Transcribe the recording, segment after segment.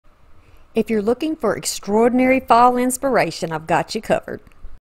If you're looking for extraordinary fall inspiration, I've got you covered.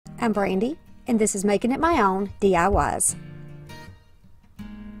 I'm Brandy, and this is Making It My Own DIYs.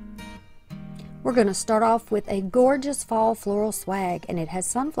 We're going to start off with a gorgeous fall floral swag, and it has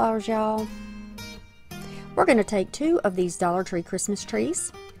sunflowers, y'all. We're going to take 2 of these Dollar Tree Christmas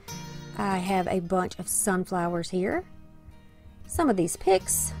trees. I have a bunch of sunflowers here. Some of these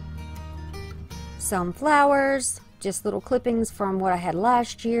picks, some flowers, just little clippings from what I had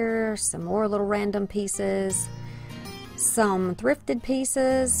last year, some more little random pieces, some thrifted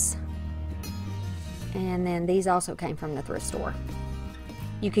pieces, and then these also came from the thrift store.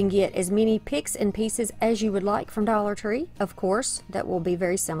 You can get as many picks and pieces as you would like from Dollar Tree. Of course, that will be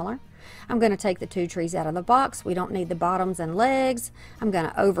very similar. I'm going to take the 2 trees out of the box. We don't need the bottoms and legs. I'm going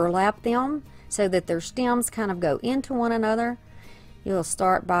to overlap them so that their stems kind of go into one another. You'll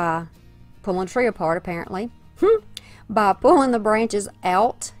start by pulling the tree apart, apparently. By pulling the branches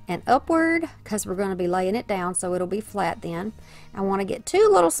out and upward, because we're going to be laying it down so it'll be flat then. I want to get 2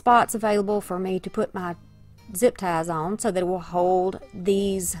 little spots available for me to put my zip ties on so that it will hold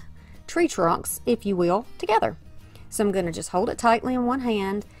these tree trunks, if you will, together. So I'm going to just hold it tightly in one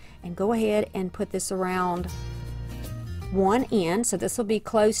hand and go ahead and put this around one end. So this will be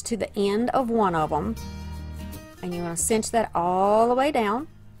close to the end of one of them. And you're going to cinch that all the way down,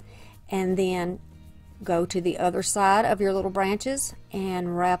 and then go to the other side of your little branches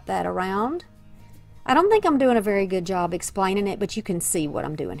and wrap that around. I don't think I'm doing a very good job explaining it, but you can see what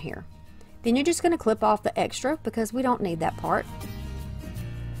I'm doing here. Then you're just going to clip off the extra because we don't need that part.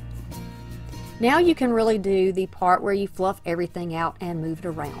 Now you can really do the part where you fluff everything out and move it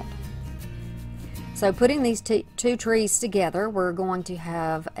around. So putting these 2 trees together, we're going to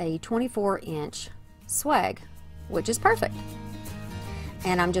have a 24-inch swag, which is perfect.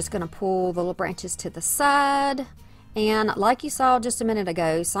 And I'm just going to pull the little branches to the side, and like you saw just a minute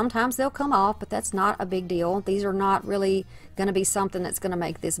ago, sometimes they'll come off, but that's not a big deal. These are not really going to be something that's going to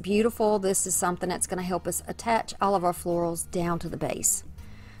make this beautiful. This is something that's going to help us attach all of our florals down to the base.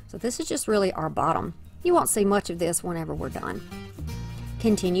 So this is just really our bottom. You won't see much of this whenever we're done.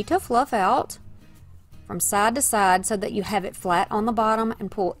 Continue to fluff out from side to side so that you have it flat on the bottom,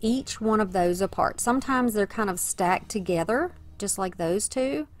 and pull each one of those apart. Sometimes they're kind of stacked together, just like those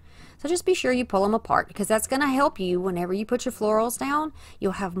 2. So just be sure you pull them apart, because that's going to help you whenever you put your florals down.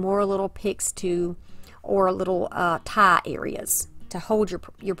 You'll have more little picks to, or little tie areas to hold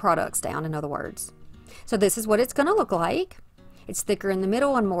your products down, in other words. So this is what it's going to look like. It's thicker in the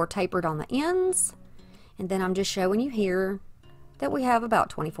middle and more tapered on the ends. And then I'm just showing you here that we have about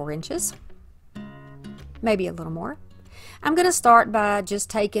 24 inches, maybe a little more. I'm going to start by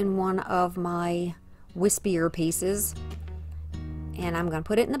just taking one of my wispier pieces, and I'm going to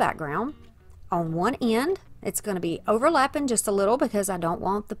put it in the background. On one end, it's going to be overlapping just a little because I don't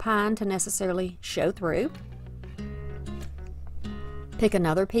want the pine to necessarily show through. Pick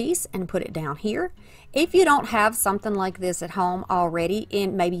another piece and put it down here. If you don't have something like this at home already,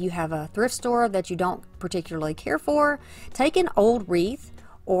 and maybe you have a thrift store that you don't particularly care for, take an old wreath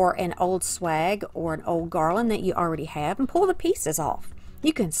or an old swag or an old garland that you already have and pull the pieces off.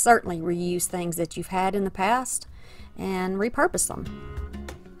 You can certainly reuse things that you've had in the past and repurpose them.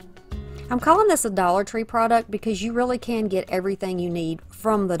 I'm calling this a Dollar Tree product because you really can get everything you need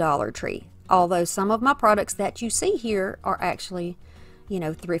from the Dollar Tree. Although some of my products that you see here are actually, you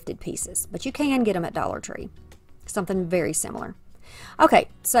know, thrifted pieces, but you can get them at Dollar Tree. Something very similar. Okay,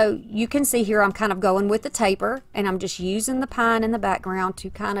 so you can see here I'm kind of going with the taper, and I'm just using the pine in the background to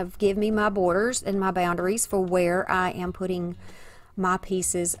kind of give me my borders and my boundaries for where I am putting my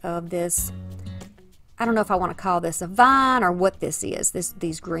pieces of this. I don't know if I want to call this a vine or what this is,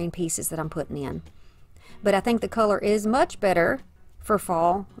 these green pieces that I'm putting in. But I think the color is much better for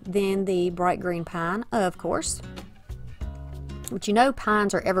fall than the bright green pine, of course. But you know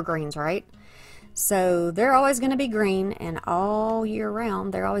pines are evergreens, right? So they're always going to be green, and all year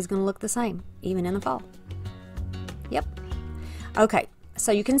round they're always going to look the same, even in the fall. Yep. Okay,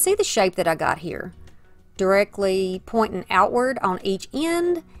 so you can see the shape that I got here. Directly pointing outward on each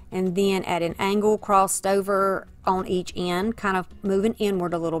end, and then at an angle crossed over on each end, kind of moving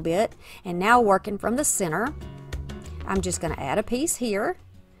inward a little bit. And now working from the center, I'm just going to add a piece here.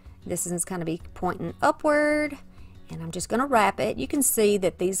 This is going to be pointing upward, and I'm just going to wrap it. You can see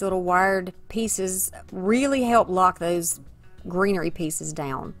that these little wired pieces really help lock those greenery pieces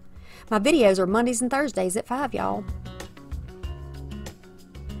down. My videos are Mondays and Thursdays at 5, y'all.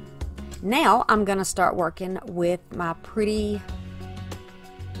 Now I'm going to start working with my pretty,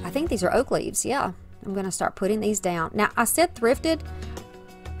 I think these are oak leaves, yeah. I'm going to start putting these down. Now I said thrifted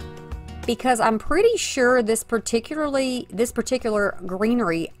because I'm pretty sure this particular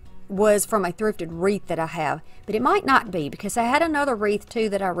greenery was from a thrifted wreath that I have, but it might not be, because I had another wreath too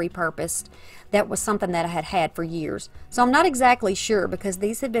that I repurposed that was something that I had had for years. So I'm not exactly sure, because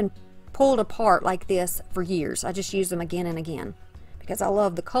these had been pulled apart like this for years. I just use them again and again because I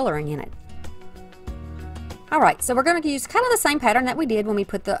love the coloring in it. Alright, so we're going to use kind of the same pattern that we did when we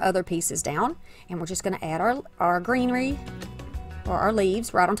put the other pieces down, and we're just going to add our greenery or our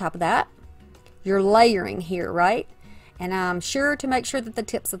leaves right on top of that. You're layering here, right? And I'm sure to make sure that the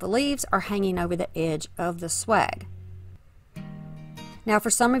tips of the leaves are hanging over the edge of the swag. Now, for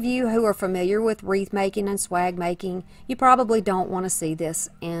some of you who are familiar with wreath making and swag making, you probably don't want to see this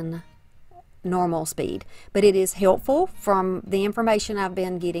in normal speed, but it is helpful from the information I've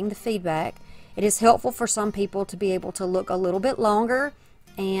been getting, the feedback. It is helpful for some people to be able to look a little bit longer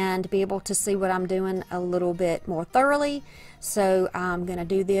and be able to see what I'm doing a little bit more thoroughly. So I'm going to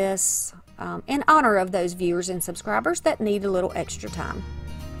do this in honor of those viewers and subscribers that need a little extra time.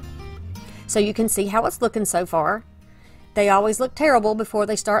 So you can see how it's looking so far. They always look terrible before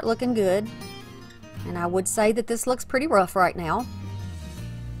they start looking good, and I would say that this looks pretty rough right now.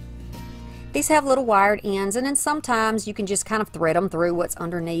 These have little wired ends, and then sometimes you can just kind of thread them through what's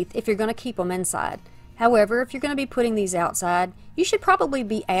underneath if you're going to keep them inside. However, if you're going to be putting these outside, you should probably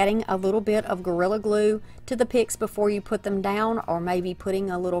be adding a little bit of Gorilla Glue to the picks before you put them down, or maybe putting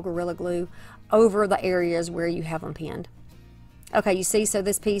a little Gorilla Glue over the areas where you have them pinned. Okay, you see, so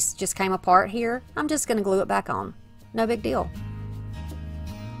this piece just came apart here. I'm just going to glue it back on. No big deal.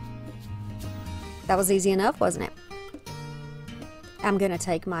 That was easy enough, wasn't it? I'm going to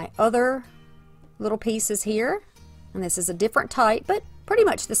take my other little pieces here, and this is a different type, but pretty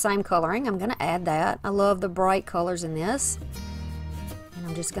much the same coloring. I'm going to add that. I love the bright colors in this. And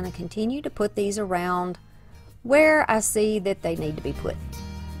I'm just going to continue to put these around where I see that they need to be put.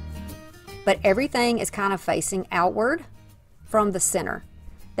 But everything is kind of facing outward from the center.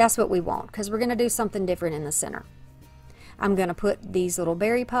 That's what we want, because we're going to do something different in the center. I'm going to put these little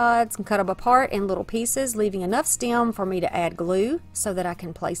berry pods and cut them apart in little pieces, leaving enough stem for me to add glue so that I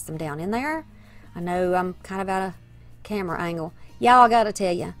can place them down in there. I know I'm kind of out of camera angle. Y'all, I gotta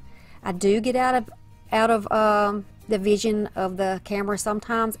tell you, I do get out of the vision of the camera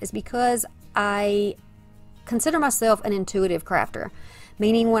sometimes. It's because I consider myself an intuitive crafter,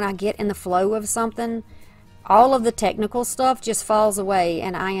 meaning when I get in the flow of something, all of the technical stuff just falls away,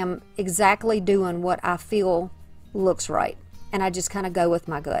 and I am exactly doing what I feel looks right, and I just kind of go with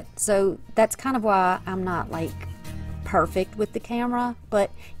my gut. So that's kind of why I'm not like perfect with the camera,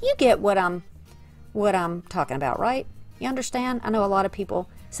 but you get what I'm talking about, right? You understand? I know a lot of people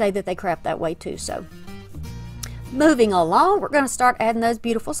say that they craft that way too. So moving along, we're going to start adding those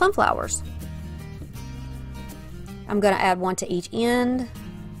beautiful sunflowers. I'm going to add one to each end,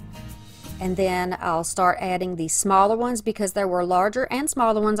 and then I'll start adding the smaller ones because there were larger and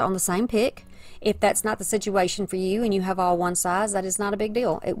smaller ones on the same pick. If that's not the situation for you and you have all one size, that is not a big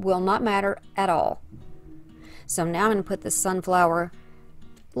deal. It will not matter at all. So now I'm going to put the sunflower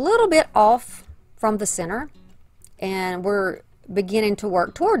a little bit off from the center, and we're beginning to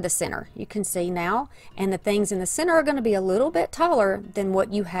work toward the center. You can see now, and the things in the center are going to be a little bit taller than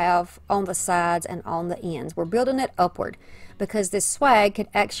what you have on the sides and on the ends. We're building it upward because this swag could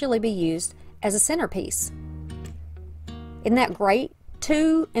actually be used as a centerpiece. Isn't that great?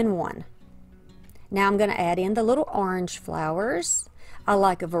 2 in 1. Now I'm going to add in the little orange flowers. I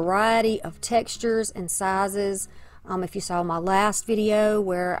like a variety of textures and sizes. If you saw my last video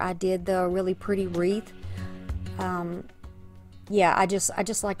where I did the really pretty wreath, yeah, I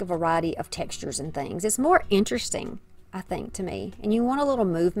just like a variety of textures and things. It's more interesting, I think, to me. And you want a little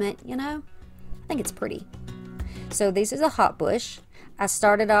movement, you know? I think it's pretty. So this is a hot bush. I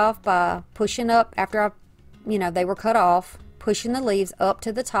started off by pushing up after they were cut off, pushing the leaves up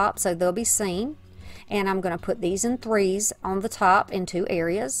to the top so they'll be seen. And I'm going to put these in 3s on the top in 2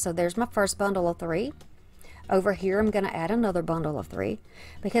 areas. So there's my first bundle of 3. Over here I'm going to add another bundle of 3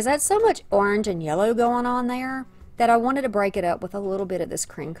 because that's so much orange and yellow going on there that I wanted to break it up with a little bit of this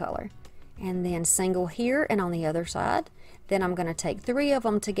cream color. And then single here and on the other side. Then I'm going to take 3 of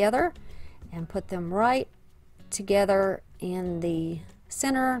them together and put them right together in the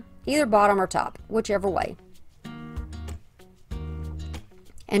center, either bottom or top, whichever way.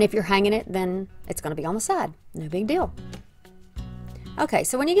 And if you're hanging it, then it's going to be on the side. No big deal. Okay,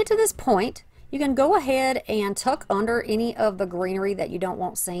 so when you get to this point, you can go ahead and tuck under any of the greenery that you don't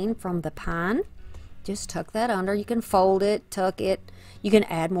want seen from the pine. Just tuck that under. You can fold it, tuck it. You can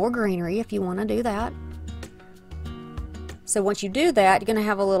add more greenery if you want to do that. So once you do that, you're going to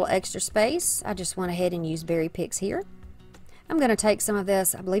have a little extra space. I just went ahead and used berry picks here. I'm going to take some of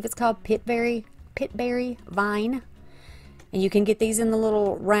this, I believe it's called pitberry vine. And you can get these in the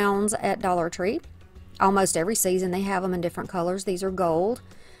little rounds at Dollar Tree. Almost every season they have them in different colors. These are gold.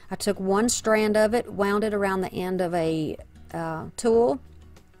 I took one strand of it, wound it around the end of a tool,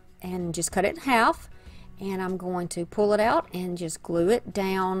 and just cut it in half. And I'm going to pull it out and just glue it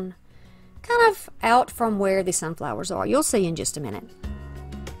down kind of out from where the sunflowers are. You'll see in just a minute.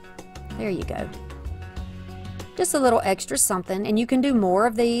 There you go. Just a little extra something, and you can do more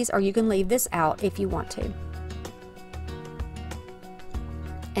of these or you can leave this out if you want to.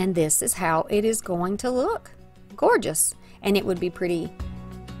 And this is how it is going to look. Gorgeous. And it would be pretty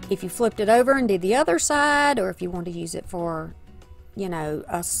if you flipped it over and did the other side, or if you want to use it for, you know,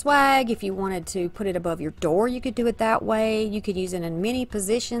 a swag. If you wanted to put it above your door, you could do it that way. You could use it in many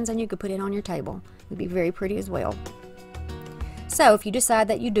positions, and you could put it on your table. It would be very pretty as well. So if you decide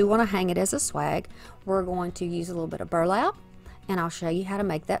that you do want to hang it as a swag, we're going to use a little bit of burlap, and I'll show you how to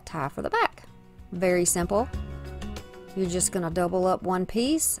make that tie for the back. Very simple. You're just going to double up one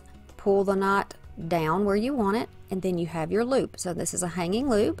piece, pull the knot down where you want it, and then you have your loop. So this is a hanging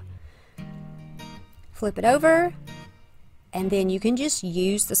loop. Flip it over, and then you can just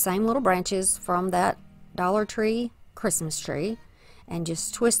use the same little branches from that Dollar Tree Christmas tree and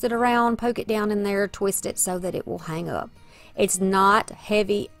just twist it around, poke it down in there, twist it so that it will hang up. It's not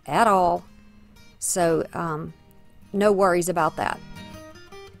heavy at all, so no worries about that.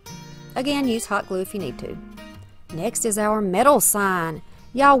 Again, use hot glue if you need to. Next is our metal sign.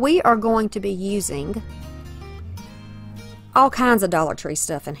 Y'all, we are going to be using all kinds of Dollar Tree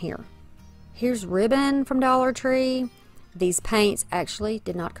stuff in here. Here's ribbon from Dollar Tree. These paints actually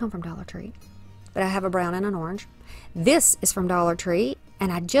did not come from Dollar Tree, but I have a brown and an orange. This is from Dollar Tree,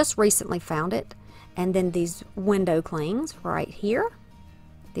 and I just recently found it. And then these window clings right here.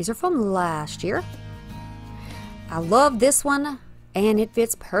 These are from last year. I love this one, and it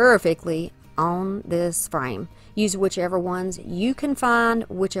fits perfectly on this frame. Use whichever ones you can find,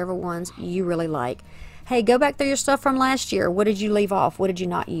 whichever ones you really like. Hey, go back through your stuff from last year. What did you leave off? What did you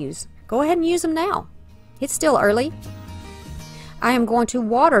not use? Go ahead and use them now. It's still early. I am going to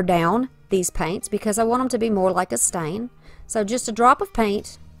water down these paints because I want them to be more like a stain. So just a drop of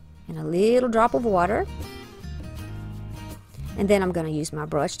paint and a little drop of water. And then I'm going to use my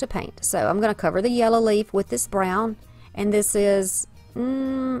brush to paint. So I'm going to cover the yellow leaf with this brown. And this is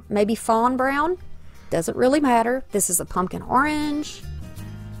maybe fawn brown. Doesn't really matter. This is a pumpkin orange.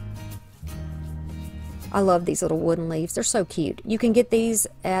 I love these little wooden leaves. They're so cute. You can get these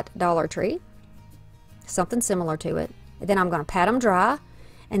at Dollar Tree. Something similar to it. And then I'm going to pat them dry.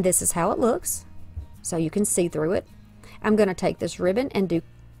 And this is how it looks. So you can see through it. I'm going to take this ribbon and do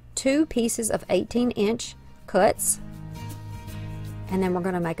 2 pieces of 18-inch cuts. And then we're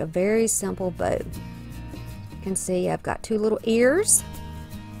going to make a very simple bow. You can see I've got 2 little ears.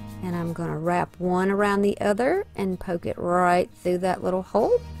 And I'm going to wrap one around the other and poke it right through that little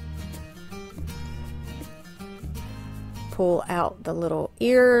hole. Pull out the little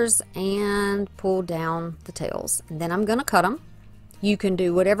ears and pull down the tails. And then I'm going to cut them. You can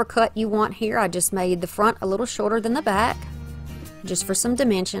do whatever cut you want here. I just made the front a little shorter than the back, just for some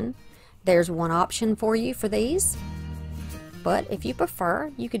dimension. There's one option for you for these. But if you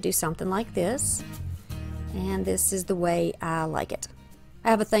prefer, you could do something like this. And this is the way I like it. I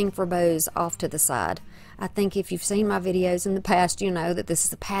have a thing for bows off to the side. I think if you've seen my videos in the past, you know that this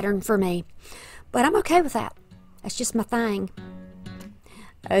is a pattern for me. But I'm okay with that. That's just my thing.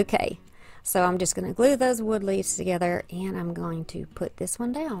 Okay, so I'm just going to glue those wood leaves together, and I'm going to put this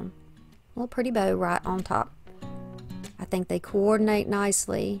one down. A little pretty bow right on top. I think they coordinate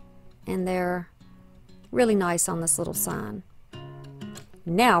nicely, and they're really nice on this little sign.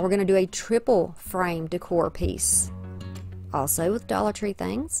 Now we're going to do a triple frame decor piece. Also with Dollar Tree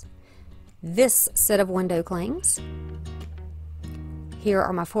things. This set of window clings. Here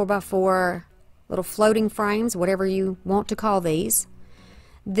are my 4x4 little floating frames, whatever you want to call these.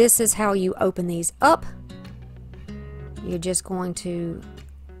 This is how you open these up. You're just going to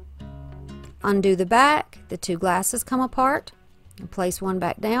undo the back. The 2 glasses come apart. And place one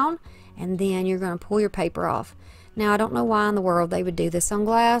back down, and then you're going to pull your paper off. Now I don't know why in the world they would do this on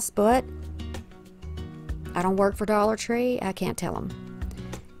glass, but I don't work for Dollar Tree. I can't tell them.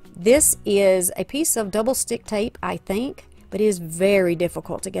 This is a piece of double stick tape, I think, but it is very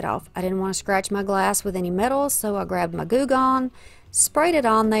difficult to get off. I didn't want to scratch my glass with any metal, so I grabbed my Goo Gone, sprayed it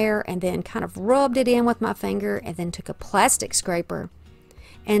on there, and then kind of rubbed it in with my finger, and then took a plastic scraper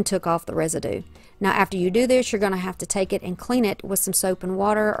and took off the residue. Now after you do this, you're going to have to take it and clean it with some soap and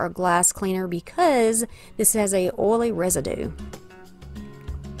water or glass cleaner because this has a oily residue.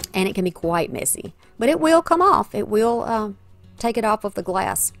 And it can be quite messy. But it will come off. It will take it off of the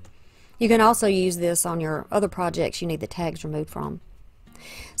glass. You can also use this on your other projects you need the tags removed from.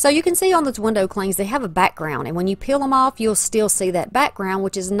 So you can see on those window clings they have a background, and when you peel them off you'll still see that background,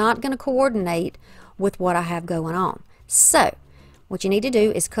 which is not going to coordinate with what I have going on. So what you need to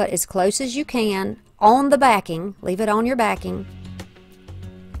do is cut as close as you can on the backing, leave it on your backing,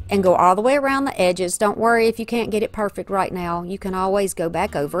 and go all the way around the edges. Don't worry if you can't get it perfect right now, you can always go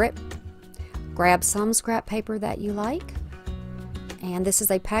back over it. Grab some scrap paper that you like, and this is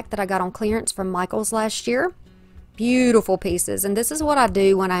a pack that I got on clearance from Michael's last year. Beautiful pieces, and this is what I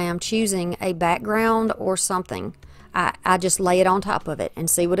do when I am choosing a background or something. I just lay it on top of it and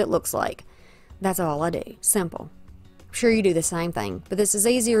see what it looks like. That's all I do. Simple. I'm sure you do the same thing, but this is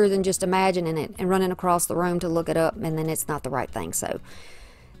easier than just imagining it and running across the room to look it up and then it's not the right thing. So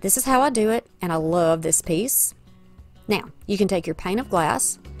this is how I do it, and I love this piece. Now you can take your pane of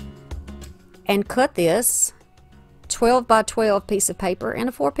glass and cut this 12 by 12 piece of paper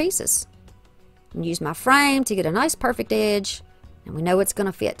into 4 pieces. And use my frame to get a nice perfect edge, and we know it's going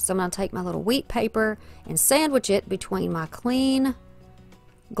to fit. So I'm going to take my little wheat paper and sandwich it between my clean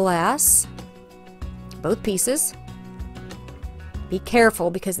glass, both pieces. Be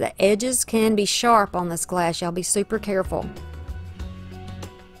careful because the edges can be sharp on this glass. Y'all be super careful.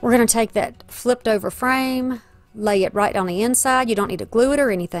 We're going to take that flipped over frame, lay it right on the inside. You don't need to glue it or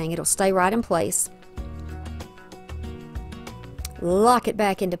anything. It'll stay right in place. Lock it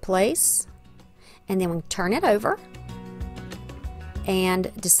back into place, and then we turn it over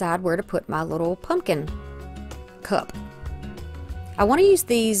and decide where to put my little pumpkin cup. I want to use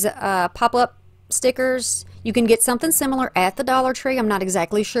these pop-up stickers. You can get something similar at the Dollar Tree. I'm not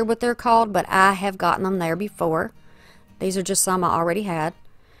exactly sure what they're called, but I have gotten them there before. These are just some I already had.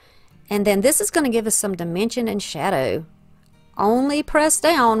 And then this is going to give us some dimension and shadow. Only press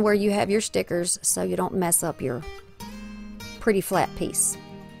down where you have your stickers so you don't mess up your pretty flat piece.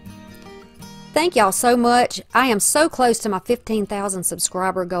 Thank y'all so much. I am so close to my 15,000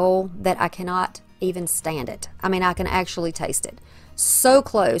 subscriber goal that I cannot even stand it. I mean, I can actually taste it. So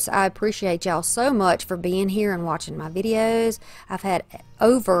close. I appreciate y'all so much for being here and watching my videos. I've had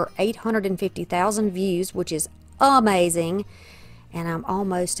over 850,000 views, which is amazing, and I'm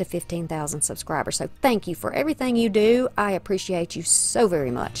almost to 15,000 subscribers. So thank you for everything you do. I appreciate you so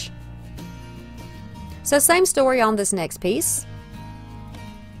very much. So same story on this next piece,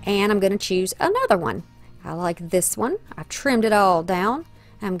 and I'm going to choose another one. I like this one. I trimmed it all down.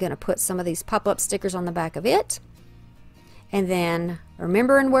 I'm going to put some of these pop-up stickers on the back of it. And then,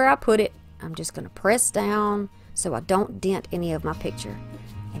 remembering where I put it, I'm just going to press down so I don't dent any of my picture.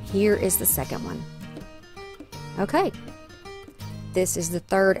 And here is the second one. Okay, this is the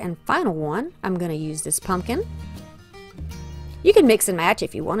third and final one. I'm going to use this pumpkin. You can mix and match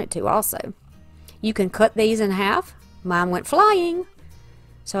if you wanted to also. You can cut these in half. Mine went flying.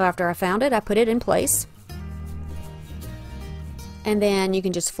 So after I found it, I put it in place. And then you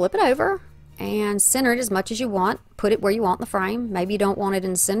can just flip it over and center it as much as you want. Put it where you want in the frame. Maybe you don't want it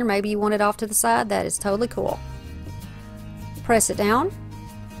in the center. Maybe you want it off to the side. That is totally cool. Press it down.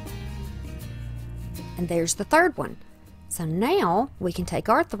 And there's the third one. So now we can take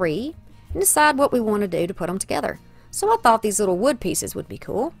our 3 and decide what we want to do to put them together. So I thought these little wood pieces would be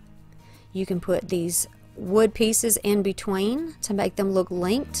cool. You can put these wood pieces in between to make them look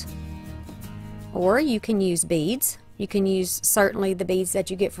linked. Or you can use beads. You can use certainly the beads that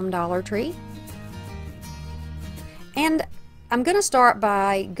you get from Dollar Tree. And I'm going to start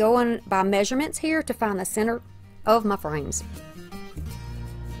by going by measurements here to find the center of my frames,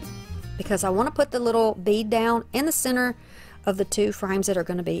 because I want to put the little bead down in the center of the 2 frames that are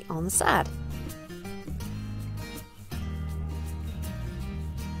going to be on the side.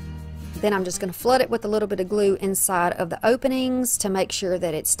 Then I'm just going to flood it with a little bit of glue inside of the openings to make sure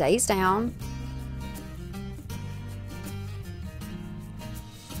that it stays down.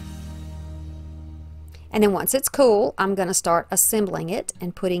 And then once it's cool, I'm going to start assembling it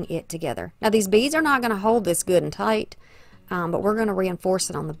and putting it together. Now these beads are not going to hold this good and tight, but we're going to reinforce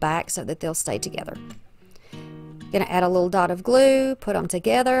it on the back so that they'll stay together. Going to add a little dot of glue, put them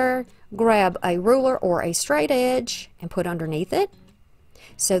together, grab a ruler or a straight edge and put underneath it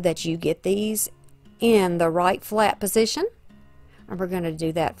so that you get these in the right flat position. And we're going to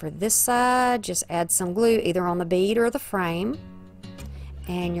do that for this side. Just add some glue either on the bead or the frame.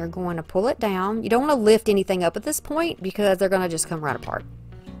 And you're going to pull it down. You don't want to lift anything up at this point because they're going to just come right apart.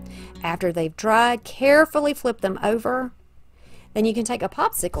 After they've dried, carefully flip them over. Then you can take a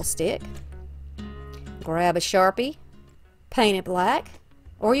popsicle stick, grab a Sharpie, paint it black,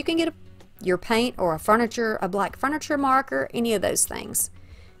 or you can get your paint or a black furniture marker, any of those things.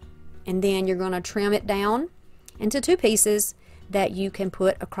 And then you're going to trim it down into 2 pieces. that you can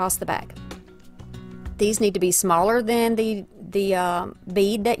put across the back. These need to be smaller than the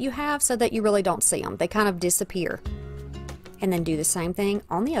bead that you have so that you really don't see them. They kind of disappear. And then do the same thing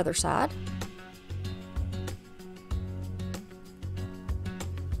on the other side.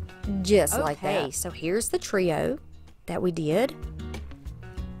 Just like that. So here's the trio that we did.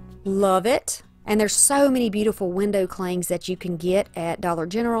 Love it. And there's so many beautiful window clings that you can get at Dollar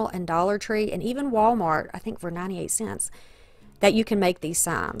General and Dollar Tree and even Walmart, I think for 98 cents, that you can make these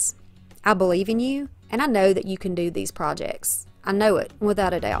signs. I believe in you, and I know that you can do these projects. I know it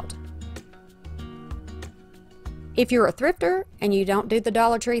without a doubt. If you're a thrifter and you don't do the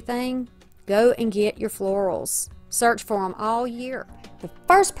Dollar Tree thing, go and get your florals. Search for them all year. The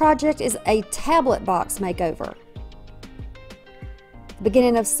first project is a tablet box makeover.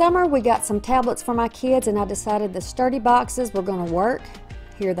 Beginning of summer, we got some tablets for my kids, and I decided the sturdy boxes were going to work.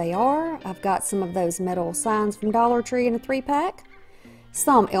 Here they are. I've got some of those metal signs from Dollar Tree in a 3-pack,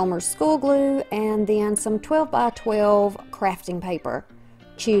 some Elmer's school glue, and then some 12x12 crafting paper.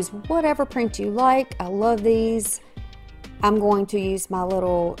 Choose whatever print you like. I love these. I'm going to use my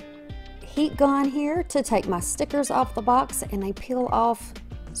little heat gun here to take my stickers off the box, and they peel off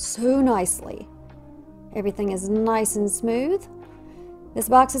so nicely. Everything is nice and smooth. This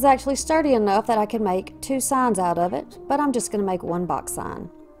box is actually sturdy enough that I can make 2 signs out of it, but I'm just going to make 1 box sign.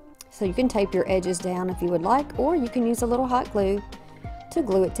 So you can tape your edges down if you would like, or you can use a little hot glue to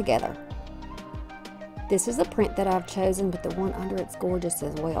glue it together. This is the print that I've chosen, but the one under it's gorgeous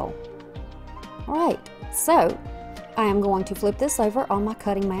as well. Alright, so I am going to flip this over on my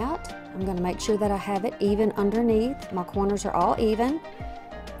cutting mat. I'm going to make sure that I have it even underneath. My corners are all even.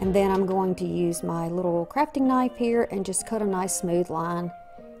 And then I'm going to use my little crafting knife here and just cut a nice smooth line.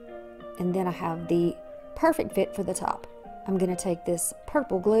 And then I have the perfect fit for the top. I'm going to take this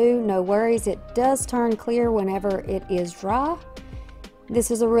purple glue. No worries, it does turn clear whenever it is dry.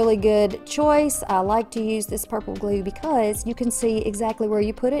 This is a really good choice. I like to use this purple glue because you can see exactly where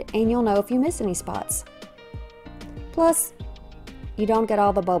you put it and you'll know if you miss any spots. Plus, you don't get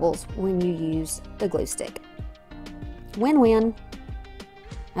all the bubbles when you use the glue stick. Win-win.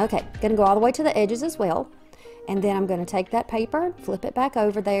 Okay, gonna go all the way to the edges as well, and then I'm gonna take that paper, flip it back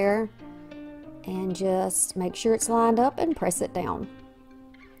over there, and just make sure it's lined up and press it down.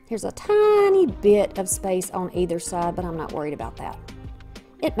 Here's a tiny bit of space on either side, but I'm not worried about that.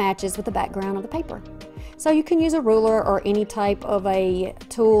 It matches with the background of the paper. So you can use a ruler or any type of a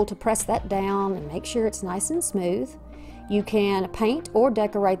tool to press that down and make sure it's nice and smooth. You can paint or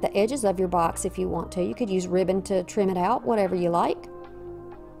decorate the edges of your box if you want to. You could use ribbon to trim it out, whatever you like.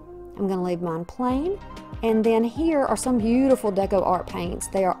 I'm going to leave mine plain. And then here are some beautiful deco art paints.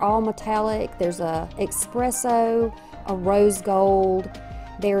 They are all metallic. There's a espresso, a rose gold.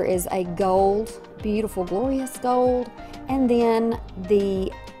 There is a gold, beautiful, glorious gold. And then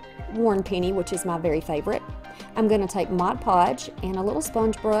the worn penny, which is my very favorite. I'm going to take Mod Podge and a little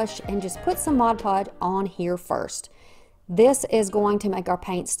sponge brush and just put some Mod Podge on here first. This is going to make our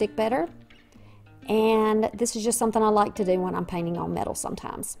paint stick better. And this is just something I like to do when I'm painting on metal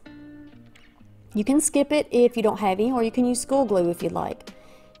sometimes. You can skip it if you don't have any, or you can use school glue if you'd like.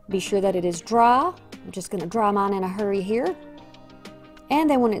 Be sure that it is dry. I'm just going to dry mine in a hurry here. And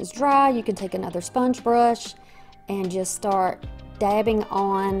then when it's dry, you can take another sponge brush and just start dabbing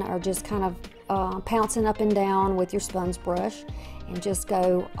on, or just kind of pouncing up and down with your sponge brush, and just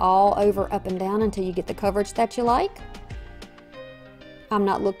go all over up and down until you get the coverage that you like. I'm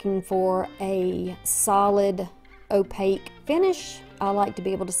not looking for a solid opaque finish. I like to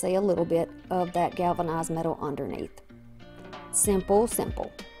be able to see a little bit of that galvanized metal underneath. Simple,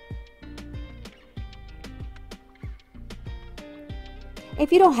 simple.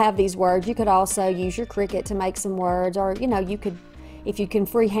 If you don't have these words, you could also use your Cricut to make some words, or you could, if you can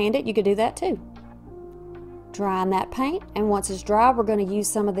freehand it, you could do that too. Drying that paint, and once it's dry, we're going to use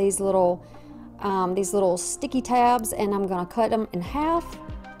some of these little sticky tabs, and I'm going to cut them in half.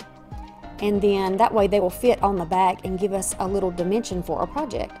 And then that way they will fit on the back and give us a little dimension for our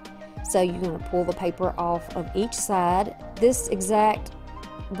project. So you're going to pull the paper off of each side. This exact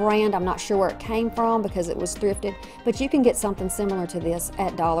brand, I'm not sure where it came from because it was thrifted, but you can get something similar to this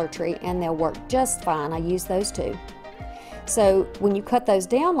at Dollar Tree and they'll work just fine. I use those too. So when you cut those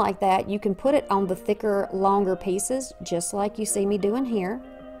down like that, you can put it on the thicker, longer pieces, just like you see me doing here.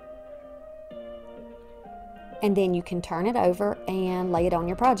 And then you can turn it over and lay it on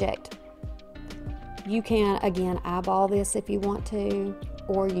your project. You can, again, eyeball this if you want to,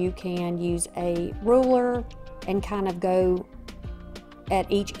 or you can use a ruler and kind of go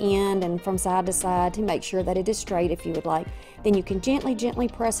at each end and from side to side to make sure that it is straight if you would like. Then you can gently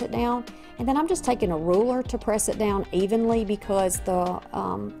press it down, and then I'm just taking a ruler to press it down evenly because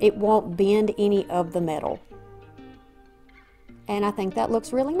it won't bend any of the metal. And I think that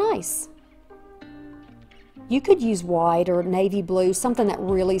looks really nice. You could use white or navy blue, something that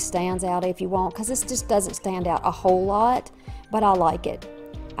really stands out if you want, because this just doesn't stand out a whole lot, but I like it.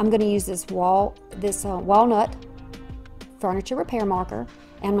 I'm going to use this walnut furniture repair marker,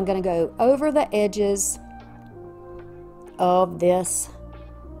 and I'm going to go over the edges of this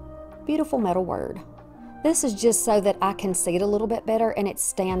beautiful metal word. This is just so that I can see it a little bit better and it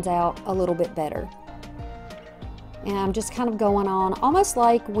stands out a little bit better. And I'm just kind of going on almost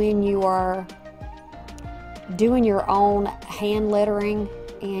like when you are doing your own hand lettering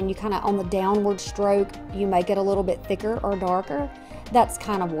and you kind of on the downward stroke you make it a little bit thicker or darker. That's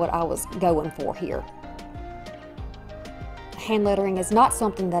kind of what I was going for here. Hand lettering is not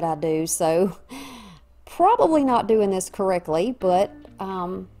something that I do, so probably not doing this correctly, but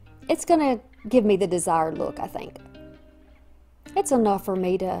it's gonna give me the desired look, I think. It's enough for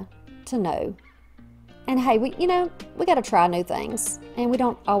me to know. And hey, we got to try new things, and we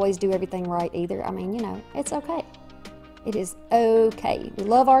don't always do everything right either. I mean, it's okay. It is okay. We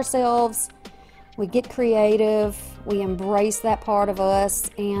love ourselves. We get creative. We embrace that part of us,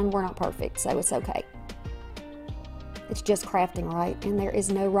 and we're not perfect, so it's okay. It's just crafting, right? And there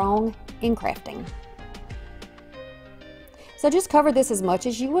is no wrong in crafting. So just cover this as much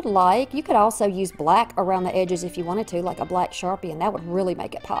as you would like. You could also use black around the edges if you wanted to, like a black Sharpie, and that would really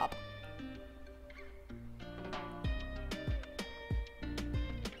make it pop.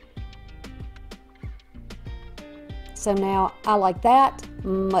 So now I like that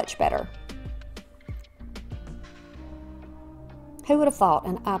much better. Who would have thought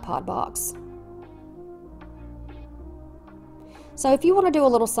an iPod box? So if you want to do a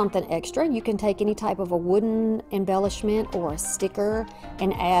little something extra, you can take any type of a wooden embellishment or a sticker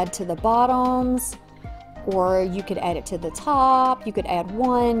and add to the bottoms, or you could add it to the top. You could add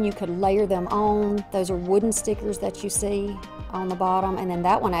one, you could layer them on. Those are wooden stickers that you see on the bottom. And then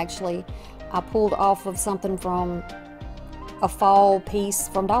that one actually I pulled off of something from a fall piece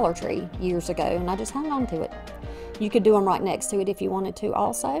from Dollar Tree years ago, and I just hung on to it. You could do them right next to it if you wanted to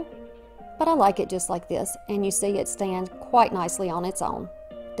also, but I like it just like this, and you see it stands quite nicely on its own.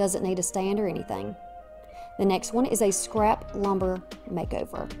 Doesn't need a stand or anything. The next one is a scrap lumber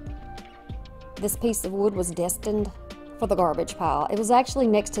makeover. This piece of wood was destined for the garbage pile. It was actually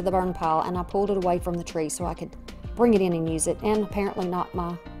next to the burn pile, and I pulled it away from the tree so I could bring it in and use it, and apparently knock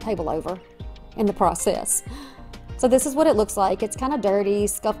my table over in the process. So this is what it looks like. It's kind of dirty,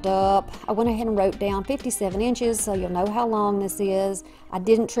 scuffed up. I went ahead and wrote down 57 inches so you'll know how long this is. I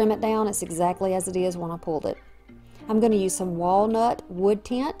didn't trim it down. It's exactly as it is when I pulled it. I'm going to use some walnut wood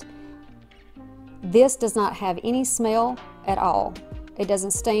tint. This does not have any smell at all. It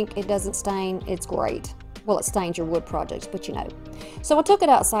doesn't stink, it doesn't stain, it's great. Well, it stains your wood projects, but So I took it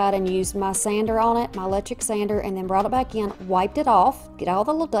outside and used my sander on it, my electric sander, and then brought it back in, wiped it off, get all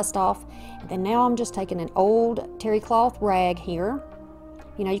the little dust off, and then now I'm just taking an old terry cloth rag here.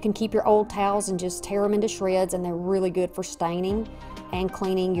 You can keep your old towels and just tear them into shreds, and they're really good for staining and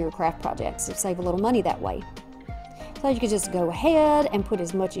cleaning your craft projects. So save a little money that way. So you can just go ahead and put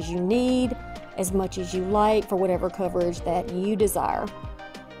as much as you need, as much as you like for whatever coverage that you desire.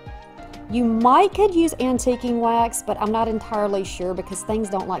 You could use antiquing wax, but I'm not entirely sure because things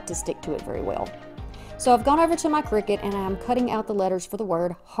don't like to stick to it very well. So I've gone over to my Cricut and I'm cutting out the letters for the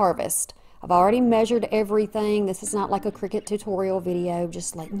word harvest. I've already measured everything. This is not like a Cricut tutorial video,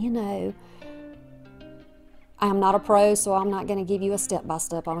 just letting you know. I'm not a pro, so I'm not going to give you a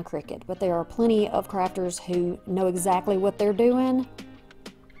step-by-step on a Cricut, but there are plenty of crafters who know exactly what they're doing.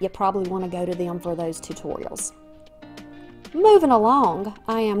 You probably want to go to them for those tutorials. Moving along,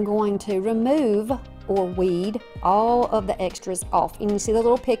 I am going to remove or weed all of the extras off. And you see the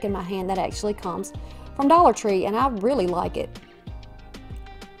little pick in my hand that actually comes from Dollar Tree, and I really like it.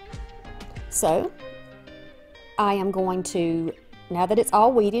 So I am going to, now that it's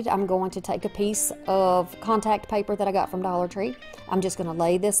all weeded, I'm going to take a piece of contact paper that I got from Dollar Tree. I'm just going to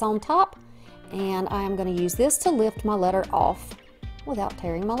lay this on top, and I am going to use this to lift my letter off without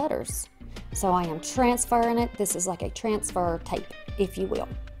tearing my letters. So I am transferring it. This is like a transfer tape, if you will.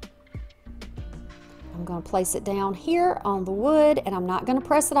 I'm going to place it down here on the wood, and I'm not going to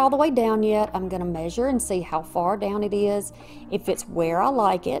press it all the way down yet. I'm going to measure and see how far down it is, if it's where I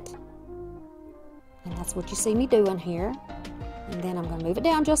like it. And that's what you see me doing here. And then I'm going to move it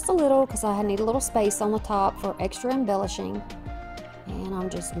down just a little because I need a little space on the top for extra embellishing. And I'm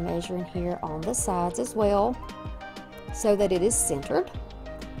just measuring here on the sides as well so that it is centered.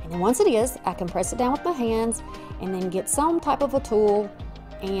 And once it is, I can press it down with my hands and then get some type of a tool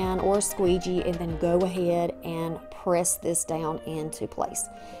or a squeegee and then go ahead and press this down into place.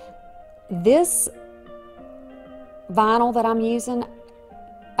 This vinyl that I'm using,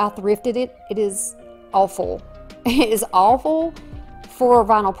 I thrifted it. It is awful. It is awful for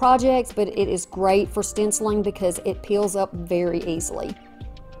vinyl projects, but it is great for stenciling because it peels up very easily.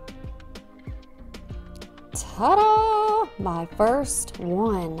 Ta-da! My first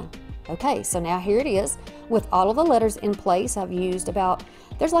one. Okay, so now here it is with all of the letters in place. I've used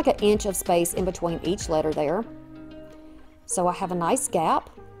there's like an inch of space in between each letter there. So I have a nice gap.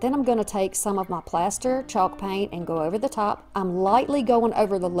 Then I'm going to take some of my plaster chalk paint and go over the top. I'm lightly going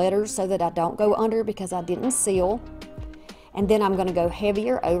over the letters so that I don't go under because I didn't seal. And then I'm going to go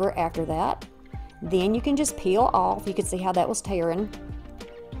heavier over after that. Then you can just peel off. You can see how that was tearing.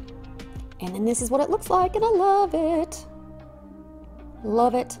 And then this is what it looks like, and I love it.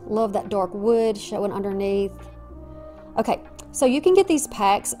 Love it. Love that dark wood showing underneath. Okay, so you can get these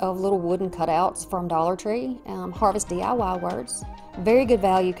packs of little wooden cutouts from Dollar Tree, Harvest DIY Words. Very good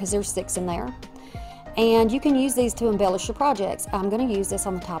value because there's 6 in there. And you can use these to embellish your projects. I'm going to use this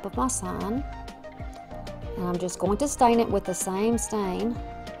on the top of my sign. And I'm just going to stain it with the same stain.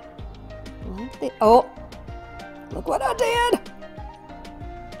 Oh, look what I did.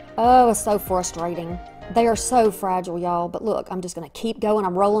 Oh, it's so frustrating. They are so fragile, y'all. But look, I'm just going to keep going.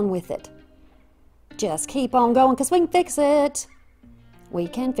 I'm rolling with it. Just keep on going because we can fix it. We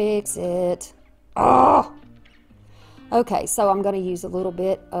can fix it. Oh! Okay, so I'm going to use a little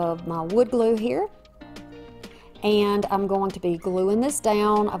bit of my wood glue here. And I'm going to be gluing this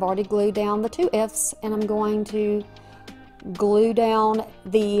down. I've already glued down the 2 F's. And I'm going to glue down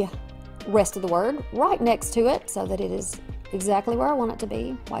the rest of the word right next to it so that it is exactly where I want it to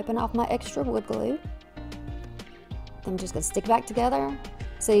be. Wiping off my extra wood glue. I'm just going to stick it back together.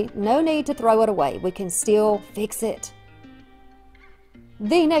 See, no need to throw it away. We can still fix it.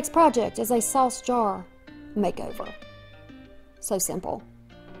 The next project is a sauce jar makeover. So simple.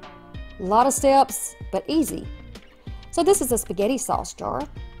 A lot of steps, but easy. So this is a spaghetti sauce jar.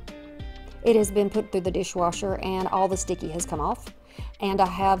 It has been put through the dishwasher and all the sticky has come off. And I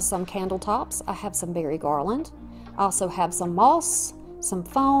have some candle tops. I have some berry garland. I also have some moss, some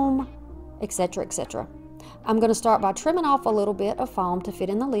foam, etc., etc. I'm going to start by trimming off a little bit of foam to fit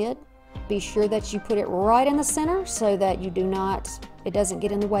in the lid. Be sure that you put it right in the center so that it doesn't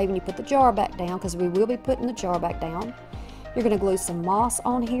get in the way when you put the jar back down, because we will be putting the jar back down. You're going to glue some moss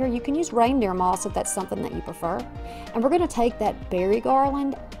on here. You can use reindeer moss if that's something that you prefer. And we're going to take that berry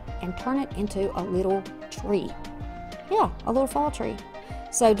garland and turn it into a little tree. Yeah, a little fall tree.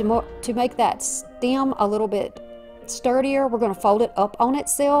 So to make that stem a little bit sturdier, we're going to fold it up on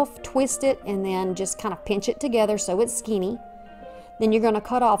itself, twist it, and then just kind of pinch it together so it's skinny. Then you're going to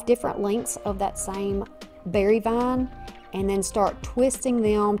cut off different lengths of that same berry vine and then start twisting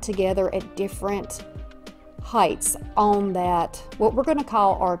them together at different heights on that, what we're going to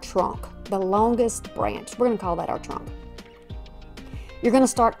call our trunk, the longest branch. We're going to call that our trunk. You're going to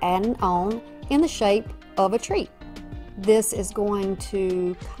start adding on in the shape of a tree. This is going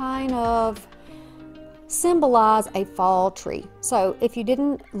to kind of symbolize a fall tree. So if you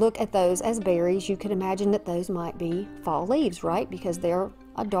didn't look at those as berries, you could imagine that those might be fall leaves, right? Because they're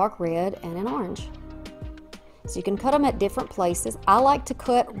a dark red and an orange. So you can cut them at different places. I like to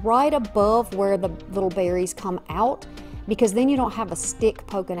cut right above where the little berries come out, because then you don't have a stick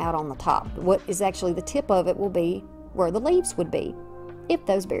poking out on the top. What is actually the tip of it will be where the leaves would be, if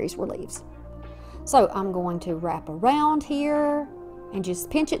those berries were leaves. So I'm going to wrap around here and just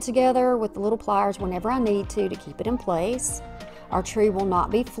pinch it together with the little pliers whenever I need to keep it in place. Our tree will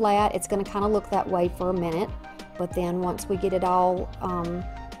not be flat. It's going to kind of look that way for a minute, but then once we get it all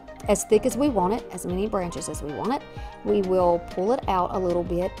as thick as we want it, as many branches as we want it, we will pull it out a little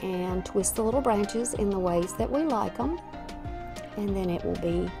bit and twist the little branches in the ways that we like them, and then it will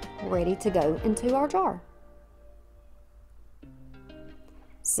be ready to go into our jar.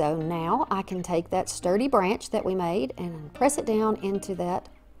 So now I can take that sturdy branch that we made and press it down into that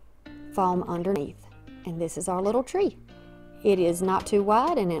foam underneath. And this is our little tree. It is not too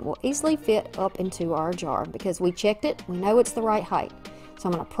wide and it will easily fit up into our jar because we checked it. We know it's the right height. So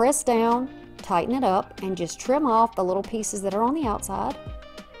I'm going to press down, tighten it up, and just trim off the little pieces that are on the outside.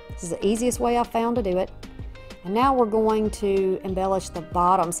 This is the easiest way I've found to do it. And now we're going to embellish the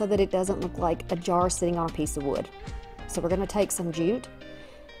bottom so that it doesn't look like a jar sitting on a piece of wood. So we're going to take some jute.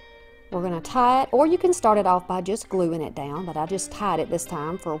 We're going to tie it, or you can start it off by just gluing it down, but I just tied it this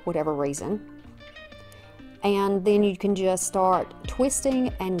time for whatever reason. And then you can just start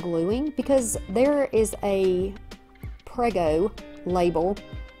twisting and gluing, because there is a Prego label,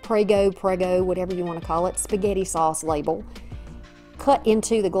 Prego, whatever you want to call it, spaghetti sauce label, cut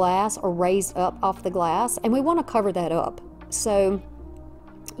into the glass or raised up off the glass, and we want to cover that up. So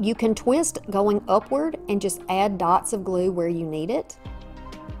you can twist going upward and just add dots of glue where you need it.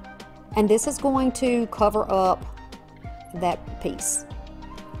 And this is going to cover up that piece.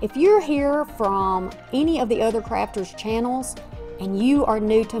 If you're here from any of the other crafters' channels and you are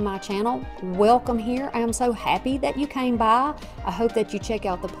new to my channel, welcome here. I am so happy that you came by. I hope that you check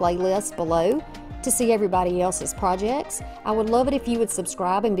out the playlist below to see everybody else's projects. I would love it if you would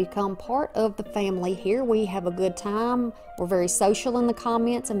subscribe and become part of the family here. We have a good time. We're very social in the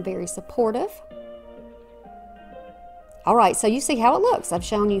comments and very supportive. All right, so you see how it looks. I've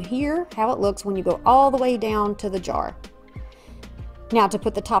shown you here how it looks when you go all the way down to the jar. Now to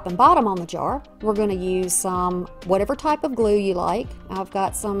put the top and bottom on the jar, we're going to use some whatever type of glue you like. I've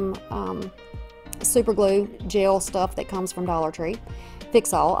got some super glue gel stuff that comes from Dollar Tree.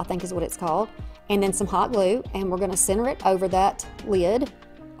 Fix-All, I think is what it's called. And then some hot glue, and we're going to center it over that lid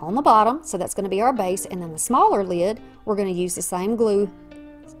on the bottom. So that's going to be our base. And then the smaller lid, we're going to use the same glue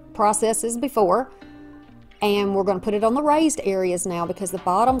process as before. And we're going to put it on the raised areas now because the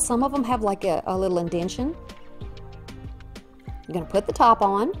bottom, some of them have like a little indentation. You're going to put the top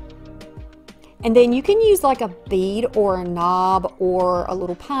on. And then you can use like a bead or a knob or a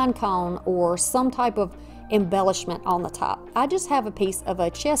little pine cone or some type of embellishment on the top. I just have a piece of a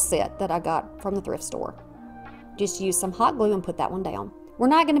chess set that I got from the thrift store. Just use some hot glue and put that one down. We're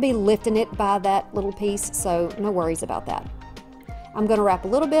not going to be lifting it by that little piece, so no worries about that. I'm going to wrap a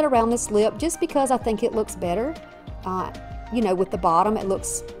little bit around this lip just because I think it looks better. You know, with the bottom, it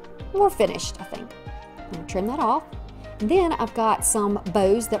looks more finished, I think. I'm going to trim that off. And then I've got some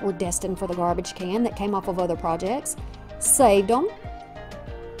bows that were destined for the garbage can that came off of other projects. Saved them.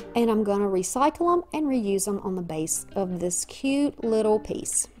 And I'm going to recycle them and reuse them on the base of this cute little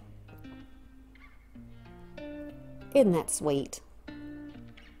piece. Isn't that sweet?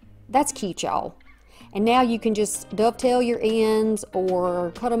 That's cute, y'all. And now you can just dovetail your ends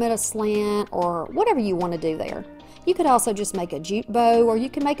or cut them at a slant or whatever you want to do there. You could also just make a jute bow, or you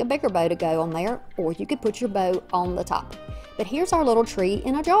can make a bigger bow to go on there, or you could put your bow on the top. But here's our little tree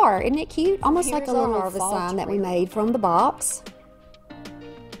in a jar. Isn't it cute? Almost like a little harvest sign that we made from the box.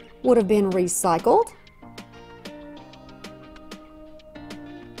 Would have been recycled.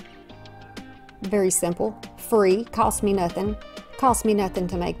 Very simple, free, cost me nothing. Cost me nothing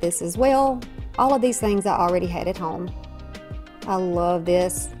to make this as well. All of these things I already had at home. I love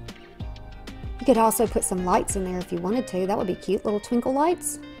this. You could also put some lights in there if you wanted to. That would be cute, little twinkle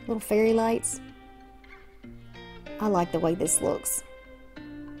lights, little fairy lights. I like the way this looks.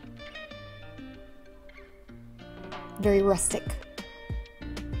 Very rustic.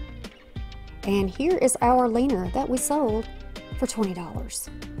 And here is our leaner that we sold for $20.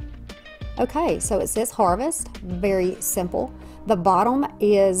 Okay, so it says harvest, very simple. The bottom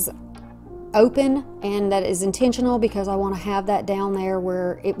is open, and that is intentional because I want to have that down there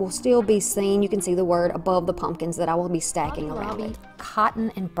where it will still be seen. You can see the word above the pumpkins that I will be stacking around it.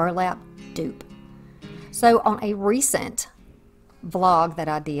 Cotton and burlap dupe. So on a recent vlog that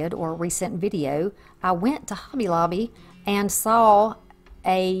I did, or a recent video, I went to Hobby Lobby and saw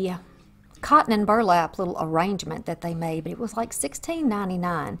a cotton and burlap little arrangement that they made, but it was like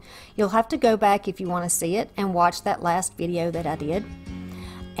 $16.99. You'll have to go back if you want to see it and watch that last video that I did.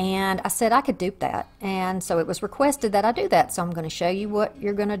 And I said I could dupe that, and so it was requested that I do that. So I'm going to show you what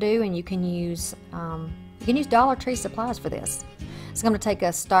you're going to do, and you can use Dollar Tree supplies for this. So I'm going to take a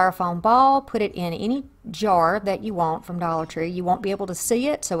styrofoam ball, put it in any jar that you want from Dollar Tree. You won't be able to see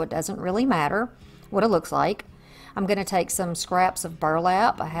it, so it doesn't really matter what it looks like. I'm going to take some scraps of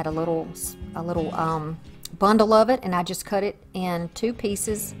burlap. I had a little bundle of it, and I just cut it in 2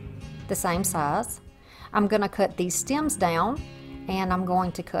 pieces the same size. I'm going to cut these stems down, and I'm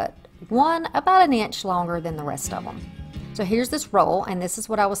going to cut one about 1 inch longer than the rest of them. So here's this roll, and this is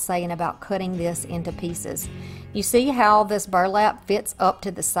what I was saying about cutting this into pieces. You see how this burlap fits up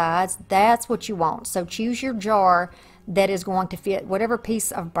to the sides? That's what you want. So choose your jar that is going to fit whatever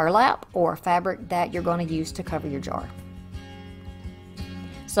piece of burlap or fabric that you're going to use to cover your jar.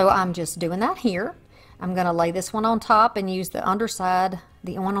 So I'm just doing that here. I'm going to lay this one on top and use the underside,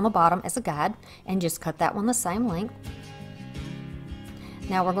 the one on the bottom, as a guide, and just cut that one the same length.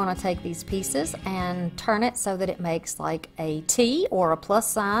 Now we're going to take these pieces and turn it so that it makes like a T or a plus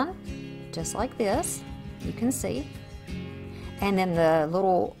sign, just like this, you can see. And then the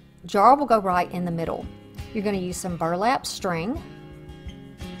little jar will go right in the middle. You're going to use some burlap string,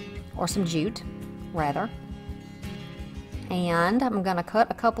 or some jute, rather. And I'm going to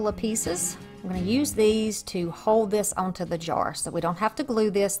cut a couple of pieces I'm going to use these to hold this onto the jar so we don't have to glue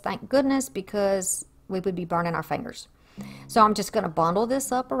this, thank goodness, because we would be burning our fingers. So I'm just going to bundle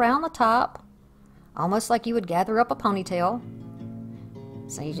this up around the top, almost like you would gather up a ponytail.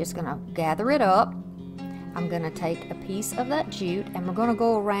 So you're just going to gather it up. I'm going to take a piece of that jute and we're going to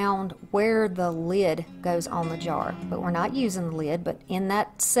go around where the lid goes on the jar. But we're not using the lid, but in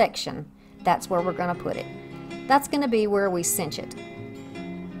that section, that's where we're going to put it. That's going to be where we cinch it.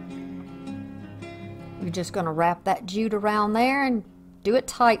 You're just going to wrap that jute around there and do it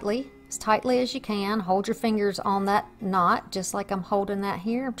tightly as you can. Hold your fingers on that knot just like I'm holding that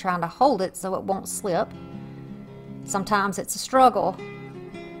here. I'm trying to hold it so it won't slip. Sometimes it's a struggle.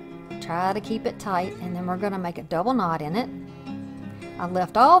 Try to keep it tight, and then we're going to make a double knot in it. I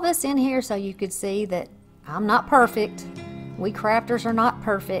left all this in here so you could see that I'm not perfect. We crafters are not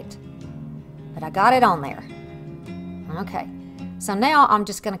perfect, but I got it on there. Okay. So now I'm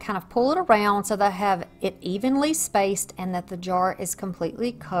just going to kind of pull it around so that I have it evenly spaced and that the jar is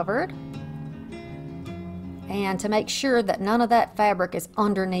completely covered. And to make sure that none of that fabric is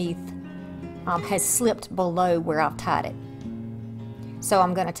underneath, has slipped below where I've tied it. So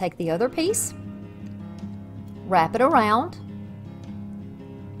I'm going to take the other piece, wrap it around,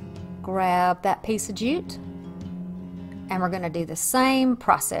 grab that piece of jute, and we're going to do the same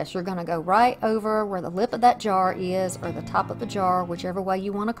process. You're going to go right over where the lip of that jar is, or the top of the jar, whichever way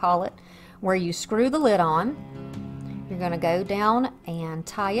you want to call it, where you screw the lid on. You're going to go down and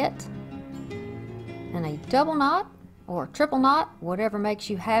tie it in a double knot or triple knot, whatever makes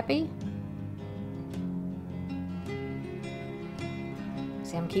you happy.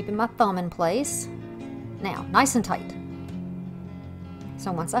 See, I'm keeping my thumb in place. Now, nice and tight.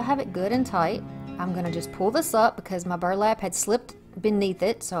 So once I have it good and tight, I'm going to just pull this up because my burlap had slipped beneath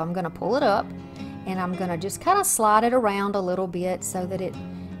it, so I'm going to pull it up and I'm going to just kind of slide it around a little bit so that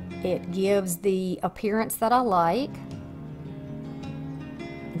it gives the appearance that I like.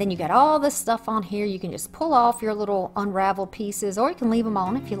 Then you got all this stuff on here. You can just pull off your little unraveled pieces, or you can leave them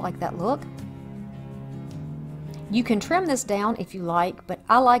on if you like that look. You can trim this down if you like, but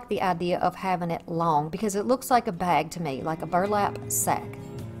I like the idea of having it long because it looks like a bag to me, like a burlap sack.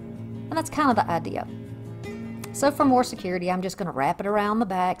 And that's kind of the idea. So for more security, I'm just going to wrap it around the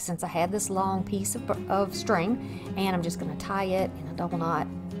back since I had this long piece of string, and I'm just going to tie it in a double knot.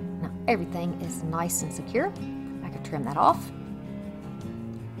 Now everything is nice and secure. I can trim that off.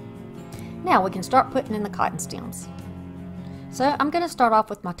 Now we can start putting in the cotton stems. So I'm going to start off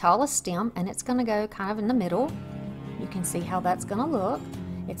with my tallest stem, and it's going to go kind of in the middle. You can see how that's going to look.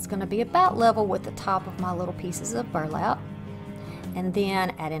 It's going to be about level with the top of my little pieces of burlap. And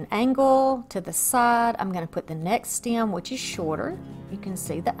then at an angle to the side, I'm going to put the next stem, which is shorter. You can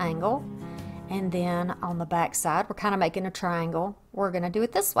see the angle. And then on the back side, we're kind of making a triangle. We're going to do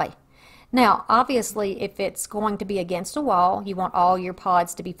it this way. Now, obviously, if it's going to be against a wall, you want all your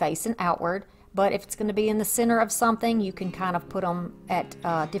pods to be facing outward. But if it's going to be in the center of something, you can kind of put them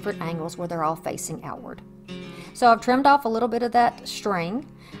at different angles where they're all facing outward. So I've trimmed off a little bit of that string.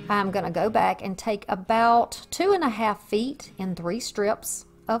 I'm going to go back and take about 2.5 feet in 3 strips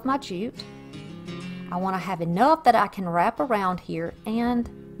of my jute. I want to have enough that I can wrap around here and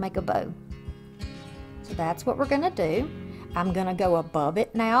make a bow. So that's what we're going to do. I'm going to go above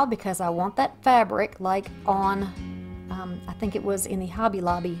it now because I want that fabric like on, I think it was in the Hobby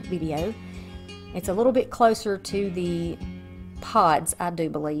Lobby video. It's a little bit closer to the pods, I do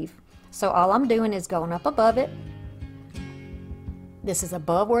believe. So all I'm doing is going up above it. This is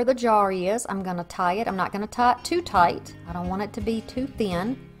above where the jar is. I'm going to tie it. I'm not going to tie it too tight. I don't want it to be too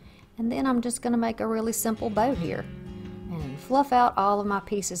thin. And then I'm just going to make a really simple bow here. And fluff out all of my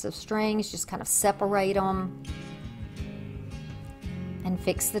pieces of strings. Just kind of separate them. And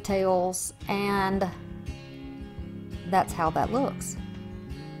fix the tails. And that's how that looks.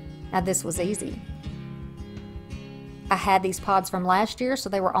 Now this was easy. I had these pods from last year, so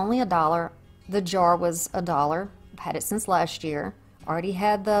they were only $1. The jar was $1. I've had it since last year. Already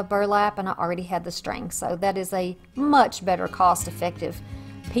had the burlap and I already had the string. So that is a much better cost-effective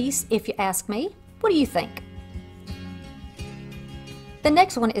piece if you ask me. What do you think? The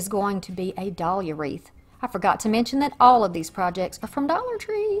next one is going to be a dahlia wreath. I forgot to mention that all of these projects are from Dollar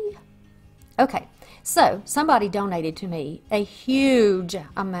Tree. Okay, so somebody donated to me a huge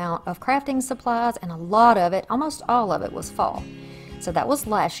amount of crafting supplies, and a lot of it, almost all of it, was fall. So that was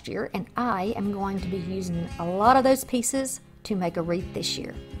last year, and I am going to be using a lot of those pieces to make a wreath this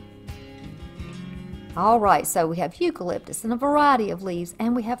year. Alright, so we have eucalyptus and a variety of leaves,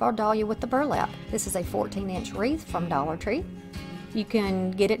 and we have our dahlia with the burlap. This is a 14-inch wreath from Dollar Tree. You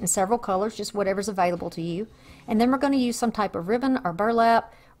can get it in several colors, just whatever's available to you. And then we're going to use some type of ribbon or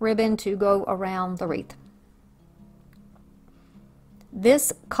burlap ribbon to go around the wreath.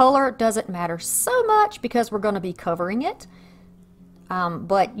 This color doesn't matter so much because we're going to be covering it,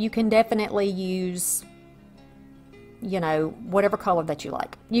 but you can definitely use, you know, whatever color that you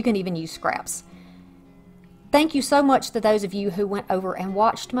like. You can even use scraps. Thank you so much to those of you who went over and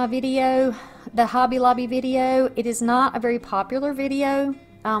watched my video, the Hobby Lobby video. It is not a very popular video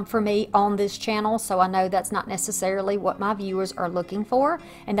for me on this channel, so I know that's not necessarily what my viewers are looking for,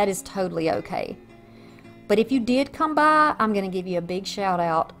 and that is totally okay. But if you did come by, I'm going to give you a big shout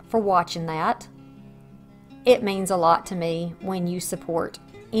out for watching that. It means a lot to me when you support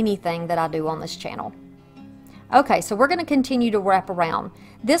anything that I do on this channel. Okay, so we're going to continue to wrap around.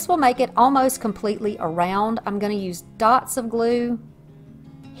 This will make it almost completely around. I'm going to use dots of glue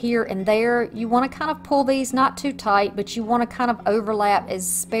here and there. You want to kind of pull these not too tight, but you want to kind of overlap as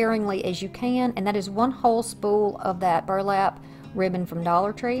sparingly as you can, and that is one whole spool of that burlap ribbon from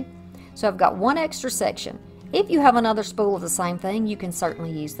Dollar Tree. So I've got one extra section. If you have another spool of the same thing, you can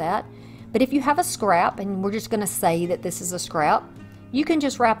certainly use that. But if you have a scrap, and we're just going to say that this is a scrap, you can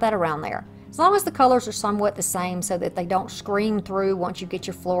just wrap that around there. As long as the colors are somewhat the same so that they don't scream through once you get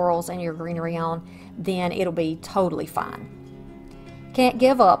your florals and your greenery on, then it'll be totally fine. Can't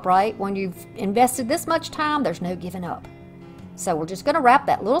give up, right? When you've invested this much time, there's no giving up. So we're just going to wrap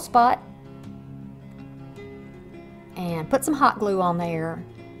that little spot and put some hot glue on there.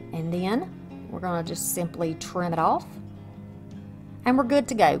 And then we're going to just simply trim it off, and we're good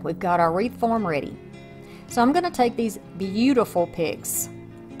to go. We've got our wreath form ready. So I'm going to take these beautiful picks.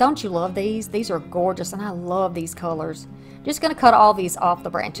 Don't you love these? These are gorgeous, and I love these colors. Just going to cut all these off the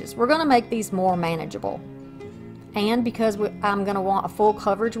branches. We're going to make these more manageable. And because I'm going to want a full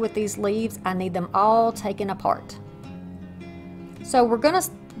coverage with these leaves, I need them all taken apart. So we're going to,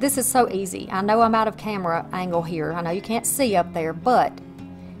 this is so easy. I know I'm out of camera angle here. I know you can't see up there, but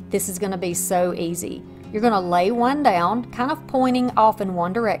this is going to be so easy. You're going to lay one down, kind of pointing off in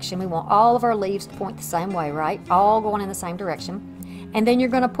one direction. We want all of our leaves to point the same way, right? All going in the same direction. And then you're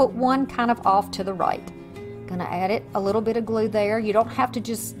going to put one kind of off to the right. Going to add it a little bit of glue there. You don't have to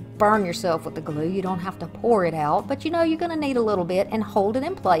just burn yourself with the glue. You don't have to pour it out, but you know you're going to need a little bit, and hold it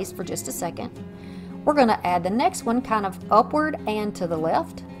in place for just a second. We're going to add the next one kind of upward and to the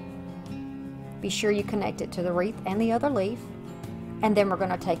left. Be sure you connect it to the wreath and the other leaf. And then we're going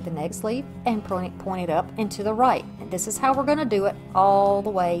to take the next leaf and point it up and to the right. And this is how we're going to do it all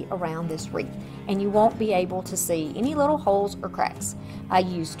the way around this wreath. And you won't be able to see any little holes or cracks. I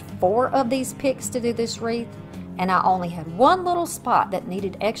used 4 of these picks to do this wreath, and I only had one little spot that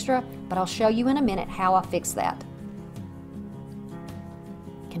needed extra, but I'll show you in a minute how I fixed that.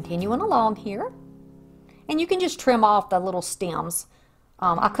 Continuing along here, and you can just trim off the little stems.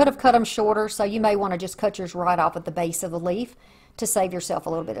 I could have cut them shorter, so you may want to just cut yours right off at the base of the leaf to save yourself a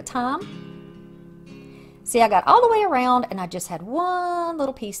little bit of time. See, I got all the way around, and I just had one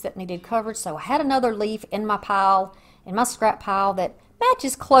little piece that needed coverage, so I had another leaf in my pile, in my scrap pile, that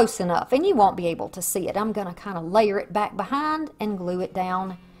matches close enough, and you won't be able to see it. I'm going to kind of layer it back behind and glue it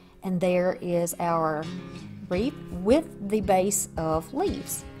down, and there is our wreath with the base of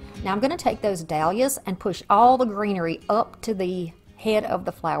leaves. Now I'm going to take those dahlias and push all the greenery up to the head of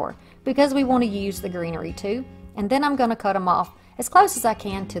the flower, because we want to use the greenery too. And then I'm going to cut them off as close as I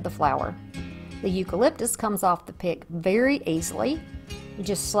can to the flower. The eucalyptus comes off the pick very easily. It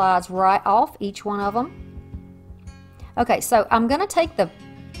just slides right off each one of them. Okay, so I'm going to take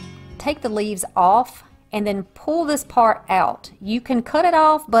the leaves off and then pull this part out. You can cut it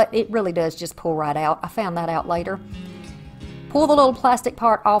off, but it really does just pull right out. I found that out later. Pull the little plastic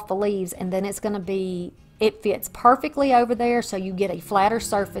part off the leaves, and then it's going to be, it fits perfectly over there, so you get a flatter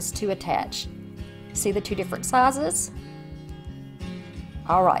surface to attach. See the 2 different sizes?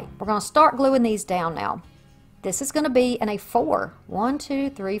 All right, we're going to start gluing these down now. This is going to be in a 4. 1, 2,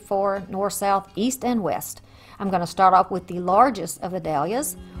 3, 4, north, south, east, and west. I'm going to start off with the largest of the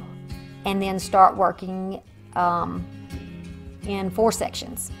dahlias and then start working in 4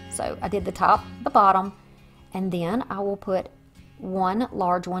 sections. So I did the top, the bottom, and then I will put one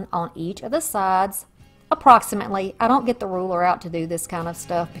large one on each of the sides. Approximately. I don't get the ruler out to do this kind of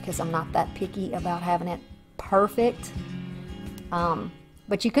stuff because I'm not that picky about having it perfect.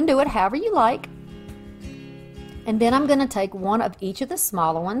 But you can do it however you like. And then I'm going to take one of each of the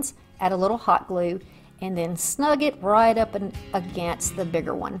smaller ones, add a little hot glue, and then snug it right up against the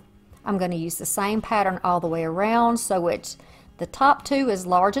bigger one. I'm going to use the same pattern all the way around, so it's the top 2 is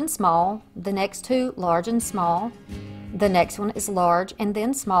large and small, the next 2 large and small, the next one is large and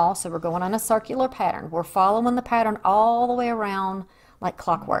then small, so we're going on a circular pattern. We're following the pattern all the way around like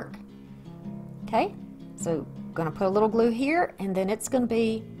clockwork. Okay, so I'm going to put a little glue here, and then it's going to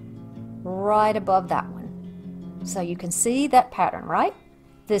be right above that one. So you can see that pattern, right?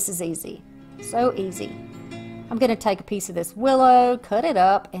 This is easy. So easy. I'm going to take a piece of this willow, cut it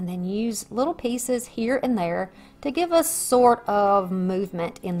up, and then use little pieces here and there to give us sort of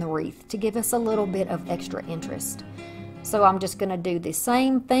movement in the wreath, to give us a little bit of extra interest. So I'm just going to do the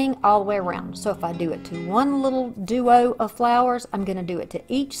same thing all the way around. So if I do it to one little duo of flowers, I'm going to do it to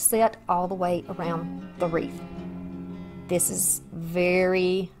each set all the way around the wreath. This is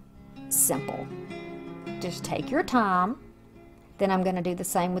very simple. Just take your time. Then I'm going to do the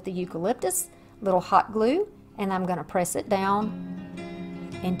same with the eucalyptus, little hot glue, and I'm going to press it down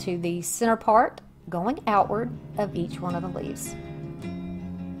into the center part going outward of each one of the leaves.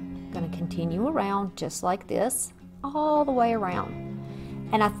 Going to continue around just like this all the way around.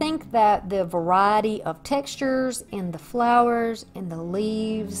 And I think that the variety of textures in the flowers, in the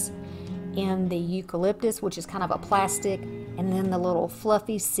leaves, in the eucalyptus, which is kind of a plastic, and then the little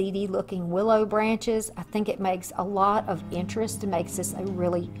fluffy, seedy looking willow branches, I think it makes a lot of interest and makes this a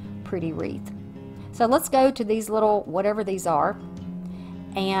really pretty wreath. So let's go to these little, whatever these are,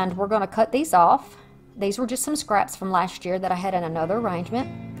 and we're going to cut these off. These were just some scraps from last year that I had in another arrangement.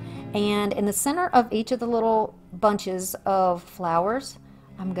 And in the center of each of the little bunches of flowers,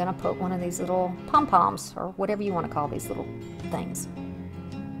 I'm going to put one of these little pom-poms, or whatever you want to call these little things.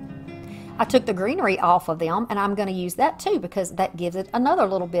 I took the greenery off of them, and I'm going to use that too because that gives it another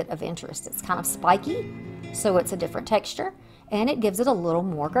little bit of interest. It's kind of spiky, so it's a different texture, and it gives it a little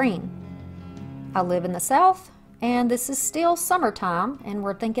more green. I live in the South, and this is still summertime, and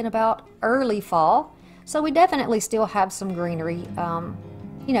we're thinking about early fall, so we definitely still have some greenery,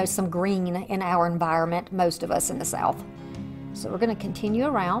 you know, some green in our environment, most of us in the South. So we're going to continue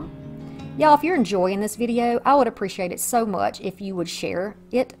around. Y'all, if you're enjoying this video, I would appreciate it so much if you would share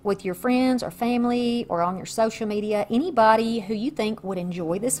it with your friends or family or on your social media, anybody who you think would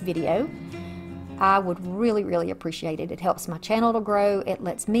enjoy this video. I would really, really appreciate it. It helps my channel to grow. It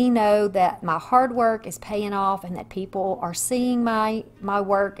lets me know that my hard work is paying off and that people are seeing my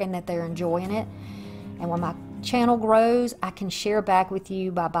work and that they're enjoying it. And when my channel grows, I can share back with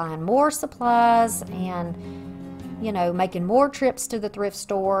you by buying more supplies and, you know, making more trips to the thrift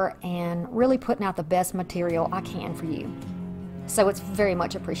store and really putting out the best material I can for you. So it's very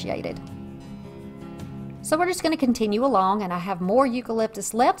much appreciated. So we're just going to continue along, and I have more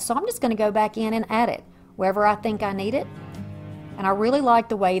eucalyptus left, so I'm just going to go back in and add it wherever I think I need it. And I really like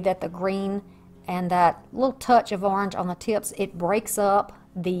the way that the green and that little touch of orange on the tips, it breaks up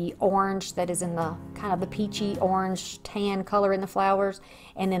the orange that is in the kind of the peachy orange tan color in the flowers,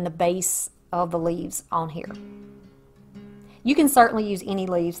 and then the base of the leaves on here. You can certainly use any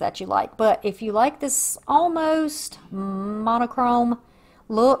leaves that you like, but if you like this almost monochrome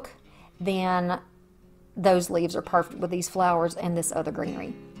look, then those leaves are perfect with these flowers and this other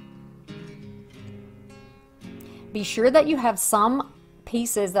greenery. Be sure that you have some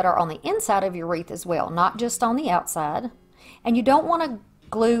pieces that are on the inside of your wreath as well, not just on the outside. And you don't want to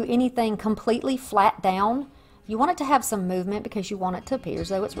glue anything completely flat down. You want it to have some movement because you want it to appear as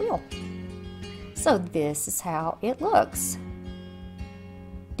though it's real. So this is how it looks.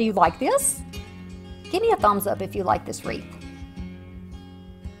 Do you like this? Give me a thumbs up if you like this wreath.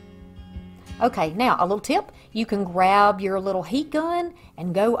 Okay, now a little tip. You can grab your little heat gun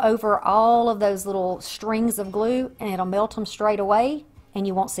and go over all of those little strings of glue and it'll melt them straight away, and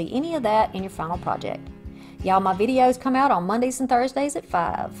you won't see any of that in your final project. Y'all, my videos come out on Mondays and Thursdays at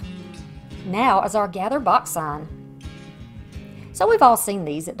 5. Now is our gather box sign. So we've all seen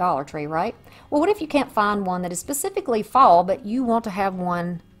these at Dollar Tree, right? Well, what if you can't find one that is specifically fall, but you want to have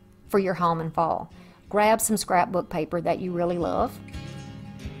one for your home in fall? Grab some scrapbook paper that you really love.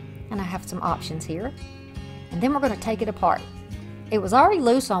 And I have some options here. And then we're going to take it apart. It was already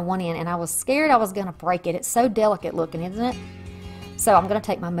loose on one end and I was scared I was going to break it. It's so delicate looking, isn't it? So I'm going to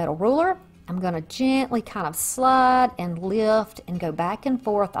take my metal ruler. I'm going to gently kind of slide and lift and go back and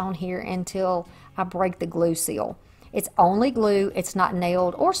forth on here until I break the glue seal. It's only glue. It's not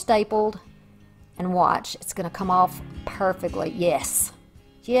nailed or stapled. And watch, it's going to come off perfectly. Yes.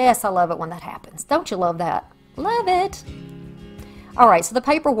 Yes, I love it when that happens. Don't you love that? Love it. Alright, so the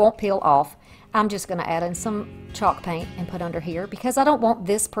paper won't peel off. I'm just going to add in some chalk paint and put under here because I don't want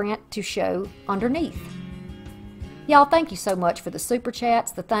this print to show underneath. Y'all, thank you so much for the super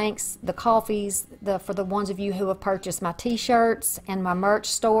chats, the thanks, the coffees, for the ones of you who have purchased my t-shirts and my merch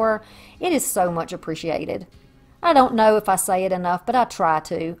store. It is so much appreciated. I don't know if I say it enough, but I try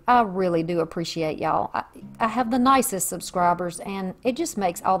to. I really do appreciate y'all. I have the nicest subscribers, and it just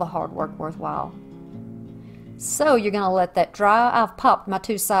makes all the hard work worthwhile. So you're going to let that dry. I've popped my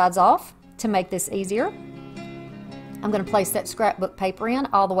two sides off to make this easier. I'm going to place that scrapbook paper in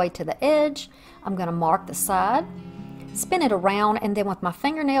all the way to the edge. I'm going to mark the side, spin it around, and then with my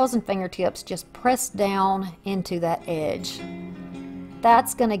fingernails and fingertips just press down into that edge.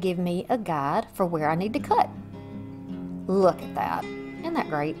 That's going to give me a guide for where I need to cut. Look at that. Isn't that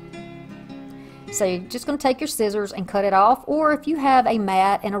great? So you're just going to take your scissors and cut it off, or if you have a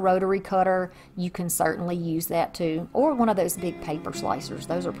mat and a rotary cutter, you can certainly use that too, or one of those big paper slicers.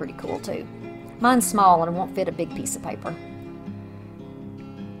 Those are pretty cool too. Mine's small and it won't fit a big piece of paper.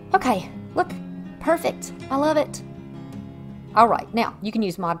 Okay, look, perfect. I love it. All right, now you can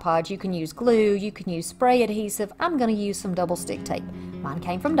use Mod Podge, you can use glue, you can use spray adhesive. I'm going to use some double stick tape. Mine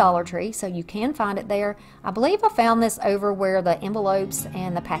came from Dollar Tree, so you can find it there. I believe I found this over where the envelopes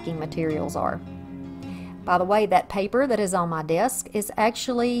and the packing materials are. By the way, that paper that is on my desk is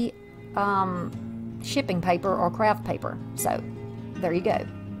actually shipping paper or craft paper. So there you go.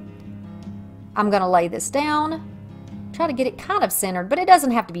 I'm going to lay this down, try to get it kind of centered, but it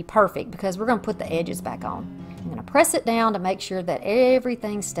doesn't have to be perfect because we're going to put the edges back on. I'm going to press it down to make sure that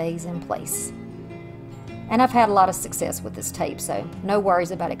everything stays in place. And I've had a lot of success with this tape, so no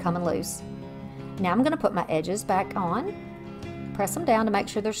worries about it coming loose. Now I'm going to put my edges back on, press them down to make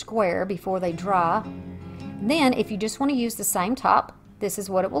sure they're square before they dry. Then if you just want to use the same top, this is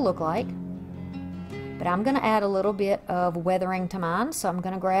what it will look like. But I'm going to add a little bit of weathering to mine, so I'm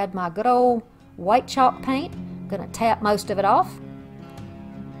going to grab my good old white chalk paint, I'm going to tap most of it off,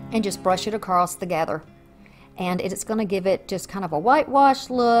 and just brush it across together. And it's going to give it just kind of a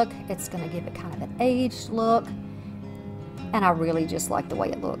whitewashed look. It's going to give it kind of an aged look. And I really just like the way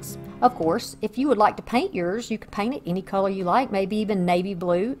it looks. Of course, if you would like to paint yours, you can paint it any color you like, maybe even navy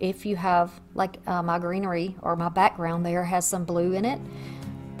blue if you have, like my greenery or my background there has some blue in it.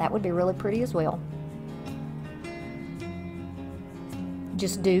 That would be really pretty as well.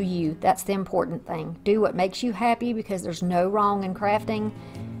 Just do you. That's the important thing. Do what makes you happy, because there's no wrong in crafting.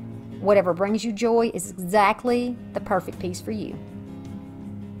 Whatever brings you joy is exactly the perfect piece for you.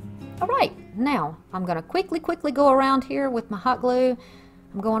 All right, now I'm going to quickly go around here with my hot glue.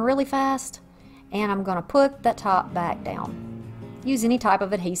 I'm going really fast, and I'm going to put that top back down. Use any type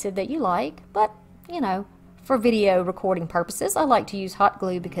of adhesive that you like, but you know, for video recording purposes, I like to use hot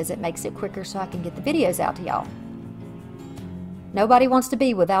glue because it makes it quicker so I can get the videos out to y'all. Nobody wants to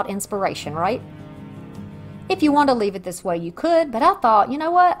be without inspiration, right? If you want to leave it this way, you could, but I thought, you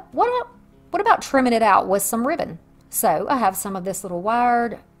know what? What about trimming it out with some ribbon? So I have some of this little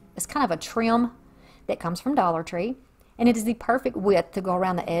wired, it's kind of a trim that comes from Dollar Tree, and it is the perfect width to go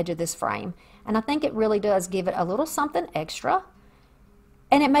around the edge of this frame. And I think it really does give it a little something extra,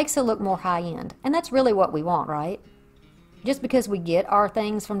 and it makes it look more high-end. And that's really what we want, right? Just because we get our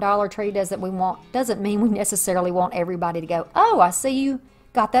things from Dollar Tree doesn't mean we necessarily want everybody to go, oh, I see you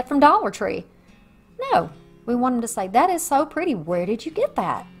got that from Dollar Tree. No. We want them to say, that is so pretty. Where did you get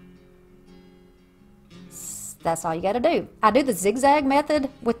that? That's all you got to do. I do the zigzag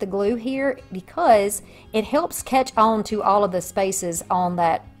method with the glue here because it helps catch on to all of the spaces on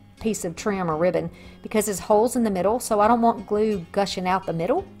that piece of trim or ribbon, because there's holes in the middle, so I don't want glue gushing out the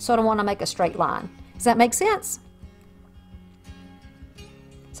middle, so I don't want to make a straight line. Does that make sense?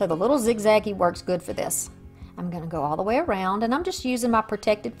 So the little zigzaggy works good for this. I'm going to go all the way around, and I'm just using my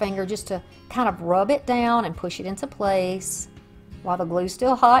protected finger just to kind of rub it down and push it into place. While the glue's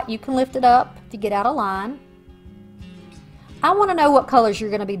still hot, you can lift it up to get out of line. I want to know what colors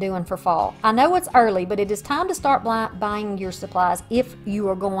you're going to be doing for fall. I know it's early, but it is time to start buying your supplies if you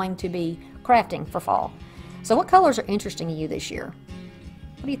are going to be crafting for fall. So what colors are interesting to you this year?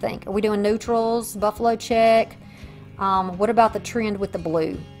 What do you think? Are we doing neutrals, buffalo check? What about the trend with the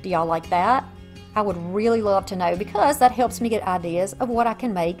blue? Do y'all like that? I would really love to know, because that helps me get ideas of what I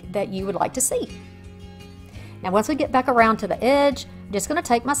can make that you would like to see. Now once we get back around to the edge, I'm just going to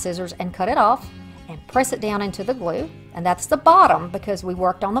take my scissors and cut it off and press it down into the glue. And that's the bottom, because we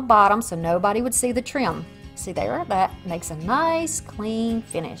worked on the bottom so nobody would see the trim. See there? That makes a nice clean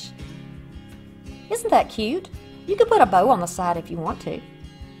finish. Isn't that cute? You could put a bow on the side if you want to.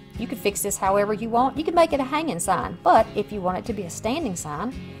 You could fix this however you want. You can make it a hanging sign, but if you want it to be a standing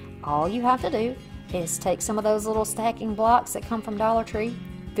sign, all you have to do is take some of those little stacking blocks that come from Dollar Tree.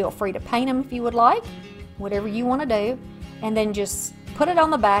 Feel free to paint them if you would like, whatever you want to do, and then just put it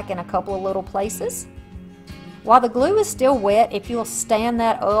on the back in a couple of little places. While the glue is still wet, if you'll stand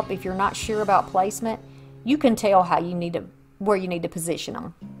that up, if you're not sure about placement, you can tell where you need to position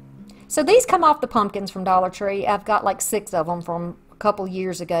them. So these come off the pumpkins from Dollar Tree. I've got like 6 of them from a couple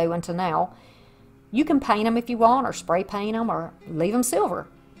years ago until now. You can paint them if you want, or spray paint them, or leave them silver.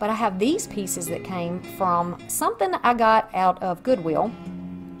 But I have these pieces that came from something I got out of Goodwill,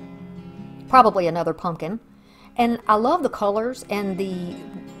 probably another pumpkin, And I love the colors and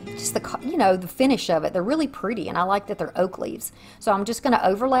just the, you know, the finish of it. They're really pretty, and I like that they're oak leaves. So I'm just going to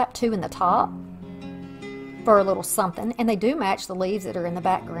overlap 2 in the top for a little something, and they do match the leaves that are in the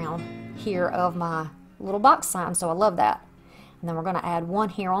background here of my little box sign, so I love that. And then we're going to add 1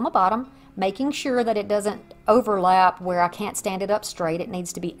 here on the bottom, making sure that it doesn't overlap where I can't stand it up straight. It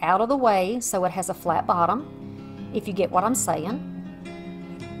needs to be out of the way so it has a flat bottom, if you get what I'm saying.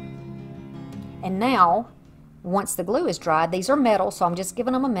 And now, once the glue is dried, these are metal, so I'm just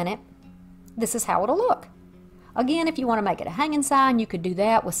giving them a minute. This is how it'll look. Again, if you want to make it a hanging sign, you could do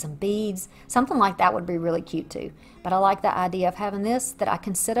that with some beads. Something like that would be really cute too. But I like the idea of having this that I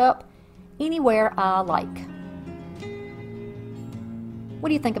can sit up anywhere I like. What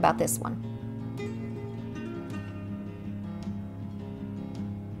do you think about this one?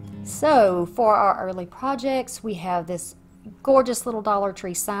 So for our early projects, we have this gorgeous little Dollar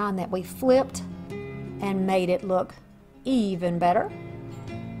Tree sign that we flipped and made it look even better.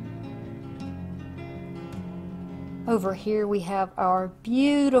 Over here we have our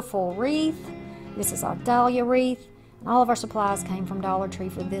beautiful wreath. This is our dahlia wreath. And all of our supplies came from Dollar Tree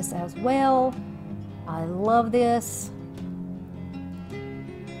for this as well. I love this.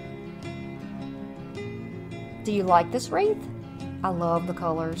 Do you like this wreath? I love the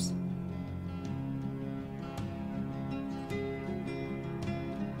colors.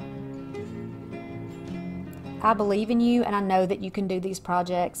 I believe in you, and I know that you can do these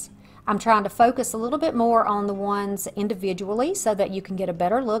projects. I'm trying to focus a little bit more on the ones individually so that you can get a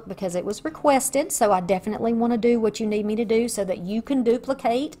better look, because it was requested, so I definitely want to do what you need me to do so that you can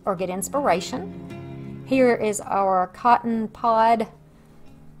duplicate or get inspiration. Here is our cotton pod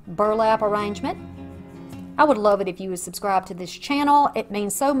burlap arrangement. I would love it if you would subscribe to this channel. It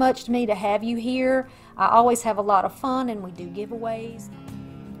means so much to me to have you here. I always have a lot of fun, and we do giveaways.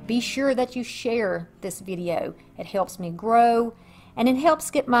 Be sure that you share this video. It helps me grow, and it helps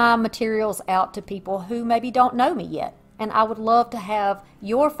get my materials out to people who maybe don't know me yet. And I would love to have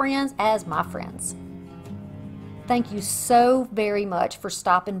your friends as my friends. Thank you so very much for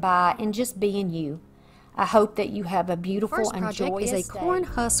stopping by and just being you. I hope that you have a beautiful and joyous day. Is a corn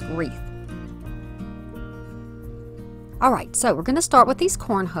husk wreath. All right, so we're going to start with these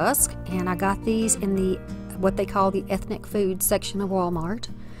corn husks, and I got these in the what they call the ethnic food section of Walmart.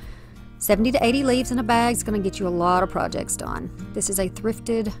 70 to 80 leaves in a bag is going to get you a lot of projects done. This is a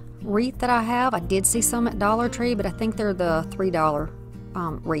thrifted wreath that I have. I did see some at Dollar Tree, but I think they're the $3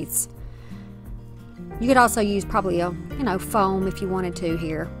 wreaths. You could also use probably a foam if you wanted to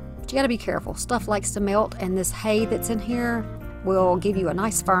here. But you got to be careful. Stuff likes to melt, and this hay that's in here will give you a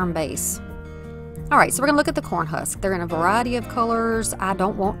nice firm base. All right, so we're going to look at the corn husk. They're in a variety of colors. I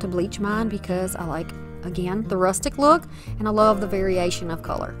don't want to bleach mine because I like, again, the rustic look, and I love the variation of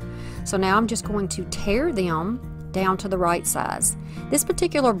color. So now I'm just going to tear them down to the right size. This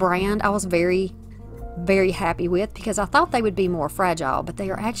particular brand I was very, very happy with because I thought they would be more fragile, but they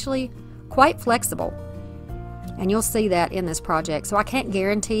are actually quite flexible. And you'll see that in this project. So I can't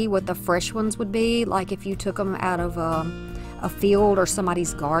guarantee what the fresh ones would be, like if you took them out of a field or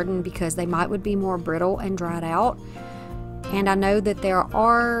somebody's garden, because they would be more brittle and dried out. And I know that there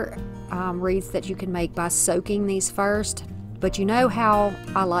are wreaths that you can make by soaking these first. But you know how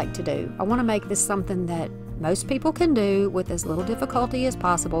I like to do. I want to make this something that most people can do with as little difficulty as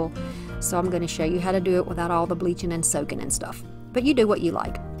possible. So I'm going to show you how to do it without all the bleaching and soaking and stuff. But you do what you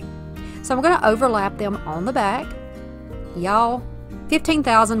like. So I'm going to overlap them on the back. Y'all,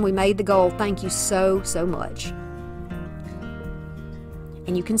 15,000, we made the goal. Thank you so, so much.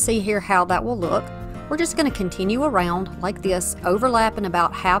 And you can see here how that will look. We're just going to continue around like this, overlapping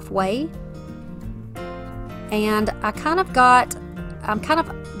about halfway. And I'm kind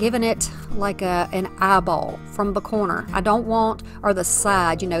of giving it like an eyeball from the corner. I don't want, or the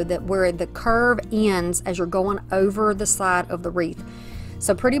side, that where the curve ends as you're going over the side of the wreath.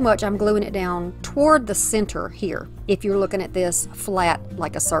 So pretty much I'm gluing it down toward the center here, if you're looking at this flat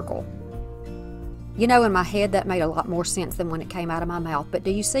like a circle. In my head that made a lot more sense than when it came out of my mouth. But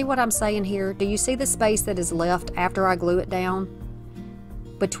do you see what I'm saying here? Do you see the space that is left after I glue it down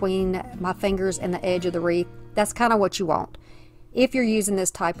between my fingers and the edge of the wreath? That's kind of what you want if you're using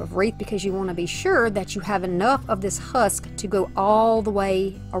this type of wreath, because you want to be sure that you have enough of this husk to go all the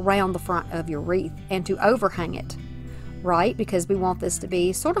way around the front of your wreath and to overhang it, right? Because we want this to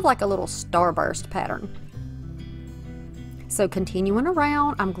be sort of like a little starburst pattern. So continuing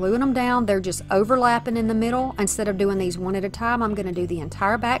around, I'm gluing them down. They're just overlapping in the middle. Instead of doing these one at a time, I'm going to do the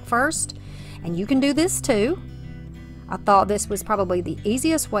entire back first, and you can do this too. I thought this was probably the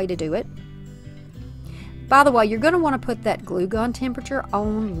easiest way to do it. By the way, you're going to want to put that glue gun temperature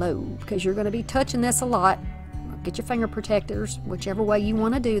on low because you're going to be touching this a lot get your finger protectors, whichever way you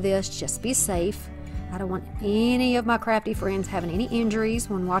want to do this. Just be safe. I don't want any of my crafty friends having any injuries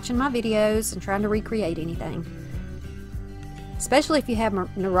when watching my videos and trying to recreate anything. Especially if you have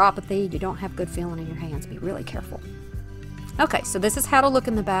neuropathy, you don't have good feeling in your hands. Be really careful. Okay, so this is how to look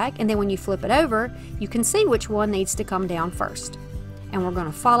in the back, and then when you flip it over, you can see which one needs to come down first. And we're going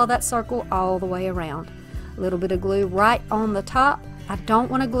to follow that circle all the way around. A little bit of glue right on the top. I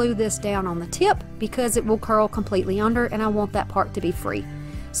don't want to glue this down on the tip because it will curl completely under, and I want that part to be free.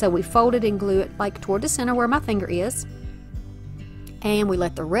 So we fold it and glue it like toward the center where my finger is. And we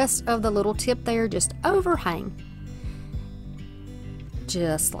let the rest of the little tip there just overhang.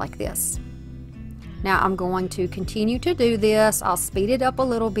 Just like this. Now I'm going to continue to do this. I'll speed it up a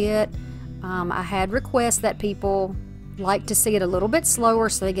little bit. I had requests that people like to see it a little bit slower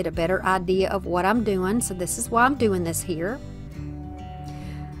so they get a better idea of what I'm doing. So this is why I'm doing this here.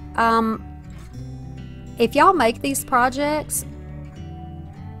 If y'all make these projects,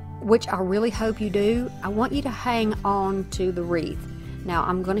 which I really hope you do, I want you to hang on to the wreath. Now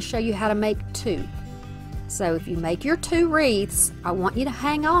I'm going to show you how to make 2. So if you make your 2 wreaths, I want you to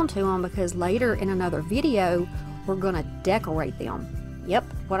hang on to them because later in another video, we're going to decorate them. Yep,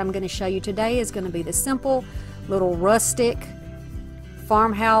 what I'm going to show you today is going to be the simple little rustic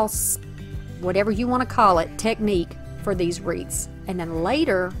farmhouse, whatever you want to call it, technique for these wreaths. And then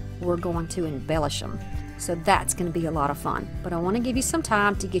later, we're going to embellish them. So that's going to be a lot of fun. But I want to give you some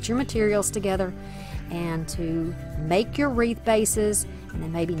time to get your materials together and to make your wreath bases. And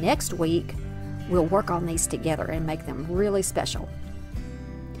then maybe next week, we'll work on these together and make them really special.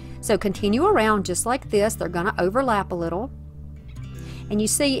 So continue around just like this. They're going to overlap a little. And you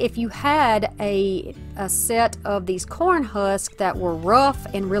see, if you had a set of these corn husks that were rough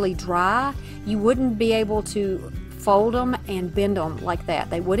and really dry, you wouldn't be able to fold them and bend them like that.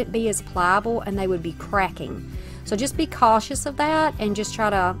 They wouldn't be as pliable and they would be cracking. So just be cautious of that and just try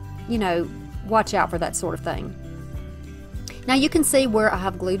to, you know, watch out for that sort of thing. Now you can see where I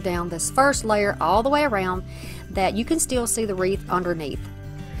have glued down this first layer all the way around that you can still see the wreath underneath.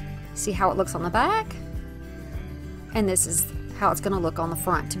 See how it looks on the back? And this is how it's going to look on the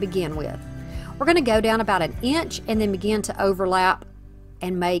front to begin with. We're going to go down about 1 inch and then begin to overlap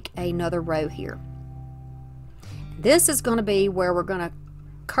and make another row here. This is going to be where we're going to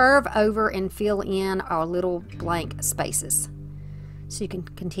curve over and fill in our little blank spaces. So you can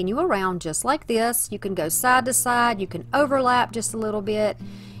continue around just like this. You can go side to side. You can overlap just a little bit.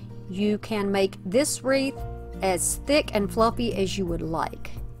 You can make this wreath as thick and fluffy as you would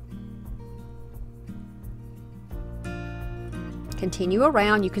like. Continue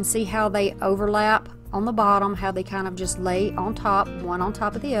around. You can see how they overlap on the bottom, how they kind of just lay on top, one on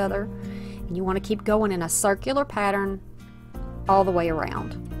top of the other. And you want to keep going in a circular pattern all the way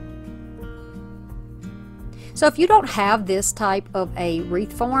around. So if you don't have this type of a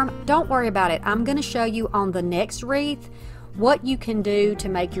wreath form, don't worry about it. I'm going to show you on the next wreath what you can do to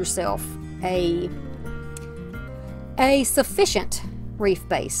make yourself a sufficient wreath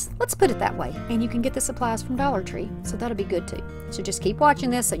base. Let's put it that way. And you can get the supplies from Dollar Tree, so that'll be good too. So just keep watching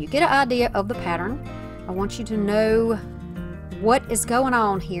this so you get an idea of the pattern. I want you to know what is going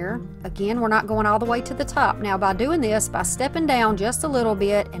on here. Again, we're not going all the way to the top. Now by doing this, by stepping down just a little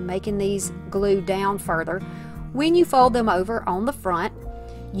bit and making these glue down further, when you fold them over on the front,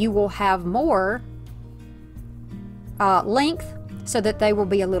 you will have more length so that they will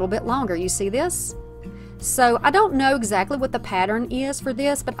be a little bit longer. You see this? So I don't know exactly what the pattern is for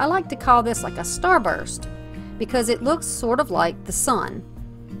this, but I like to call this like a starburst because it looks sort of like the sun.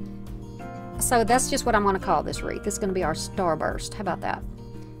 So that's just what I'm going to call this wreath. It's going to be our starburst. How about that?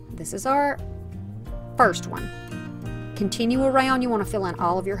 This is our first one. Continue around. You want to fill in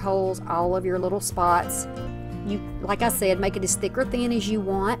all of your holes, all of your little spots. You, like I said, make it as thick or thin as you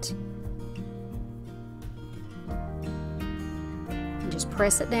want. And just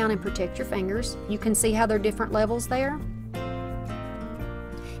press it down and protect your fingers. You can see how there are different levels there.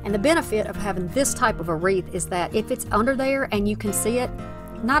 And the benefit of having this type of a wreath is that if it's under there and you can see it,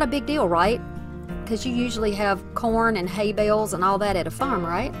 not a big deal, right? Because you usually have corn and hay bales and all that at a farm,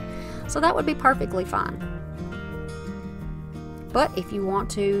 right? So that would be perfectly fine. But if you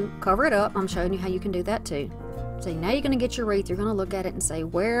want to cover it up, I'm showing you how you can do that too. So now you're going to get your wreath, you're going to look at it and say,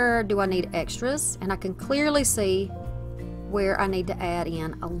 where do I need extras? And I can clearly see where I need to add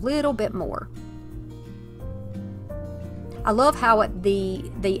in a little bit more. I love how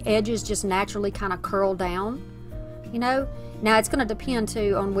the edges just naturally kind of curl down, you know. Now it's going to depend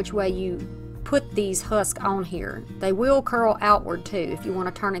too on which way you put these husks on here. They will curl outward too if you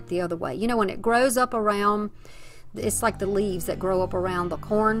want to turn it the other way. You know, when it grows up around it's like the leaves that grow up around the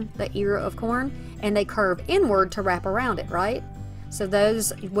corn, the ear of corn, and they curve inward to wrap around it, right? So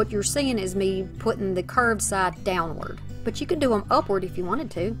those, what you're seeing is me putting the curved side downward. But you could do them upward if you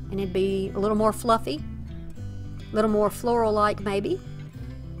wanted to, and it'd be a little more fluffy, a little more floral-like maybe.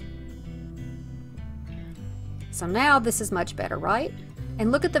 So now this is much better, right?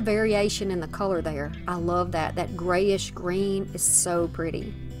 And look at the variation in the color there. I love that. That grayish green is so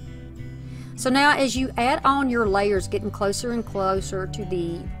pretty. So now as you add on your layers, getting closer and closer to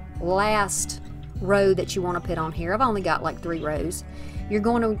the last row that you want to put on here. I've only got like 3 rows. You're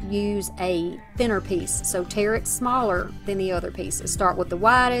going to use a thinner piece. So tear it smaller than the other pieces. Start with the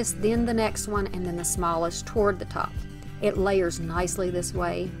widest, then the next one, and then the smallest toward the top. It layers nicely this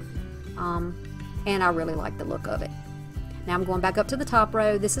way. And I really like the look of it. Now I'm going back up to the top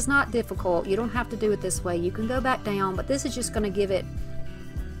row. This is not difficult. You don't have to do it this way. You can go back down, but this is just going to give it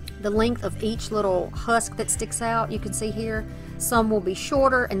the length of each little husk that sticks out. You can see here, some will be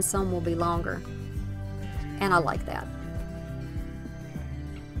shorter and some will be longer. And I like that.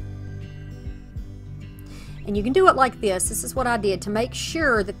 And you can do it like this. This is what I did to make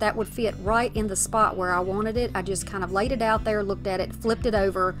sure that that would fit right in the spot where I wanted it. I just kind of laid it out there, looked at it, flipped it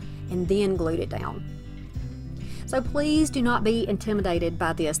over, and then glued it down. So please do not be intimidated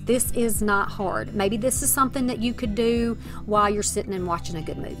by this. This is not hard. Maybe this is something that you could do while you're sitting and watching a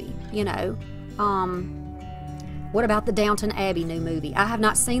good movie, you know. What about the Downton Abbey new movie? I have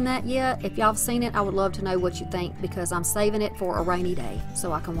not seen that yet. If y'all have seen it, I would love to know what you think, because I'm saving it for a rainy day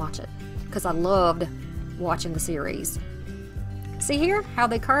so I can watch it, because I loved watching the series. See here how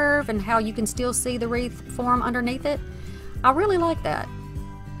they curve and how you can still see the wreath form underneath it? I really like that.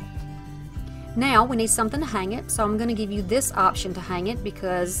 Now we need something to hang it, so I'm going to give you this option to hang it,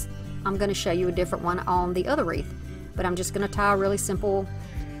 because I'm going to show you a different one on the other wreath. But I'm just going to tie a really simple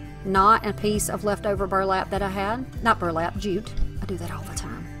knot and a piece of leftover burlap that I had. Not burlap, jute. I do that all the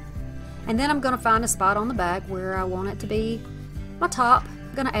time. And then I'm going to find a spot on the back where I want it to be my top.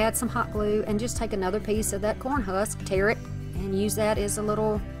 I'm going to add some hot glue and just take another piece of that corn husk, tear it, and use that as a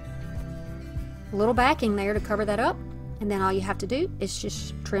little backing there to cover that up. And then all you have to do is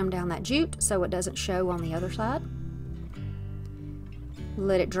just trim down that jute so it doesn't show on the other side.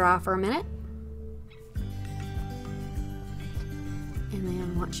 Let it dry for a minute. And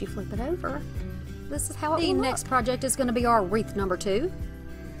then once you flip it over, this is how it will look. The next project is going to be our wreath number 2.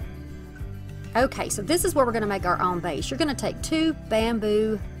 Okay, so this is where we're going to make our own base. You're going to take 2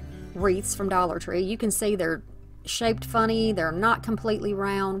 bamboo wreaths from Dollar Tree. You can see they're shaped funny. They're not completely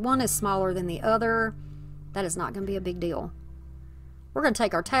round. One is smaller than the other. That is not going to be a big deal. We're going to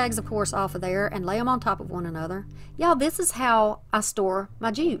take our tags, of course, off of there and lay them on top of one another. Y'all, this is how I store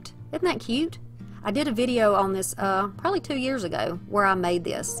my jute. Isn't that cute? I did a video on this probably 2 years ago where I made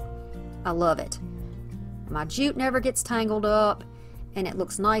this. I love it. My jute never gets tangled up, and it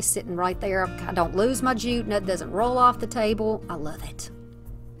looks nice sitting right there. I don't lose my jute, and it doesn't roll off the table. I love it.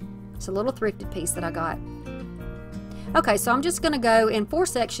 It's a little thrifted piece that I got. Okay, so I'm just going to go in 4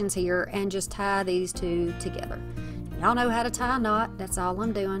 sections here and just tie these 2 together. Y'all know how to tie a knot. That's all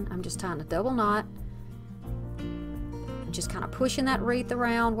I'm doing. I'm just tying a double knot. I'm just kind of pushing that wreath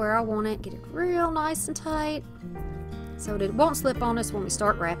around where I want it. Get it real nice and tight so that it won't slip on us when we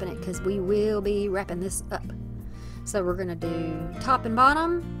start wrapping it, because we will be wrapping this up. So we're going to do top and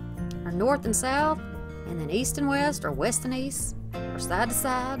bottom, or north and south, and then east and west, or west and east, or side to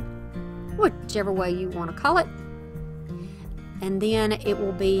side, whichever way you want to call it. And then it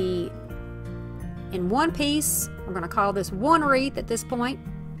will be in one piece. We're going to call this one wreath at this point.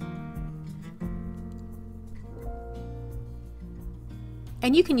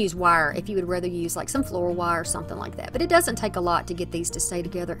 And you can use wire if you would rather use like some floral wire or something like that. But it doesn't take a lot to get these to stay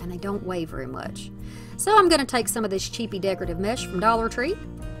together, and they don't weigh very much. So I'm going to take some of this cheapy decorative mesh from Dollar Tree,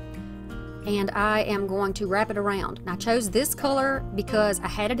 and I am going to wrap it around. And I chose this color because I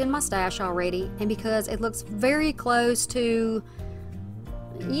had it in my stash already, and because it looks very close to,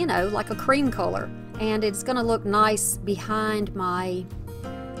 you know, like a cream color, and it's going to look nice behind my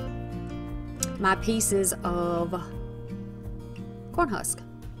pieces of corn husk,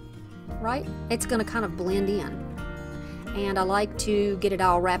 right? It's going to kind of blend in, and I like to get it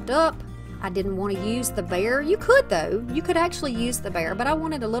all wrapped up. I didn't want to use the bare. You could though. You could actually use the bare, but I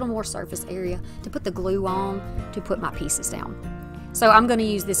wanted a little more surface area to put the glue on to put my pieces down. So I'm going to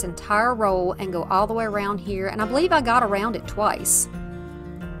use this entire roll and go all the way around here, and I believe I got around it twice.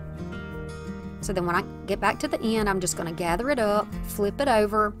 So then when I get back to the end, I'm just going to gather it up, flip it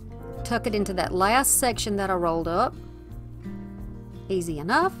over, tuck it into that last section that I rolled up. Easy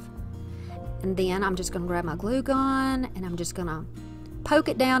enough. And then I'm just going to grab my glue gun, and I'm just going to poke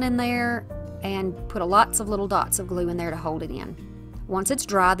it down in there and put lots of little dots of glue in there to hold it in. Once it's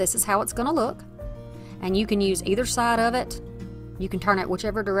dry, this is how it's going to look. And you can use either side of it. You can turn it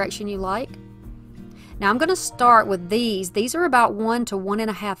whichever direction you like. Now I'm going to start with these. These are about 1 to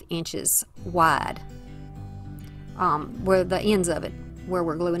 1.5 inches wide, where the ends of it, where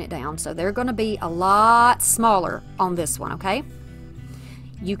we're gluing it down. So they're going to be a lot smaller on this one, okay?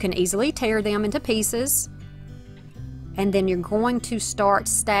 You can easily tear them into pieces, and then you're going to start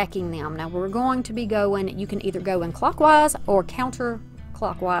stacking them. Now we're going to be going, you can either go in clockwise or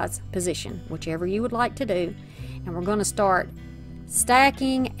counterclockwise position, whichever you would like to do. And we're going to start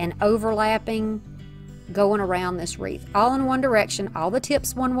stacking and overlapping, going around this wreath, all in one direction, all the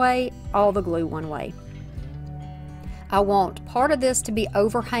tips one way, all the glue one way. I want part of this to be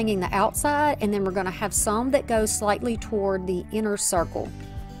overhanging the outside, and then we're going to have some that go slightly toward the inner circle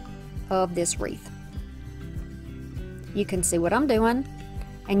of this wreath. You can see what I'm doing,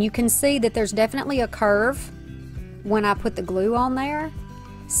 and you can see that there's definitely a curve when I put the glue on there.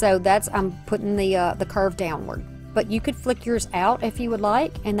 So that's, I'm putting the curve downward. But you could flick yours out if you would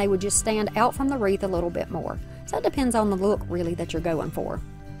like, and they would just stand out from the wreath a little bit more. So it depends on the look really that you're going for.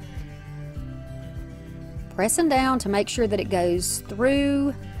 Pressing down to make sure that it goes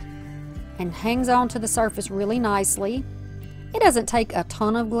through and hangs onto the surface really nicely. It doesn't take a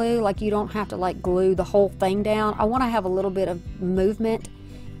ton of glue, like you don't have to like glue the whole thing down. I want to have a little bit of movement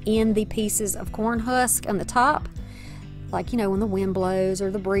in the pieces of corn husk on the top. Like, you know, when the wind blows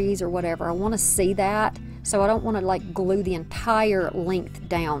or the breeze or whatever, I want to see that. So I don't want to like glue the entire length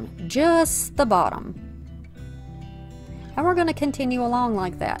down, just the bottom. And we're going to continue along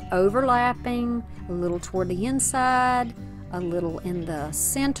like that, overlapping a little toward the inside, a little in the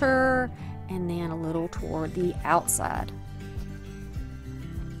center, and then a little toward the outside.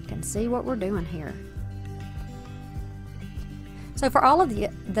 You can see what we're doing here. So for all of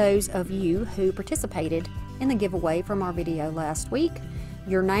those of you who participated in the giveaway from our video last week,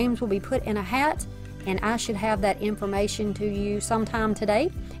 your names will be put in a hat, and I should have that information to you sometime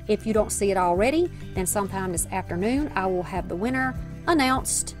today. If you don't see it already, then sometime this afternoon I will have the winner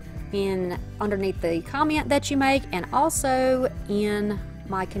announced underneath the comment that you make, and also in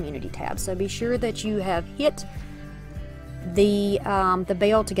my community tab. So be sure that you have hit the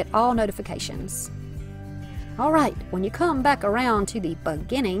bell to get all notifications. Alright, when you come back around to the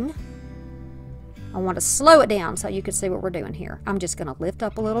beginning, I want to slow it down so you can see what we're doing here. I'm just going to lift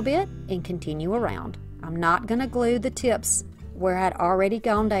up a little bit and continue around. I'm not going to glue the tips where I had already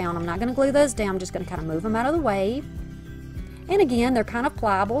gone down. I'm not going to glue those down. I'm just going to kind of move them out of the way. And again, they're kind of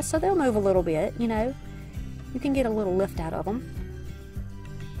pliable, so they'll move a little bit, you know. You can get a little lift out of them.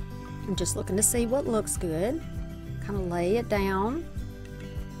 I'm just looking to see what looks good. Kind of lay it down.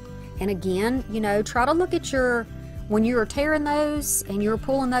 And again, you know, try to look at when you're tearing those and you're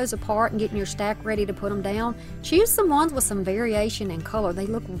pulling those apart and getting your stack ready to put them down, choose some ones with some variation in color. They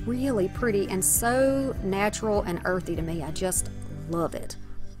look really pretty and so natural and earthy to me. I just love it.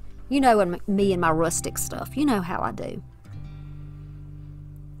 You know me and my rustic stuff. You know how I do.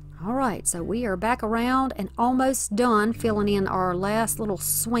 Alright, so we are back around and almost done filling in our last little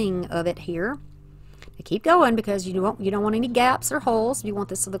swing of it here. Now keep going, because you don't want any gaps or holes. You want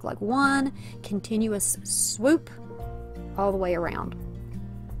this to look like one continuous swoop all the way around.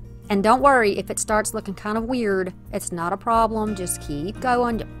 And don't worry if it starts looking kind of weird. It's not a problem. Just keep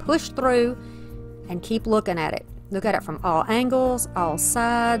going, push through, and keep looking at it. Look at it from all angles, all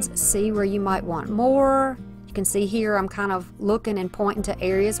sides. See where you might want more. You can see here I'm kind of looking and pointing to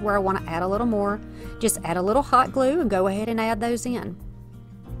areas where I want to add a little more. Just add a little hot glue and go ahead and add those in.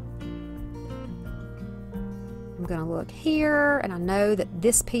 I'm going to look here, and I know that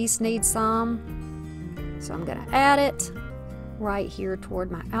this piece needs some, so I'm going to add it right here toward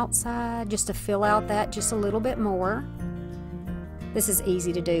my outside just to fill out that just a little bit more. This is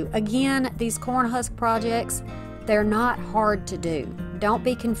easy to do. Again, these corn husk projects, they're not hard to do. Don't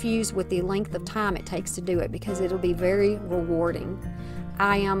be confused with the length of time it takes to do it, because it'll be very rewarding.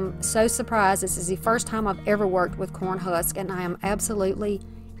 I am so surprised. This is the first time I've ever worked with corn husk, and I am absolutely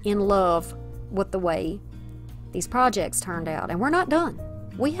in love with the way these projects turned out. And we're not done.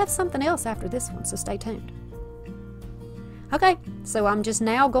 We have something else after this one, so stay tuned. Okay, so I'm just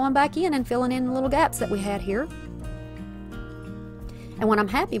now going back in and filling in the little gaps that we had here. And when I'm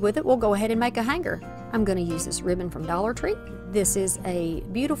happy with it, we'll go ahead and make a hanger. I'm going to use this ribbon from Dollar Tree. This is a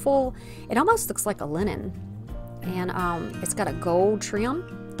beautiful, it almost looks like a linen. And it's got a gold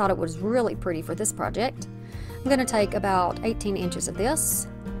trim. Thought it was really pretty for this project. I'm going to take about 18 inches of this.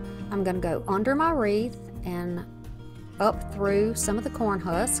 I'm going to go under my wreath and up through some of the corn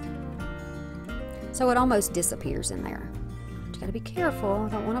husk, so it almost disappears in there. gotta be careful.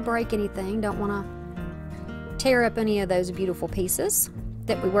 Don't want to break anything. Don't want to tear up any of those beautiful pieces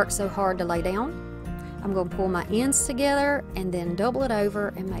that we worked so hard to lay down. I'm going to pull my ends together and then double it over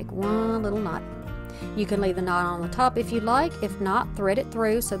and make one little knot. You can leave the knot on the top if you'd like. If not, thread it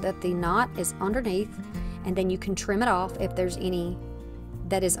through so that the knot is underneath, and then you can trim it off if there's any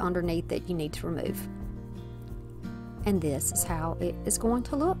that is underneath that you need to remove. And this is how it is going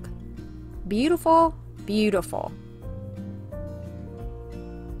to look. Beautiful, beautiful.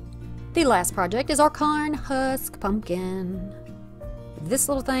 The last project is our corn husk pumpkin. This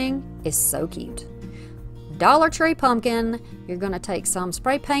little thing is so cute. Dollar Tree pumpkin. You're going to take some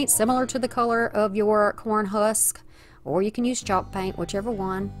spray paint similar to the color of your corn husk, or you can use chalk paint, whichever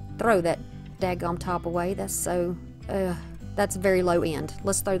one. Throw that daggum top away. That's very low end.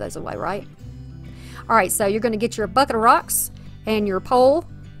 Let's throw those away, right? Alright, so you're going to get your bucket of rocks and your pole.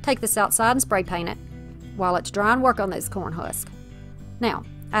 Take this outside and spray paint it while it's dry and work on those corn husks. Now,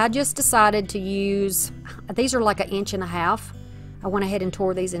 I just decided to use, these are like 1.5 inches. I went ahead and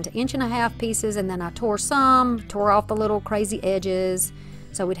tore these into 1.5 inch pieces, and then I tore off the little crazy edges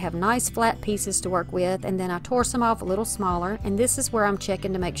so we'd have nice flat pieces to work with, and then I tore some off a little smaller, and this is where I'm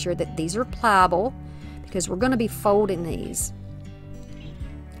checking to make sure that these are pliable because we're going to be folding these.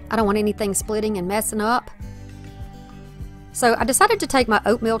 I don't want anything splitting and messing up. So I decided to take my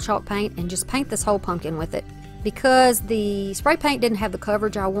oatmeal chalk paint and just paint this whole pumpkin with it, because the spray paint didn't have the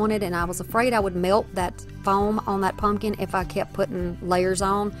coverage I wanted, and I was afraid I would melt that foam on that pumpkin if I kept putting layers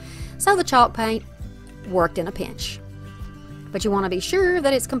on. So the chalk paint worked in a pinch. But you want to be sure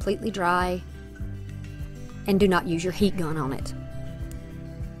that it's completely dry, and do not use your heat gun on it.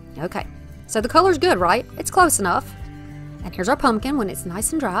 Okay, so the color's good, right? It's close enough. And here's our pumpkin when it's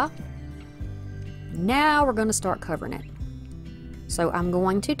nice and dry. Now we're going to start covering it. So I'm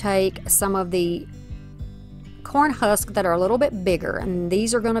going to take some of the corn husks that are a little bit bigger, and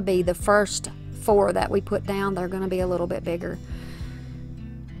these are going to be the first 4 that we put down. They're going to be a little bit bigger.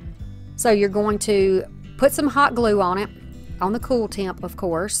 So you're going to put some hot glue on it, on the cool temp of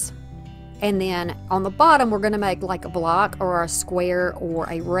course, and then on the bottom we're going to make like a block or a square or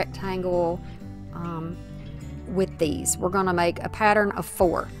a rectangle with these. We're going to make a pattern of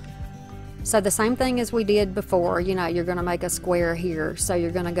 4. So the same thing as we did before, you know, you're going to make a square here, so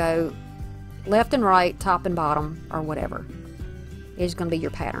you're going to go left and right, top and bottom, or whatever is going to be your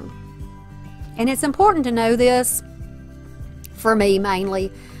pattern. And it's important to know this, for me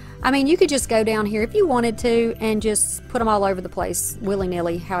mainly. I mean, you could just go down here if you wanted to and just put them all over the place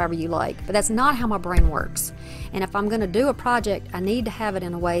willy-nilly, however you like, but that's not how my brain works. And if I'm going to do a project, I need to have it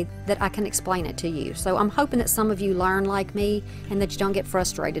in a way that I can explain it to you. So I'm hoping that some of you learn like me and that you don't get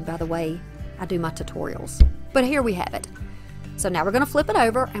frustrated by the way I do my tutorials. But here we have it. So now we're going to flip it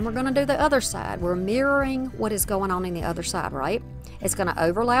over and we're going to do the other side. We're mirroring what is going on in the other side, right? It's going to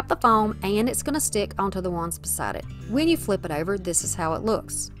overlap the foam and it's going to stick onto the ones beside it. When you flip it over, this is how it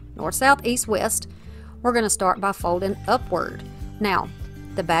looks. North, south, east, west. We're going to start by folding upward. Now,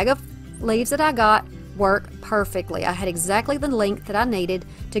 the bag of leaves that I got work perfectly. I had exactly the length that I needed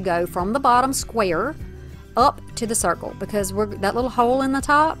to go from the bottom square up to the circle, because that little hole in the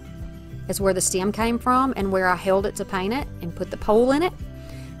top is where the stem came from and where I held it to paint it and put the pole in it.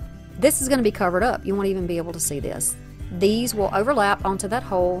 This is going to be covered up. You won't even be able to see this. These will overlap onto that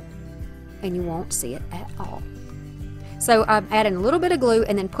hole and you won't see it at all. So I'm adding a little bit of glue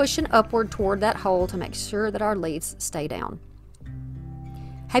and then pushing upward toward that hole to make sure that our leaves stay down.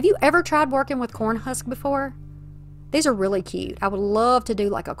 Have you ever tried working with corn husk before? These are really cute. I would love to do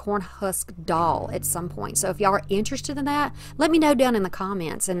like a corn husk doll at some point. So if y'all are interested in that, let me know down in the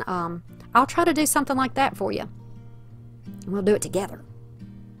comments, and I'll try to do something like that for you. And we'll do it together.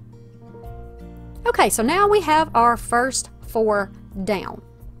 Okay, so now we have our first 4 down.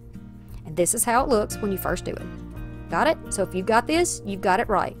 And this is how it looks when you first do it. Got it? So if you've got this, you've got it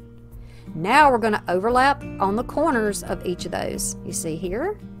right. Now we're going to overlap on the corners of each of those. You see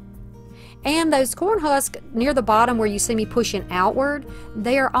here? And those corn husks near the bottom where you see me pushing outward,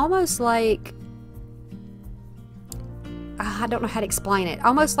 they are almost like, I don't know how to explain it,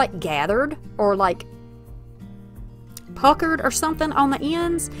 almost like gathered or like puckered or something on the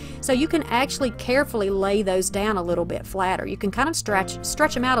ends. So you can actually carefully lay those down a little bit flatter. You can kind of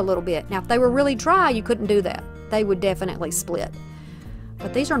stretch them out a little bit. Now if they were really dry, you couldn't do that. They would definitely split.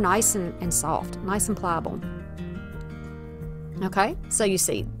 But these are nice and soft, nice and pliable. Okay, so you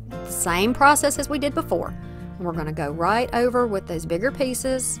see the same process as we did before. And we're going to go right over with those bigger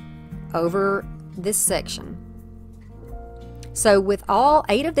pieces over this section. So with all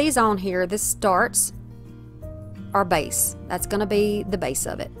 8 of these on here, this starts our base. That's going to be the base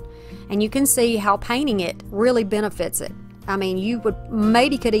of it. And you can see how painting it really benefits it. I mean, you would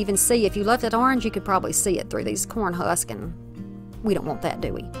maybe could even see, if you left it orange, you could probably see it through these corn husks, and we don't want that,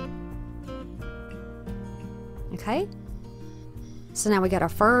 do we? Okay, so now we got our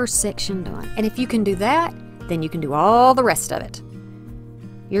first section done. And if you can do that, then you can do all the rest of it.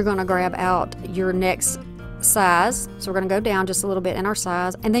 You're going to grab out your next size. So we're going to go down just a little bit in our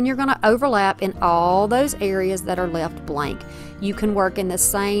size, and then you're going to overlap in all those areas that are left blank. You can work in the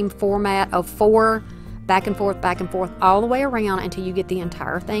same format of 4 back and forth all the way around until you get the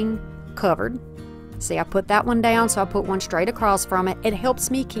entire thing covered. See, I put that one down, so I put one straight across from it. It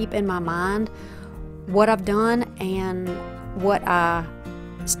helps me keep in my mind what I've done and what I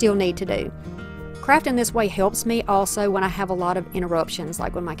still need to do. Crafting this way helps me also when I have a lot of interruptions,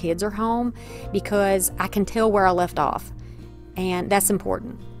 like when my kids are home, because I can tell where I left off, and that's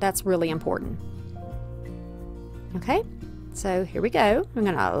important. That's really important. Okay, so here we go. I'm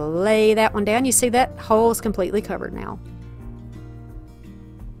gonna lay that one down. You see that hole is completely covered now.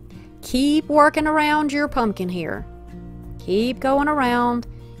 Keep working around your pumpkin here. Keep going around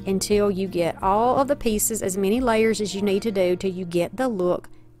until you get all of the pieces, as many layers as you need to do till you get the look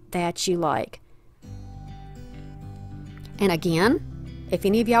that you like. And again, if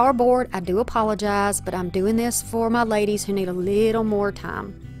any of y'all are bored, I do apologize, but I'm doing this for my ladies who need a little more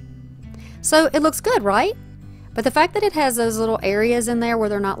time. So it looks good, right? But the fact that it has those little areas in there where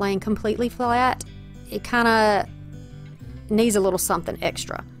they're not laying completely flat, it kind of needs a little something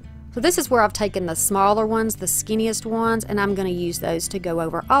extra. So this is where I've taken the smaller ones, the skinniest ones, and I'm going to use those to go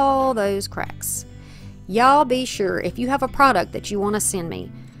over all those cracks. Y'all be sure, if you have a product that you want to send me,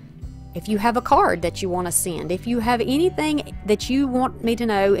 if you have a card that you want to send, if you have anything that you want me to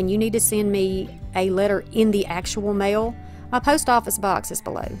know and you need to send me a letter in the actual mail, my post office box is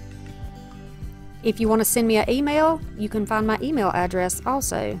below. If you want to send me an email, you can find my email address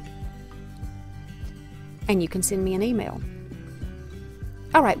also. And you can send me an email.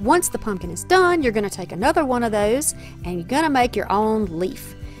 Alright, once the pumpkin is done, you're going to take another one of those and you're going to make your own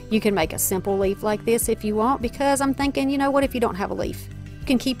leaf. You can make a simple leaf like this if you want, because I'm thinking, you know what, if you don't have a leaf, you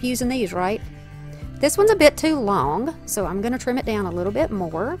can keep using these, right? This one's a bit too long, so I'm going to trim it down a little bit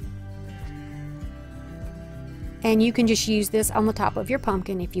more. And you can just use this on the top of your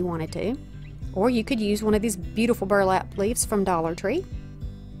pumpkin if you wanted to. Or you could use one of these beautiful burlap leaves from Dollar Tree.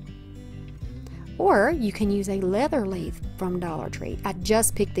 Or you can use a leather leaf from Dollar Tree. I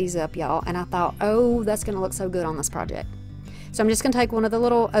just picked these up, y'all, and I thought, oh, that's going to look so good on this project. So I'm just going to take one of the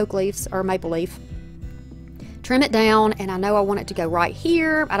little oak leaves, or maple leaf, trim it down, and I know I want it to go right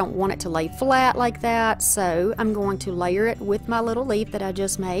here. I don't want it to lay flat like that, so I'm going to layer it with my little leaf that I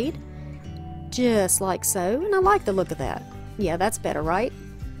just made, just like so, and I like the look of that. Yeah, that's better, right?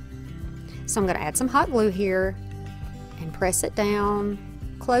 So I'm going to add some hot glue here and press it down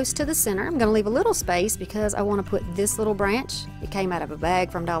close to the center. I'm going to leave a little space because I want to put this little branch, it came out of a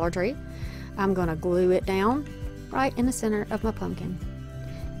bag from Dollar Tree. I'm going to glue it down right in the center of my pumpkin.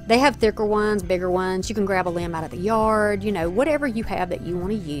 They have thicker ones, bigger ones. You can grab a limb out of the yard. You know, whatever you have that you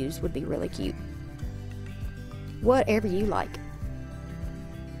want to use would be really cute. Whatever you like.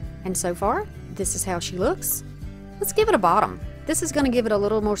 And so far, this is how she looks. Let's give it a bottom. This is going to give it a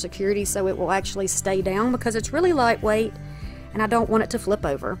little more security so it will actually stay down, because it's really lightweight and I don't want it to flip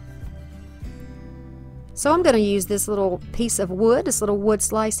over. So I'm going to use this little piece of wood, this little wood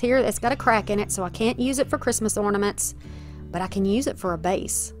slice here. It's got a crack in it, so I can't use it for Christmas ornaments, but I can use it for a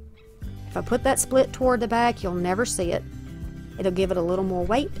base. If I put that split toward the back, you'll never see it. It'll give it a little more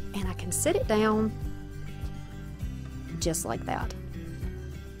weight, and I can sit it down just like that.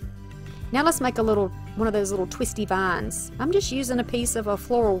 Now let's make one of those little twisty vines. I'm just using a piece of a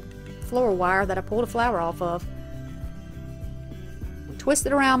floral wire that I pulled a flower off of. Twist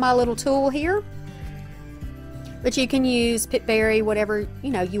it around my little tool here. But you can use pitberry, whatever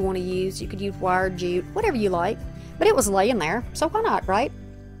you want to use. You could use wire jute, whatever you like. But it was laying there, so why not, right?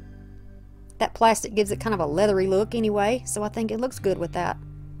 That plastic gives it kind of a leathery look anyway, so I think it looks good with that.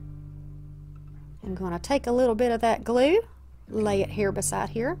 I'm going to take a little bit of that glue, lay it here beside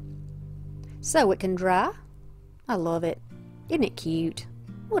here, so it can dry. I love it. Isn't it cute?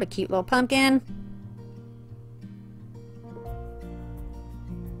 What a cute little pumpkin.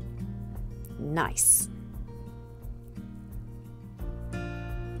 Nice.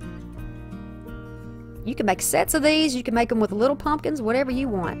 You can make sets of these. You can make them with little pumpkins, whatever you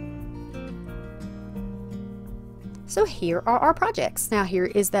want. So here are our projects. Now here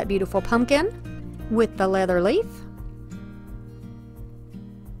is that beautiful pumpkin with the leather leaf.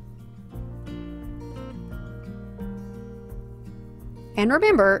 And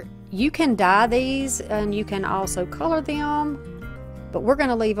remember, you can dye these and you can also color them, but we're going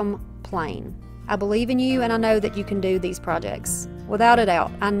to leave them plain. I believe in you, and I know that you can do these projects. Without a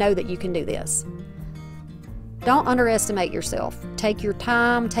doubt, I know that you can do this. Don't underestimate yourself. Take your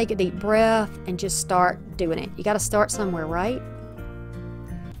time, take a deep breath, and just start doing it. You got to start somewhere, right?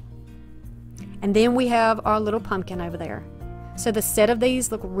 And then we have our little pumpkin over there. So the set of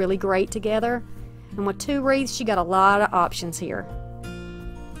these look really great together. And with 2 wreaths, you got a lot of options here.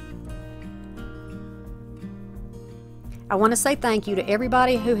 I want to say thank you to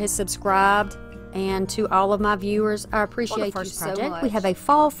everybody who has subscribed and to all of my viewers. I appreciate you so much. We have a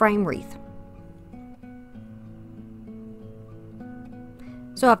fall frame wreath.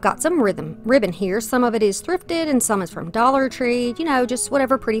 So I've got some ribbon here. Some of it is thrifted and some is from Dollar Tree. You know, just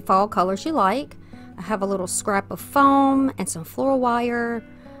whatever pretty fall colors you like. I have a little scrap of foam and some floral wire.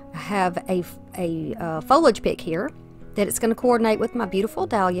 I have a foliage pick here that it's going to coordinate with my beautiful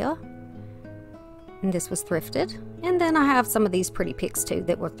dahlia. And this was thrifted. And then I have some of these pretty picks too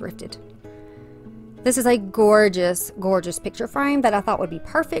that were thrifted. This is a gorgeous, gorgeous picture frame that I thought would be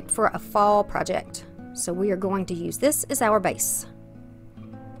perfect for a fall project. So we are going to use this as our base.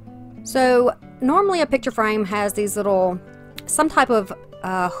 So normally a picture frame has these little, some type of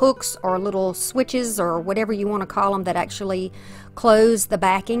hooks or little switches or whatever you want to call them that actually close the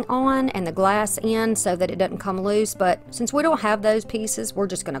backing on and the glass in so that it doesn't come loose. But since we don't have those pieces, we're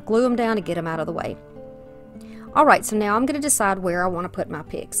just going to glue them down to get them out of the way. Alright, so now I'm going to decide where I want to put my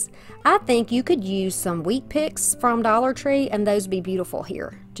picks. I think you could use some wheat picks from Dollar Tree and those would be beautiful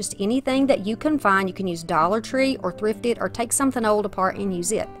here. Just anything that you can find. You can use Dollar Tree or thrift it or take something old apart and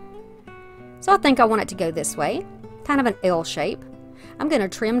use it. So I think I want it to go this way, kind of an L shape. I'm going to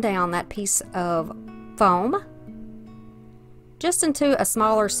trim down that piece of foam just into a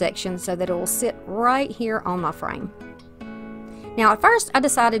smaller section so that it will sit right here on my frame. Now at first I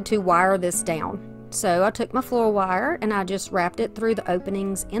decided to wire this down. So I took my floral wire and I just wrapped it through the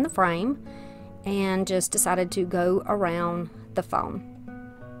openings in the frame and just decided to go around the foam.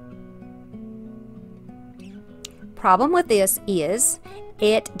 Problem with this is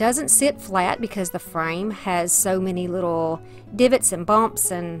it doesn't sit flat because the frame has so many little divots and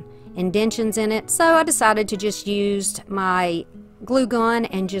bumps and indentions in it. So I decided to just use my glue gun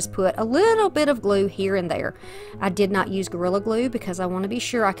and just put a little bit of glue here and there. I did not use Gorilla Glue because I want to be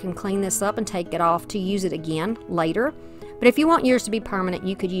sure I can clean this up and take it off to use it again later. But if you want yours to be permanent,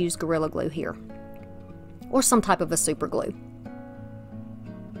 you could use Gorilla Glue here or some type of a super glue.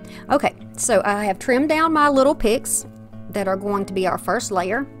 Okay, so I have trimmed down my little picks that are going to be our first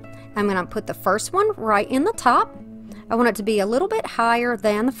layer. I'm going to put the first one right in the top. I want it to be a little bit higher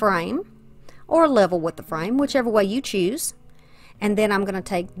than the frame or level with the frame, whichever way you choose. And then I'm going to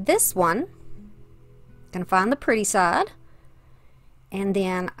take this one, going to find the pretty side, and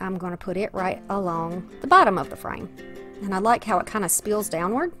then I'm going to put it right along the bottom of the frame. And I like how it kind of spills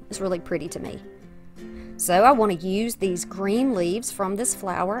downward. It's really pretty to me. So I want to use these green leaves from this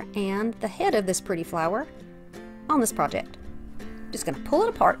flower and the head of this pretty flower on this project. Just going to pull it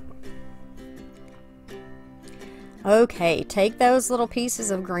apart. Okay, take those little pieces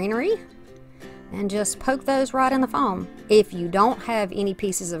of greenery and just poke those right in the foam. If you don't have any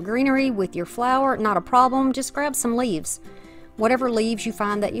pieces of greenery with your flower, not a problem, just grab some leaves. Whatever leaves you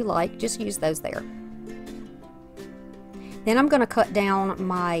find that you like, just use those there. Then I'm going to cut down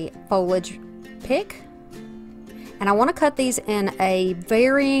my foliage pick, and I want to cut these in a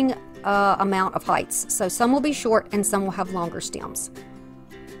varying amount of heights. So some will be short and some will have longer stems.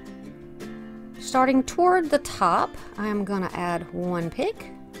 Starting toward the top, I'm going to add one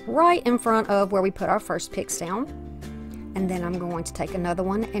pick right in front of where we put our first picks down, and then I'm going to take another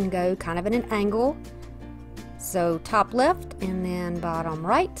one and go kind of at an angle, so top left and then bottom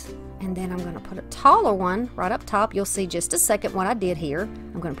right, and then I'm going to put a taller one right up top. You'll see just a second what I did here.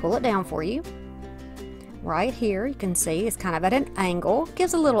 I'm going to pull it down for you. Right here you can see it's kind of at an angle,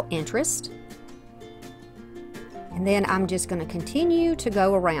 gives a little interest. And then I'm just going to continue to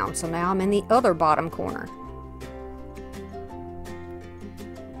go around, so now I'm in the other bottom corner.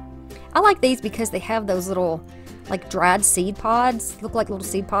 I like these because they have those little like dried seed pods, look like little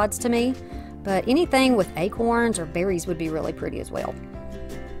seed pods to me, but anything with acorns or berries would be really pretty as well.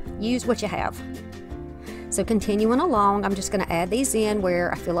 Use what you have. So continuing along, I'm just going to add these in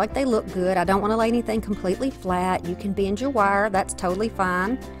where I feel like they look good. I don't want to lay anything completely flat. You can bend your wire, that's totally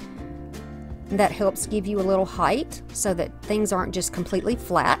fine. That helps give you a little height so that things aren't just completely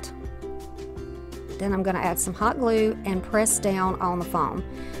flat. Then I'm going to add some hot glue and press down on the foam.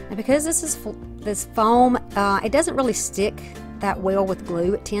 And because this foam, it doesn't really stick that well with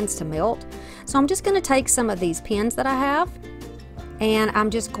glue, it tends to melt. So I'm just going to take some of these pins that I have and I'm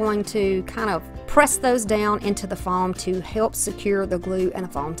just going to kind of press those down into the foam to help secure the glue and the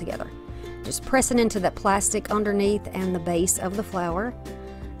foam together. just pressing into that plastic underneath and the base of the flower,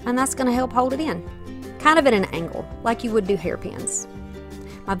 and that's going to help hold it in, kind of at an angle, like you would do hairpins.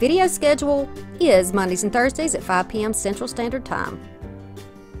 My video schedule is Mondays and Thursdays at 5 p.m. Central Standard Time.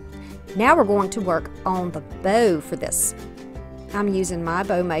 Now we're going to work on the bow for this. I'm using my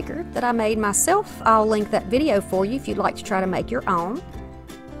bow maker that I made myself. I'll link that video for you if you'd like to try to make your own.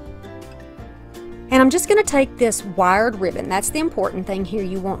 And I'm just going to take this wired ribbon. That's the important thing here.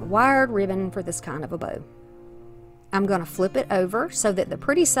 You want wired ribbon for this kind of a bow. I'm going to flip it over so that the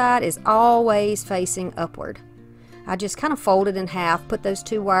pretty side is always facing upward. I just kind of fold it in half, put those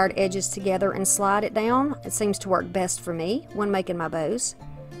two wired edges together and slide it down. It seems to work best for me when making my bows.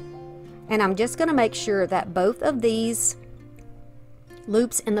 And I'm just going to make sure that both of these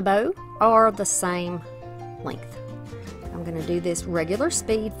loops in the bow are the same length. I'm going to do this regular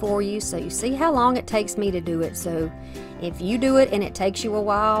speed for you so you see how long it takes me to do it. So if you do it and it takes you a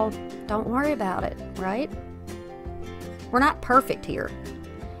while, don't worry about it, right? We're not perfect here,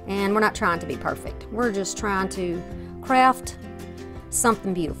 and we're not trying to be perfect. We're just trying to craft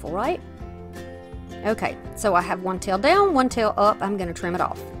something beautiful, right? Okay, so I have one tail down, one tail up. I'm going to trim it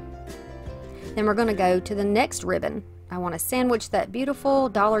off. Then we're going to go to the next ribbon. I want to sandwich that beautiful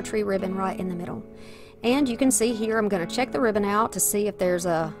Dollar Tree ribbon right in the middle. And you can see here I'm going to check the ribbon out to see if there's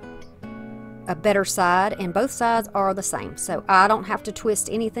a better side, and both sides are the same. So I don't have to twist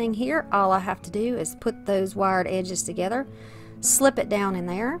anything here. All I have to do is put those wired edges together, slip it down in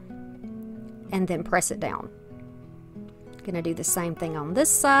there, and then press it down. Going to do the same thing on this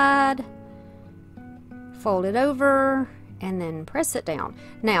side. Fold it over and then press it down.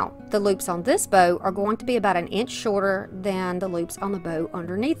 Now, the loops on this bow are going to be about an inch shorter than the loops on the bow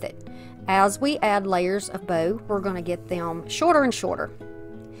underneath it. As we add layers of bow, we're going to get them shorter and shorter.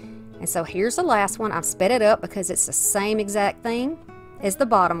 And so here's the last one. I've sped it up because it's the same exact thing as the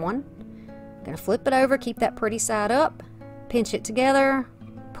bottom one. I'm going to flip it over, keep that pretty side up, pinch it together,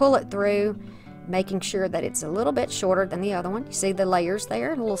 pull it through, making sure that it's a little bit shorter than the other one. You see the layers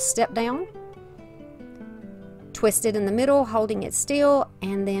there, a little step down. Twist it in the middle, holding it still,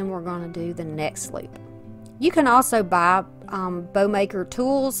 and then we're going to do the next loop. You can also buy bow maker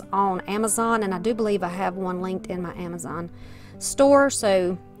tools on Amazon, and I do believe I have one linked in my Amazon store.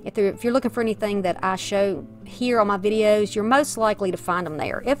 So if you're looking for anything that I show here on my videos, you're most likely to find them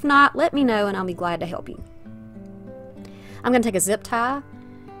there. If not, let me know and I'll be glad to help you. I'm going to take a zip tie,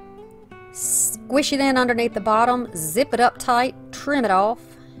 squish it in underneath the bottom, zip it up tight, trim it off,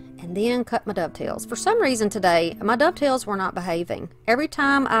 and then cut my dovetails. For some reason today, my dovetails were not behaving. Every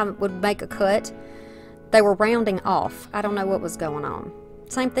time I would make a cut, they were rounding off. I don't know what was going on.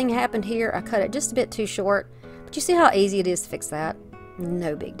 Same thing happened here. I cut it just a bit too short, but you see how easy it is to fix that?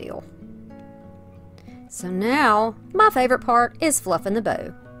 No big deal. So now, my favorite part is fluffing the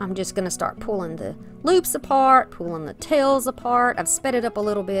bow. I'm just going to start pulling the loops apart, pulling the tails apart. I've sped it up a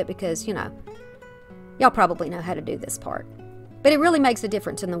little bit because, you know, y'all probably know how to do this part. But it really makes a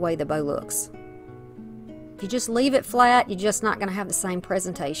difference in the way the bow looks. If you just leave it flat, you're just not going to have the same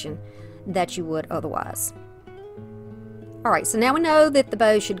presentation that you would otherwise. Alright, so now we know that the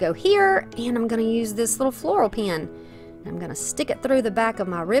bow should go here, and I'm going to use this little floral pin. I'm going to stick it through the back of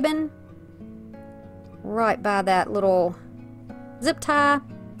my ribbon, right by that little zip tie,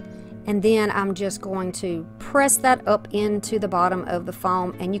 and then I'm just going to press that up into the bottom of the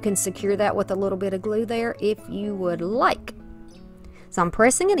foam, and you can secure that with a little bit of glue there if you would like. So I'm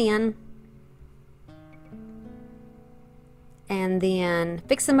pressing it in, and then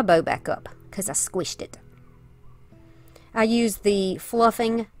fixing my bow back up because I squished it. I used the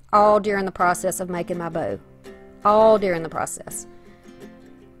fluffing all during the process of making my bow. All during the process.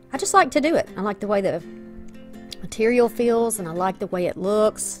 I just like to do it. I like the way the material feels, and I like the way it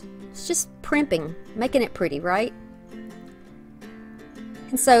looks. It's just primping, making it pretty, right?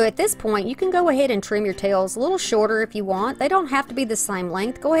 And so at this point, you can go ahead and trim your tails a little shorter if you want. They don't have to be the same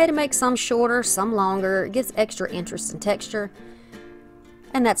length. Go ahead and make some shorter, some longer. It gives extra interest and texture.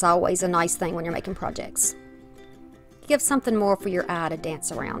 And that's always a nice thing when you're making projects. Give something more for your eye to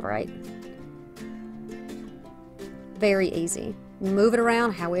dance around, right? Very easy. Move it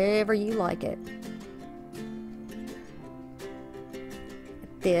around however you like it.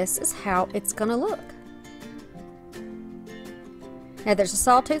 This is how it's going to look. Now there's a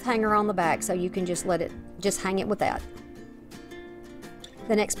sawtooth hanger on the back, so you can just hang it with that.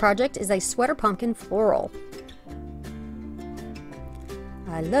 The next project is a sweater pumpkin floral.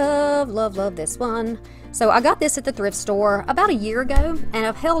 I love, love, love this one. So I got this at the thrift store about a year ago, and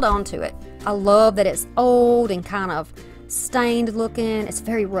I've held on to it. I love that it's old and kind of stained looking. It's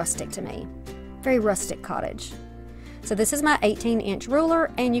very rustic to me. Very rustic cottage. So this is my 18-inch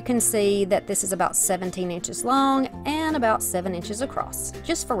ruler, and you can see that this is about 17 inches long and about 7 inches across,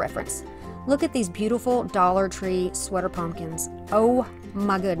 just for reference. Look at these beautiful Dollar Tree sweater pumpkins. Oh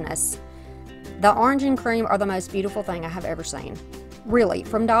my goodness. The orange and cream are the most beautiful thing I have ever seen. Really,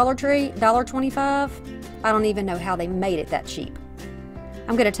 from Dollar Tree, $1.25, I don't even know how they made it that cheap.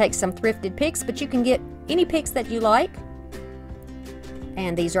 I'm going to take some thrifted picks, but you can get any picks that you like.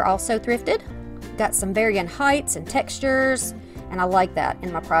 And these are also thrifted. Got some varying heights and textures, and I like that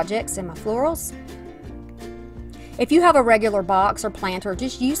in my projects and my florals. If you have a regular box or planter,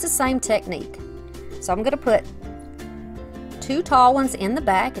 just use the same technique. So I'm going to put 2 tall ones in the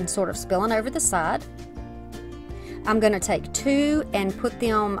back and sort of spilling over the side. I'm going to take 2 and put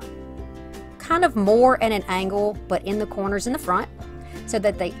them kind of more at an angle, but in the corners in the front, so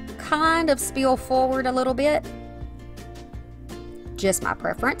that they kind of spill forward a little bit. Just my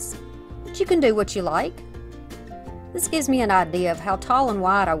preference, but you can do what you like. This gives me an idea of how tall and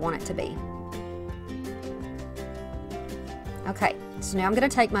wide I want it to be. Okay, so now I'm going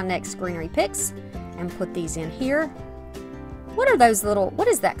to take my next greenery picks and put these in here. What are those little, what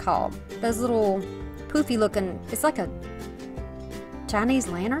is that called? Those little poofy looking, it's like a Chinese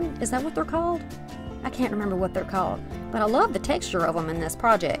lantern? Is that what they're called? I can't remember what they're called, but I love the texture of them in this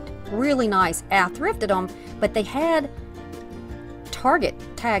project. Really nice. I thrifted them, but they had Target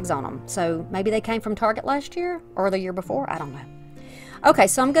tags on them, so maybe they came from Target last year or the year before, I don't know. Okay,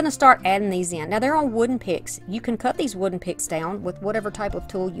 so I'm going to start adding these in. Now they're on wooden picks. You can cut these wooden picks down with whatever type of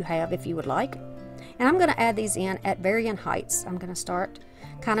tool you have if you would like. And I'm going to add these in at varying heights. I'm going to start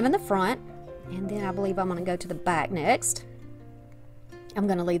kind of in the front, and then I believe I'm going to go to the back next. I'm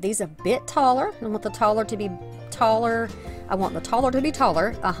going to leave these a bit taller. I want the taller to be taller. I want the taller to be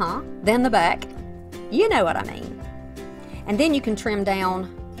taller, than the back. You know what I mean. And then you can trim down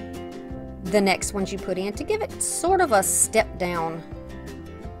the next ones you put in to give it sort of a step down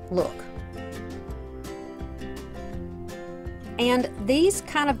look. And these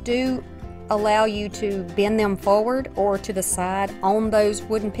kind of do allow you to bend them forward or to the side on those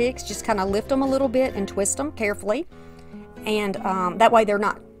wooden picks. Just kind of lift them a little bit and twist them carefully. And that way they're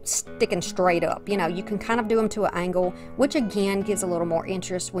not sticking straight up. You know, you can kind of do them to an angle, which again gives a little more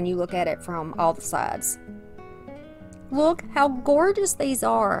interest when you look at it from all the sides. Look how gorgeous these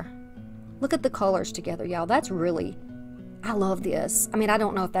are. Look at the colors together, y'all. That's really, I love this. I mean, I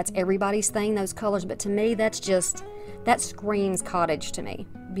don't know if that's everybody's thing, those colors, but to me, that's just, that screams cottage to me.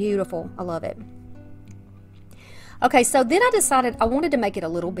 Beautiful. I love it. Okay, so then I decided I wanted to make it a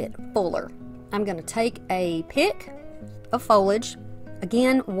little bit fuller. I'm going to take a pick of foliage.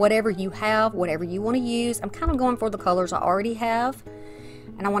 Again, whatever you have, whatever you want to use. I'm kind of going for the colors I already have.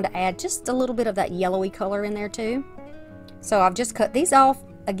 And I want to add just a little bit of that yellowy color in there too. So I've just cut these off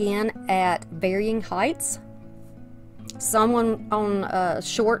again at varying heights. Some on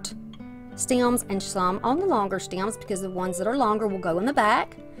short stems and some on the longer stems, because the ones that are longer will go in the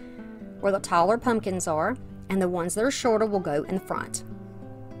back where the taller pumpkins are, and the ones that are shorter will go in the front.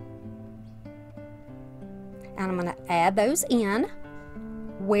 And I'm going to add those in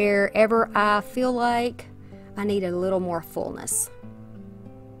wherever I feel like I need a little more fullness.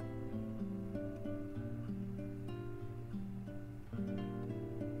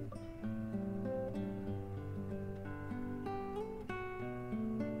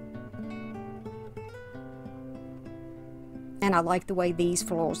 And I like the way these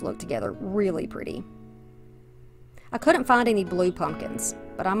florals look together. Really pretty. I couldn't find any blue pumpkins,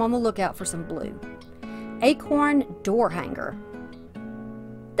 but I'm on the lookout for some blue. Acorn door hanger.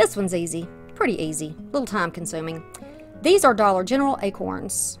 This one's easy. Pretty easy. A little time consuming. These are Dollar General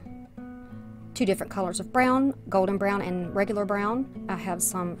acorns. 2 different colors of brown, golden brown and regular brown. I have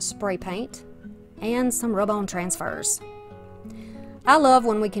some spray paint and some rub-on transfers. I love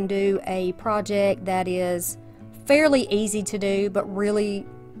when we can do a project that is fairly easy to do, but really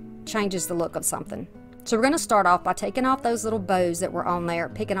changes the look of something. So we're going to start off by taking off those little bows that were on there,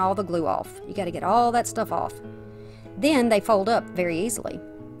 picking all the glue off. You got to get all that stuff off. Then they fold up very easily.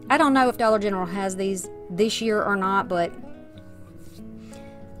 I don't know if Dollar General has these this year or not, but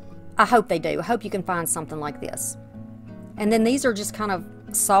I hope they do. I hope you can find something like this. And then these are just kind of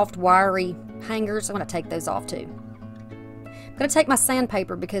soft, wiry hangers. I'm going to take those off too. I'm going to take my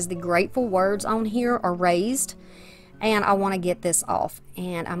sandpaper because the grateful words on here are raised, and I want to get this off.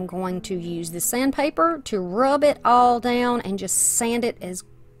 And I'm going to use the sandpaper to rub it all down and just sand it as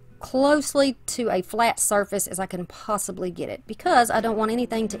closely to a flat surface as I can possibly get it, because I don't want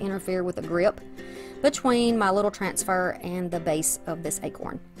anything to interfere with the grip between my little transfer and the base of this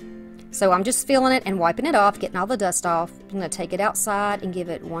acorn. So I'm just filling it and wiping it off, getting all the dust off. I'm going to take it outside and give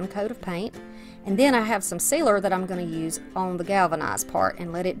it one coat of paint. And then I have some sealer that I'm going to use on the galvanized part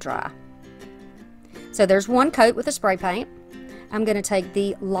and let it dry. So there's one coat with the spray paint. I'm going to take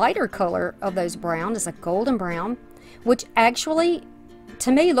the lighter color of those brown, it's a golden brown, which actually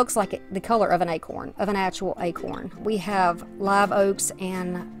to me looks like the color of an acorn, of an actual acorn. We have live oaks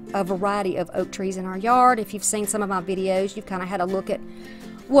and a variety of oak trees in our yard. If you've seen some of my videos, you've kind of had a look at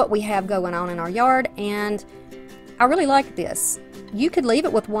what we have going on in our yard, and I really like this. You could leave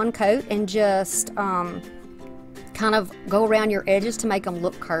it with one coat and just kind of go around your edges to make them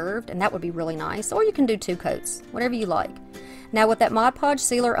look curved, and that would be really nice. Or you can do two coats, whatever you like. Now with that Mod Podge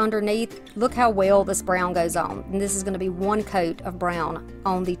sealer underneath, look how well this brown goes on. And this is going to be one coat of brown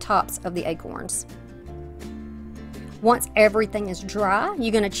on the tops of the acorns. Once everything is dry,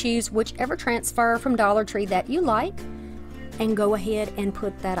 you're going to choose whichever transfer from Dollar Tree that you like and go ahead and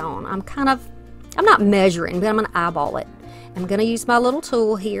put that on. I'm not measuring, but I'm going to eyeball it. I'm going to use my little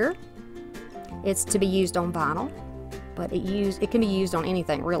tool here. It's to be used on vinyl, but it can be used on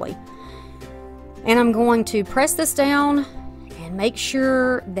anything really. And I'm going to press this down and make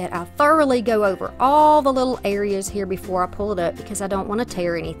sure that I thoroughly go over all the little areas here before I pull it up, because I don't want to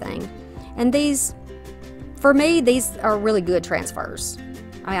tear anything. And these, for me, these are really good transfers.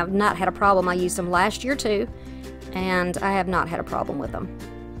 I have not had a problem. I used them last year too, and I have not had a problem with them.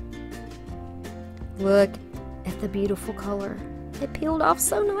 Look at the beautiful color. It peeled off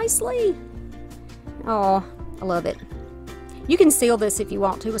so nicely. Oh, I love it. You can seal this if you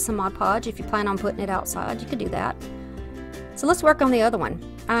want to with some Mod Podge. If you plan on putting it outside, you could do that. So let's work on the other one.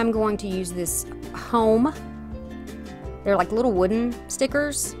 I'm going to use this home. They're like little wooden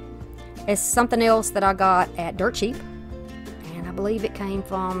stickers. It's something else that I got at Dirt Cheap, and I believe it came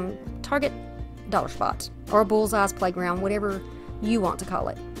from Target, Dollar Spot, or Bullseye's Playground, whatever you want to call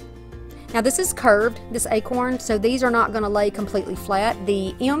it. Now this is curved, this acorn, so these are not going to lay completely flat.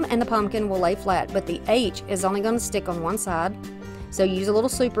 The M and the pumpkin will lay flat, but the H is only going to stick on one side. So use a little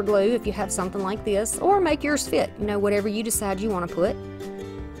super glue if you have something like this, or make yours fit, you know, whatever you decide you want to put.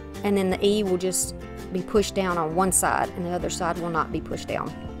 And then the E will just be pushed down on one side, and the other side will not be pushed down.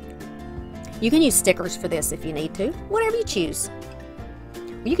 You can use stickers for this if you need to, whatever you choose.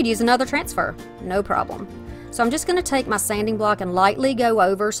 You could use another transfer, no problem. So I'm just going to take my sanding block and lightly go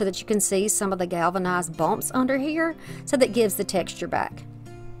over so that you can see some of the galvanized bumps under here, so that gives the texture back.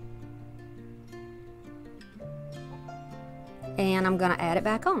 And I'm going to add it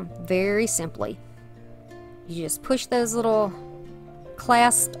back on very simply. You just push those little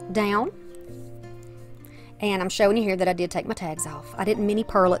clasps down. And I'm showing you here that I did take my tags off. I didn't mini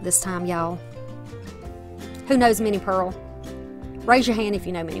pearl it this time, y'all. Who knows mini pearl? Raise your hand if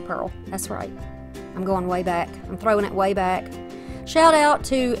you know mini pearl. That's right. I'm going way back. I'm throwing it way back. Shout out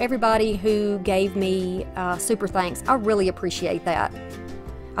to everybody who gave me super thanks. I really appreciate that.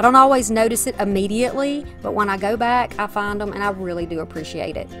 I don't always notice it immediately, but when I go back, I find them, and I really do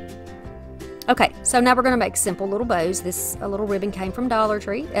appreciate it. Okay, so now we're going to make simple little bows. This little ribbon came from Dollar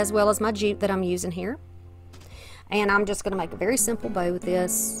Tree, as well as my jute that I'm using here. And I'm just going to make a very simple bow with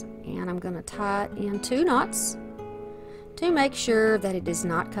this, and I'm going to tie it in 2 knots to make sure that it does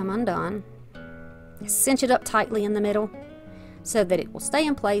not come undone. Cinch it up tightly in the middle so that it will stay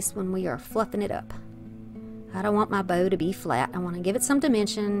in place when we are fluffing it up. I don't want my bow to be flat. I want to give it some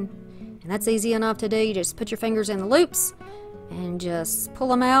dimension, and that's easy enough to do. You just put your fingers in the loops and just pull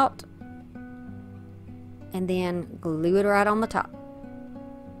them out, and then glue it right on the top.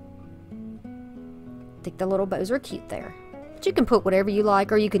 I think the little bows are cute there. But you can put whatever you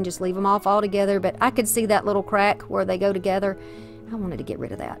like, or you can just leave them off altogether, but I could see that little crack where they go together. I wanted to get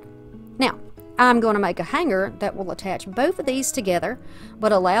rid of that. Now, I'm going to make a hanger that will attach both of these together,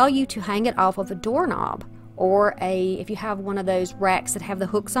 but allow you to hang it off of a doorknob, or if you have one of those racks that have the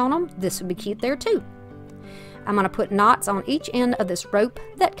hooks on them, this would be cute there too. I'm going to put knots on each end of this rope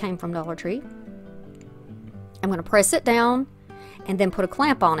that came from Dollar Tree. I'm going to press it down and then put a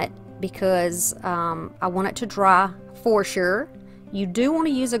clamp on it, because I want it to dry for sure. You do want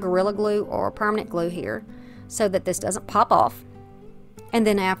to use a Gorilla Glue or permanent glue here so that this doesn't pop off. And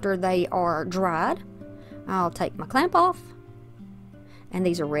then after they are dried, I'll take my clamp off, and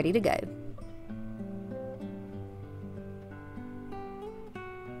these are ready to go.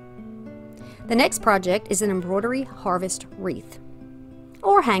 The next project is an embroidery harvest wreath,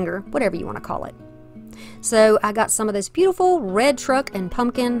 or hanger, whatever you want to call it. So I got some of this beautiful red truck and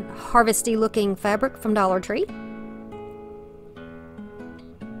pumpkin harvesty looking fabric from Dollar Tree.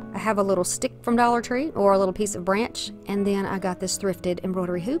 I have a little stick from Dollar Tree, or a little piece of branch, and then I got this thrifted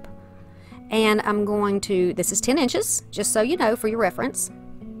embroidery hoop. And I'm going to, this is 10 inches, just so you know for your reference.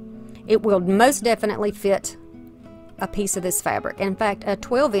 it will most definitely fit a piece of this fabric. In fact, a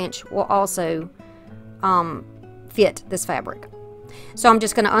 12-inch will also fit this fabric. So I'm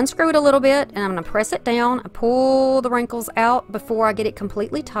just going to unscrew it a little bit, and I'm going to press it down. I pull the wrinkles out before I get it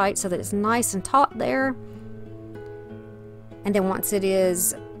completely tight so that it's nice and taut there. And then once it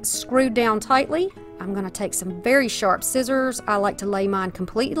is screwed down tightly, I'm going to take some very sharp scissors. I like to lay mine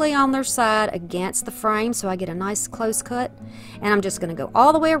completely on their side against the frame so I get a nice close cut. And I'm just going to go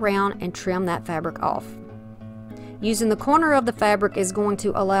all the way around and trim that fabric off. Using the corner of the fabric is going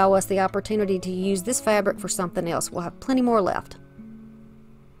to allow us the opportunity to use this fabric for something else. We'll have plenty more left.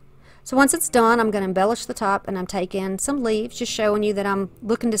 So once it's done, I'm going to embellish the top, and I'm taking some leaves, just showing you that I'm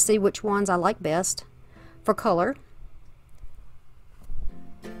looking to see which ones I like best for color.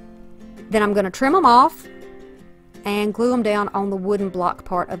 Then I'm going to trim them off and glue them down on the wooden block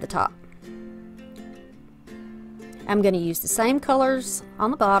part of the top. I'm going to use the same colors on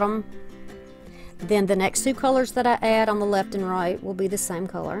the bottom. Then the next two colors that I add on the left and right will be the same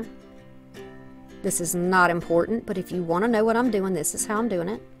color. This is not important, but if you want to know what I'm doing, this is how I'm doing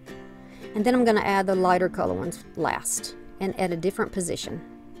it. And then I'm going to add the lighter color ones last and at a different position.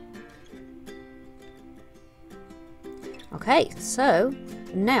 Okay, so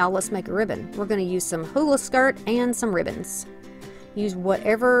now let's make a ribbon. We're going to use some hula skirt and some ribbons. Use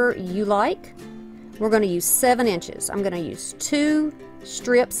whatever you like. We're going to use 7 inches. I'm going to use 2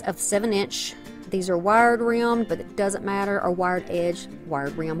 strips of 7-inch. These are wired rimmed, but it doesn't matter, or wired edge,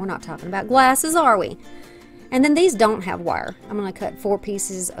 wired rim. We're not talking about glasses, are we? And then these don't have wire. I'm going to cut 4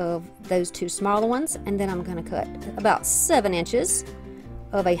 pieces of those 2 smaller ones, and then I'm going to cut about 7 inches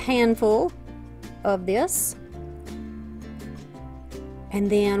of a handful of this. And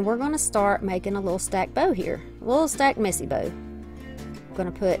then we're going to start making a little stacked bow here, a little stacked messy bow. I'm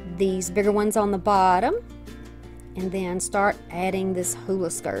going to put these bigger ones on the bottom and then start adding this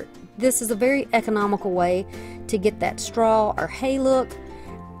hula skirt. This is a very economical way to get that straw or hay look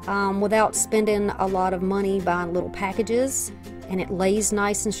without spending a lot of money buying little packages, and it lays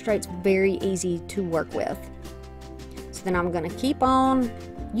nice and straight. It's very easy to work with. So then I'm going to keep on.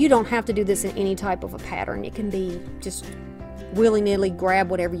 You don't have to do this in any type of a pattern. It can be just willy-nilly, grab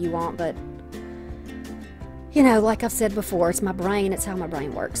whatever you want, but you know, like I've said before, it's my brain, it's how my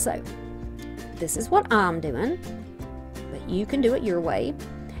brain works. So this is what I'm doing, but you can do it your way.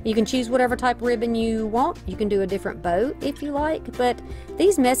 You can choose whatever type of ribbon you want. You can do a different bow if you like, but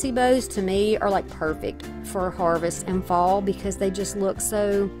these messy bows to me are like perfect for harvest and fall because they just look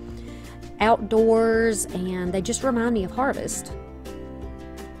so outdoors and they just remind me of harvest.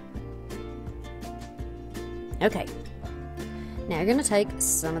 Okay, now you're going to take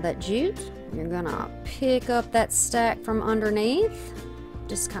some of that jute. You're going to pick up that stack from underneath.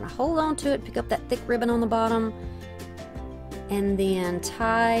 Just kind of hold on to it, pick up that thick ribbon on the bottom, and then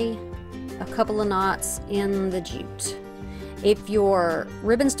tie a couple of knots in the jute. If your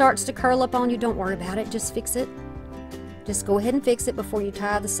ribbon starts to curl up on you, don't worry about it, just fix it. Just go ahead and fix it before you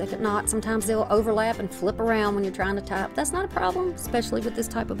tie the second knot. Sometimes they'll overlap and flip around when you're trying to tie up. That's not a problem, especially with this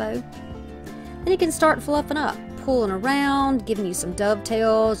type of bow. Then you can start fluffing up, pulling around, giving you some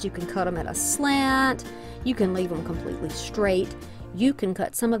dovetails. You can cut them at a slant. You can leave them completely straight. You can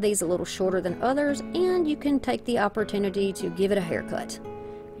cut some of these a little shorter than others, and you can take the opportunity to give it a haircut.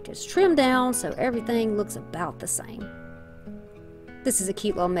 Just trim down so everything looks about the same. This is a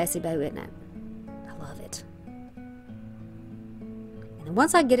cute little messy bow, isn't it? I love it. And then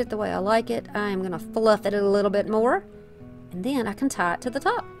once I get it the way I like it, I'm going to fluff it a little bit more, and then I can tie it to the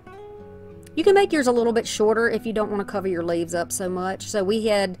top. You can make yours a little bit shorter if you don't want to cover your leaves up so much. So we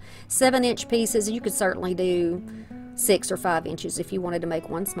had 7-inch pieces. You could certainly do 6 or 5 inches if you wanted to make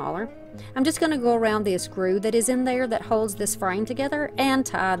one smaller. I'm just going to go around the screw that is in there that holds this frame together and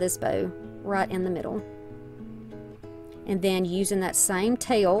tie this bow right in the middle. And then using that same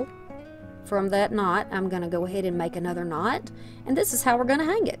tail from that knot, I'm going to go ahead and make another knot, and this is how we're going to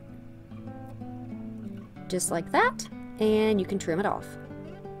hang it. Just like that, and you can trim it off.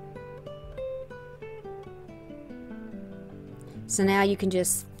 So now you can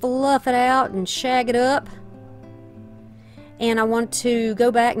just fluff it out and shag it up. And I want to go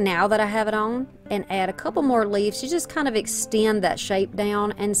back now that I have it on and add a couple more leaves to just kind of extend that shape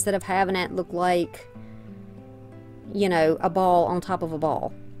down instead of having it look like, you know, a ball on top of a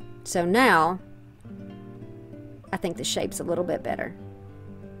ball. So now I think the shape's a little bit better.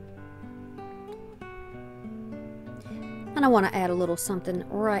 And I want to add a little something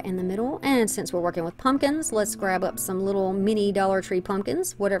right in the middle. And since we're working with pumpkins, let's grab up some little mini Dollar Tree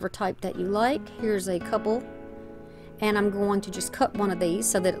pumpkins, whatever type that you like. Here's a couple. And I'm going to just cut one of these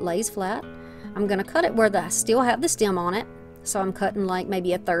so that it lays flat. I'm going to cut it where I still have the stem on it. So I'm cutting like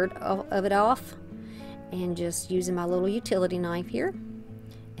maybe a third of it off and just using my little utility knife here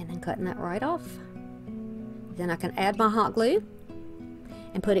and then cutting that right off. Then I can add my hot glue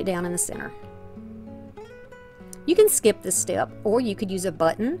and put it down in the center. You can skip this step, or you could use a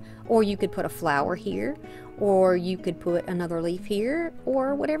button, or you could put a flower here, or you could put another leaf here,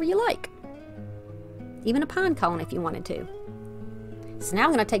 or whatever you like. Even a pine cone if you wanted to. So now I'm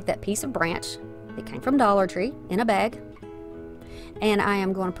going to take that piece of branch that came from Dollar Tree in a bag, and I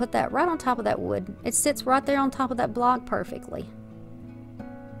am going to put that right on top of that wood. It sits right there on top of that block perfectly.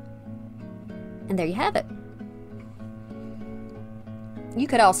 And there you have it. You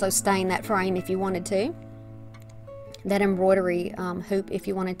could also stain that frame if you wanted to. That embroidery hoop if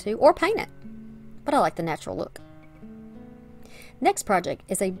you wanted to, or paint it. But I like the natural look. Next project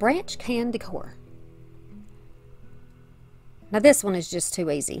is a branch can decor. Now this one is just too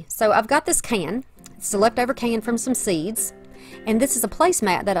easy. So I've got this can. It's a leftover can from some seeds. And this is a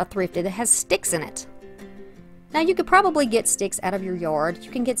placemat that I thrifted that has sticks in it. Now you could probably get sticks out of your yard. You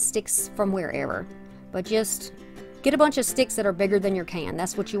can get sticks from wherever. But just get a bunch of sticks that are bigger than your can.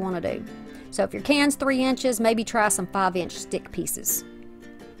 That's what you want to do. So if your can's 3 inches, maybe try some 5-inch stick pieces.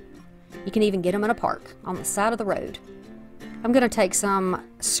 You can even get them in a park on the side of the road. I'm going to take some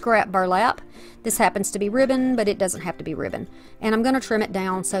scrap burlap. This happens to be ribbon, but it doesn't have to be ribbon. And I'm going to trim it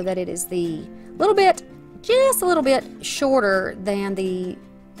down so that it is just a little bit shorter than the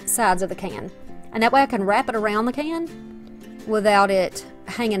sides of the can. And that way I can wrap it around the can without it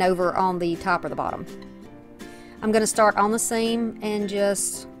hanging over on the top or the bottom. I'm going to start on the seam and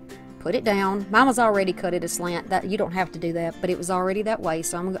just put it down. Mine was already cut at a slant. That you don't have to do that, but it was already that way,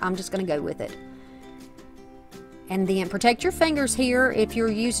 so I'm just going to go with it. And then protect your fingers here if you're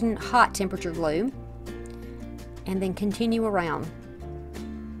using hot temperature glue, and then continue around.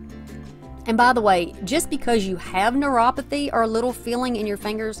 And by the way, just because you have neuropathy or a little feeling in your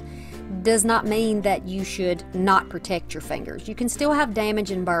fingers does not mean that you should not protect your fingers. You can still have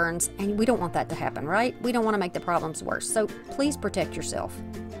damage and burns, and we don't want that to happen, right? We don't want to make the problems worse, so please protect yourself.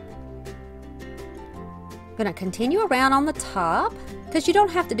 I'm going to continue around on the top, because you don't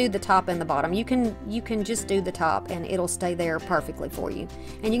have to do the top and the bottom. You can just do the top and it'll stay there perfectly for you.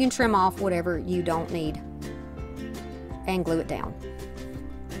 And you can trim off whatever you don't need and glue it down.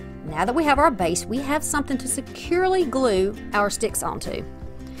 Now that we have our base, we have something to securely glue our sticks onto.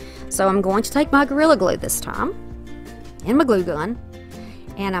 So I'm going to take my Gorilla Glue this time and my glue gun,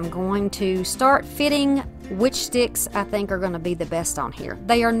 and I'm going to start fitting which sticks I think are going to be the best on here.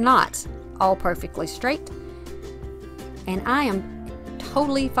 They are not all perfectly straight, and I am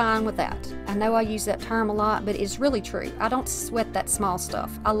totally fine with that. I know I use that term a lot, but it's really true. I don't sweat that small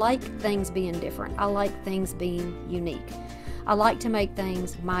stuff. I like things being different. I like things being unique. I like to make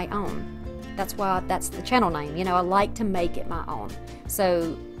things my own. That's why that's the channel name. You know, I like to make it my own.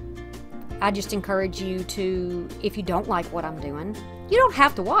 So I just encourage you to, if you don't like what I'm doing, you don't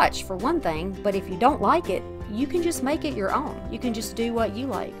have to watch for one thing, but if you don't like it, you can just make it your own. You can just do what you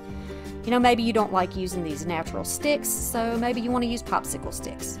like. You know, maybe you don't like using these natural sticks, so maybe you want to use popsicle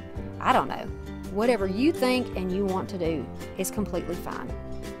sticks. I don't know. Whatever you think and you want to do is completely fine.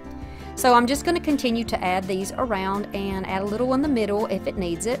 So I'm just going to continue to add these around and add a little in the middle if it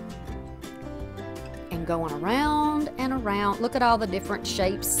needs it. And going around and around. Look at all the different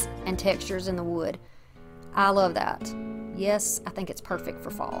shapes and textures in the wood. I love that. Yes, I think it's perfect for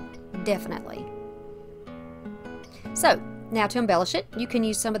fall. Definitely. So, now to embellish it, you can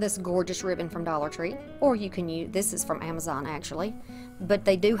use some of this gorgeous ribbon from Dollar Tree, or you can use, this is from Amazon actually, but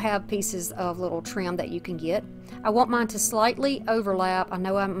they do have pieces of little trim that you can get. I want mine to slightly overlap, I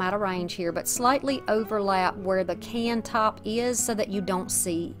know I'm out of range here, but slightly overlap where the can top is so that you don't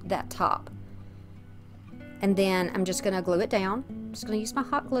see that top. And then I'm just going to glue it down. I'm just going to use my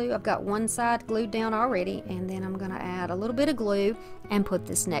hot glue. I've got one side glued down already, and then I'm going to add a little bit of glue and put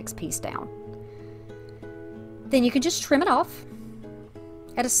this next piece down. Then you can just trim it off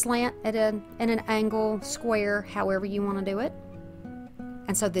at a slant, at an angle, square, however you want to do it.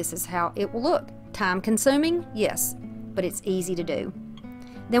 And so this is how it will look. Time consuming, yes, but it's easy to do.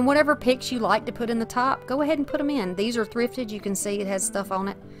 Then whatever picks you like to put in the top, go ahead and put them in. These are thrifted. You can see it has stuff on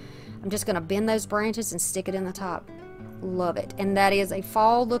it. I'm just going to bend those branches and stick it in the top. Love it. And that is a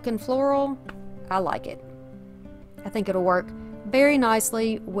fall looking floral. I like it. I think it'll work very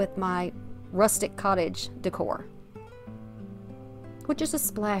nicely with my rustic cottage decor, which is a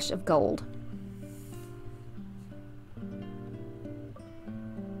splash of gold.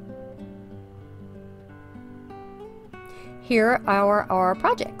 Here are our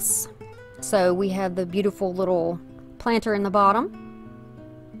projects. So we have the beautiful little planter in the bottom.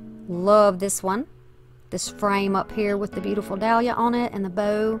 Love this one. this frame up here with the beautiful dahlia on it and the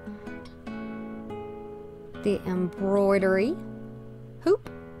bow, the embroidery hoop.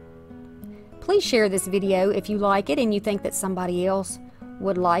 Please share this video if you like it and you think that somebody else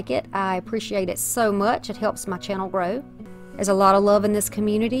would like it. I appreciate it so much. It helps my channel grow. There's a lot of love in this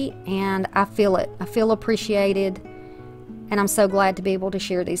community, and I feel it. I feel appreciated, and I'm so glad to be able to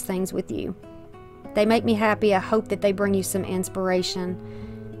share these things with you. They make me happy. I hope that they bring you some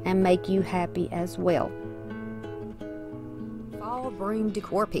inspiration and make you happy as well. Fall broom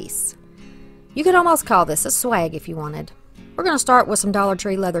decor piece. You could almost call this a swag if you wanted. We're going to start with some Dollar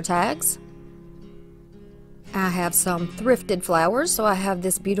Tree leather tags. I have some thrifted flowers, so I have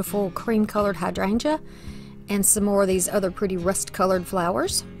this beautiful cream colored hydrangea and some more of these other pretty rust colored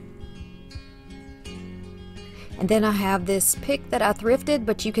flowers. And then I have this pick that I thrifted,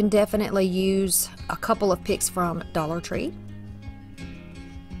 but you can definitely use a couple of picks from Dollar Tree.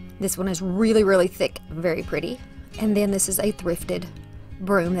 This one is really, really thick, very pretty. And then this is a thrifted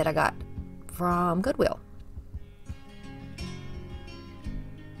broom that I got from Goodwill.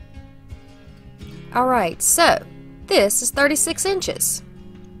 Alright, so this is 36 inches.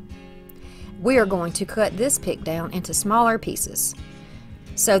 We are going to cut this pick down into smaller pieces.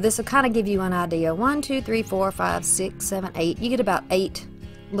 So this will kind of give you an idea. 1, 2, 3, 4, 5, 6, 7, 8. You get about 8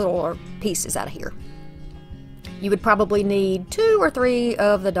 little pieces out of here. You would probably need 2 or 3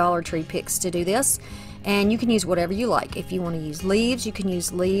 of the Dollar Tree picks to do this. And you can use whatever you like. If you want to use leaves, you can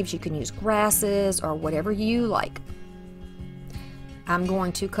use leaves. You can use grasses or whatever you like. I'm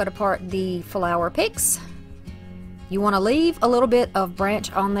going to cut apart the flower picks. You want to leave a little bit of branch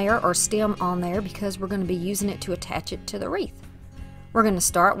on there or stem on there because we're going to be using it to attach it to the wreath. We're going to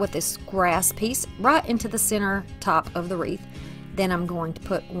start with this grass piece right into the center top of the wreath. Then I'm going to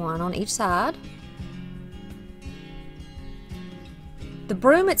put one on each side. The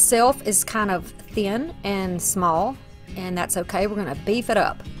broom itself is kind of thin and small, and that's okay. We're going to beef it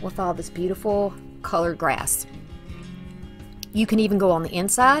up with all this beautiful colored grass. You can even go on the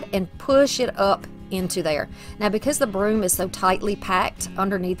inside and push it up into there. Now, because the broom is so tightly packed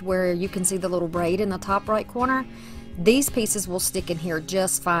underneath where you can see the little braid in the top right corner, these pieces will stick in here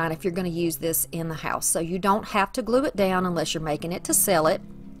just fine if you're going to use this in the house. So you don't have to glue it down unless you're making it to sell it.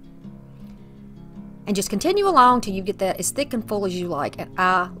 And just continue along till you get that as thick and full as you like. And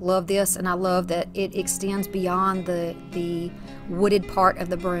I love this, and I love that it extends beyond the wooded part of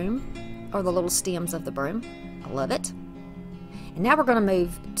the broom, or the little stems of the broom. I love it. And now we're going to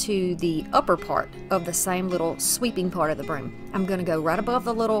move to the upper part of the same little sweeping part of the broom. I'm going to go right above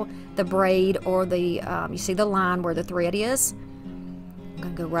the braid, or the, you see the line where the thread is? I'm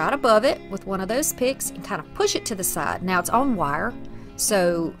going to go right above it with one of those picks and kind of push it to the side. Now it's on wire,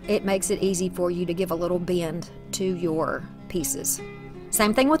 so it makes it easy for you to give a little bend to your pieces.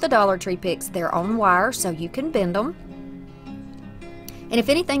 Same thing with the Dollar Tree picks. They're on wire, so you can bend them. And if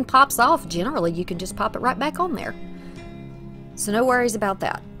anything pops off, generally you can just pop it right back on there. So no worries about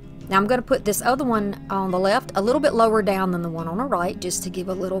that. Now I'm going to put this other one on the left a little bit lower down than the one on the right, just to give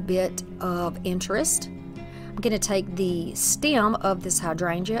a little bit of interest. I'm going to take the stem of this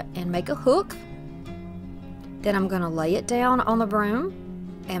hydrangea and make a hook. Then I'm going to lay it down on the broom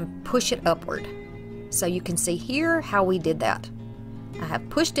and push it upward. So you can see here how we did that. I have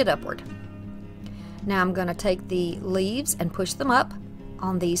pushed it upward. Now I'm going to take the leaves and push them up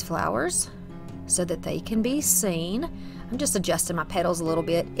on these flowers so that they can be seen. I'm just adjusting my petals a little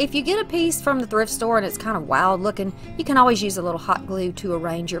bit. If you get a piece from the thrift store and it's kind of wild looking, you can always use a little hot glue to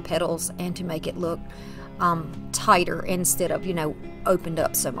arrange your petals and to make it look tighter instead of, you know, opened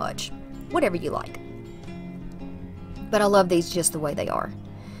up so much. Whatever you like. But I love these just the way they are.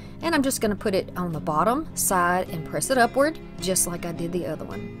 And I'm just going to put it on the bottom side and press it upward just like I did the other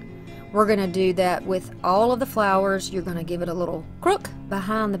one. We're going to do that with all of the flowers. You're going to give it a little crook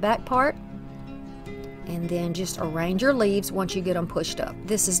behind the back part. And then just arrange your leaves once you get them pushed up.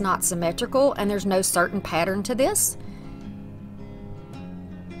 This is not symmetrical, and there's no certain pattern to this.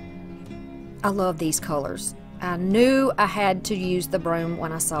 I love these colors. I knew I had to use the broom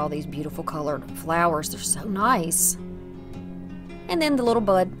when I saw these beautiful colored flowers. They're so nice. And then the little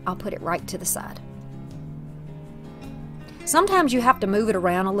bud, I'll put it right to the side. Sometimes you have to move it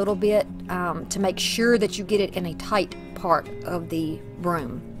around a little bit to make sure that you get it in a tight part of the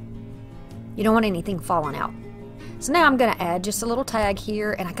broom. You don't want anything falling out. So now I'm going to add just a little tag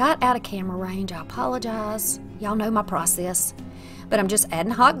here, and I got out of camera range. I apologize. Y'all know my process. But I'm just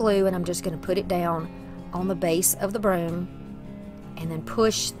adding hot glue, and I'm just going to put it down on the base of the broom and then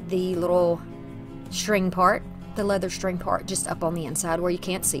push the little string part, the leather string part, just up on the inside where you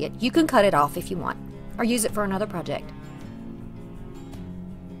can't see it. You can cut it off if you want, or use it for another project.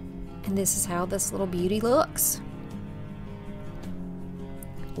 And this is how this little beauty looks.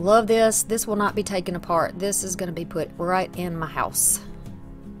 Love this. This will not be taken apart. This is going to be put right in my house.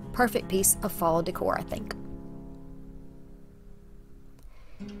 Perfect piece of fall decor, I think.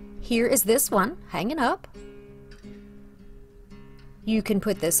 Here is this one hanging up. You can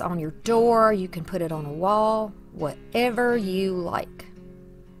put this on your door. You can put it on a wall. Whatever you like.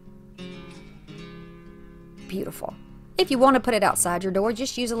 Beautiful. If you want to put it outside your door,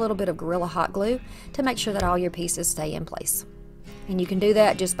 just use a little bit of Gorilla hot glue to make sure that all your pieces stay in place. And you can do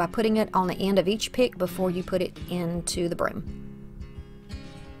that just by putting it on the end of each pick before you put it into the broom.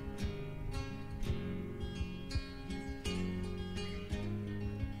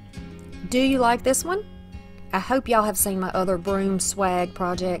 Do you like this one? I hope y'all have seen my other broom swag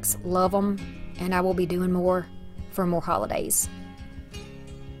projects. Love them, and I will be doing more for more holidays.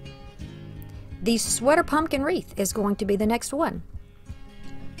 The sweater pumpkin wreath is going to be the next one.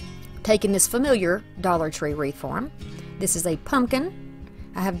 Taking this familiar Dollar Tree wreath form. This is a pumpkin.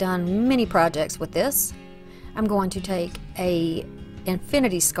 I have done many projects with this. I'm going to take a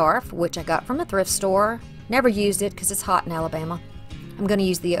infinity scarf, which I got from a thrift store. Never used it because it's hot in Alabama. I'm going to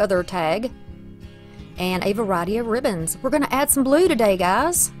use the other tag and a variety of ribbons. We're going to add some blue today,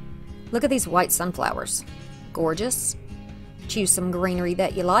 guys. Look at these white sunflowers. Gorgeous. Choose some greenery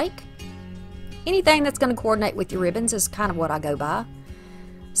that you like. Anything that's going to coordinate with your ribbons is kind of what I go by.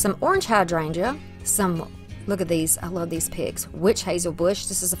 Some orange hydrangea. Some, look at these. I love these picks. Witch hazel bush.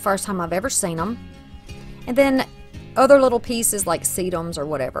 This is the first time I've ever seen them. And then other little pieces like sedums or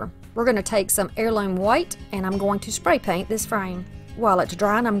whatever. We're going to take some heirloom white and I'm going to spray paint this frame. While it's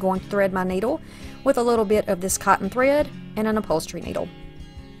drying, I'm going to thread my needle with a little bit of this cotton thread and an upholstery needle.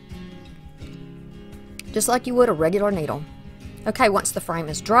 Just like you would a regular needle. Okay, once the frame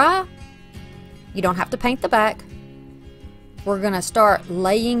is dry, you don't have to paint the back. We're going to start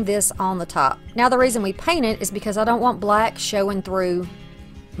laying this on the top. Now the reason we paint it is because I don't want black showing through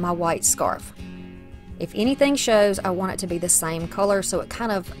my white scarf. If anything shows, I want it to be the same color so it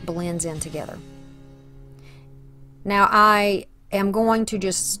kind of blends in together. Now I am going to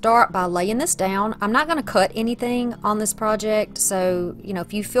just start by laying this down. I'm not going to cut anything on this project, so you know,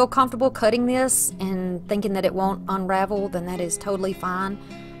 if you feel comfortable cutting this and thinking that it won't unravel, then that is totally fine.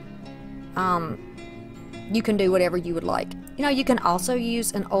 You can do whatever you would like. You know, you can also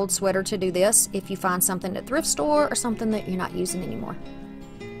use an old sweater to do this if you find something at a thrift store or something that you're not using anymore.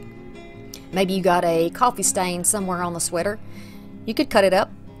 Maybe you got a coffee stain somewhere on the sweater. You could cut it up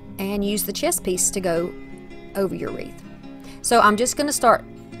and use the chest piece to go over your wreath. So I'm just going to start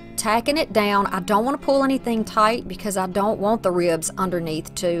tacking it down. I don't want to pull anything tight because I don't want the ribs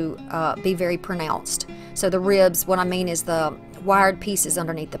underneath to be very pronounced. So the ribs, what I mean is the wired pieces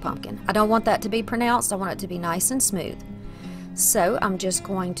underneath the pumpkin. I don't want that to be pronounced. I want it to be nice and smooth. So I'm just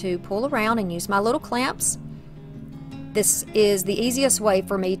going to pull around and use my little clamps. This is the easiest way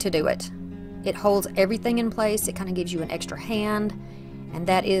for me to do it. It holds everything in place. It kind of gives you an extra hand, and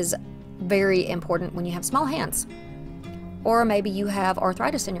that is very important when you have small hands. Or maybe you have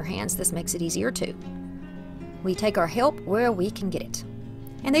arthritis in your hands. This makes it easier too. We take our help where we can get it.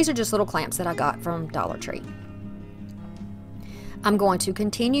 And these are just little clamps that I got from Dollar Tree. I'm going to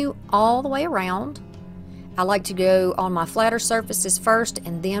continue all the way around. I like to go on my flatter surfaces first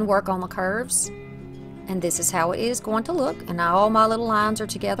and then work on the curves. And this is how it is going to look. And now all my little lines are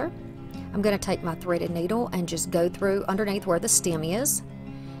together. I'm going to take my threaded needle and just go through underneath where the stem is.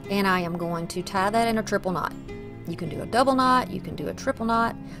 And I am going to tie that in a triple knot. You can do a double knot, you can do a triple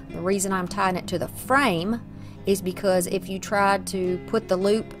knot. The reason I'm tying it to the frame is because if you tried to put the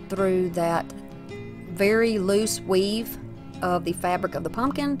loop through that very loose weave of the fabric of the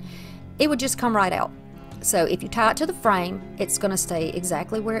pumpkin, it would just come right out. So if you tie it to the frame, it's going to stay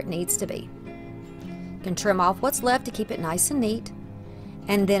exactly where it needs to be. You can trim off what's left to keep it nice and neat.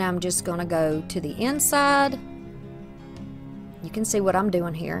 And then I'm just going to go to the inside. You can see what I'm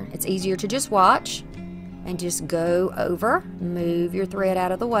doing here. It's easier to just watch. And just go over, move your thread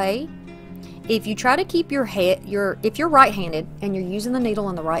out of the way. If you try to keep your head, if you're right-handed and you're using the needle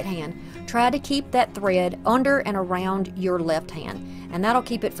in the right hand, try to keep that thread under and around your left hand, and that'll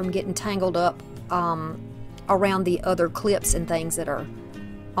keep it from getting tangled up around the other clips and things that are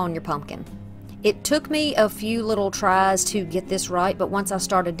on your pumpkin. It took me a few little tries to get this right, but once I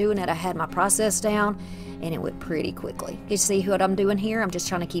started doing it, I had my process down, and it went pretty quickly. You see what I'm doing here? I'm just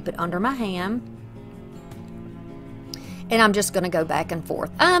trying to keep it under my hand. And I'm just going to go back and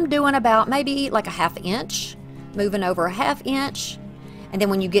forth. I'm doing about maybe like a ½ inch, moving over a ½ inch. And then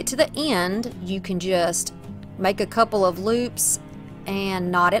when you get to the end, you can just make a couple of loops and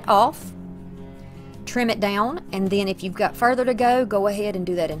knot it off. trim it down, and then if you've got further to go, go ahead and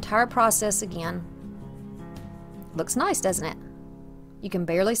do that entire process again. Looks nice, doesn't it? You can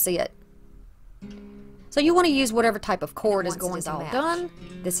barely see it. So you want to use whatever type of cord is going to match. Done.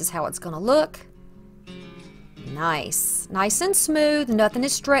 This is how it's going to look. Nice. Nice and smooth. Nothing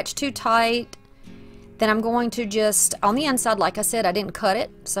is stretched too tight. Then I'm going to just, on the inside, like I said, I didn't cut it,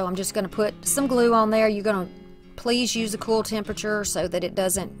 so I'm just going to put some glue on there. You're going to please use a cool temperature so that it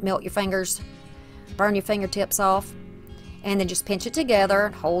doesn't melt your fingers, burn your fingertips off. And then just pinch it together,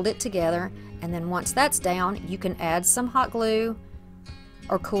 hold it together, and then once that's down, you can add some hot glue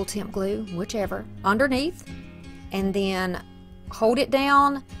or cool temp glue, whichever, underneath, and then hold it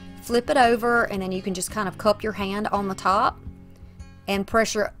down, flip it over, and then you can just kind of cup your hand on the top and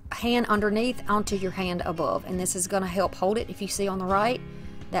press your hand underneath onto your hand above, and this is going to help hold it. If you see on the right,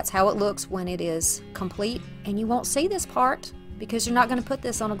 that's how it looks when it is complete, and you won't see this part because you're not going to put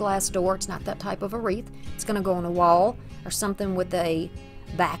this on a glass door. It's not that type of a wreath. It's going to go on a wall or something with a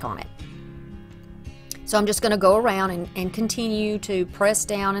back on it. So I'm just going to go around and continue to press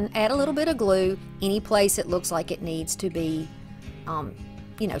down and add a little bit of glue any place it looks like it needs to be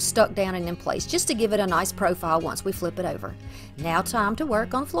you know, stuck down and in place, just to give it a nice profile once we flip it over. Now time to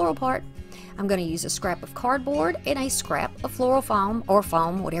work on floral part. I'm going to use a scrap of cardboard and a scrap of floral foam or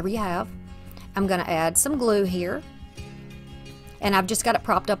foam, whatever you have. I'm going to add some glue here, and I've just got it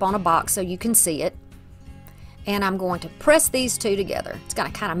propped up on a box so you can see it. And I'm going to press these two together. It's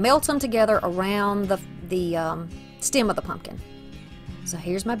going to kind of melt them together around the stem of the pumpkin. So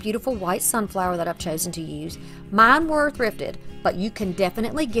here's my beautiful white sunflower that I've chosen to use. Mine were thrifted, but you can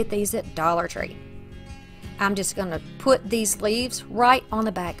definitely get these at Dollar Tree. I'm just going to put these leaves right on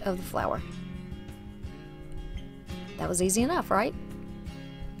the back of the flower. That was easy enough, right?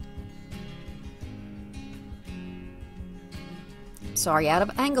 Sorry, out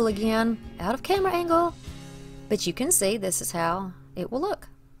of angle again, out of camera angle. But you can see this is how it will look.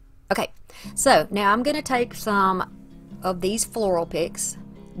 Okay, so now I'm going to take some of these floral picks.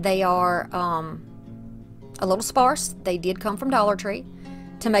 They are a little sparse. They did come from Dollar Tree.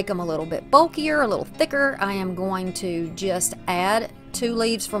 To make them a little bit bulkier, a little thicker, I am going to just add 2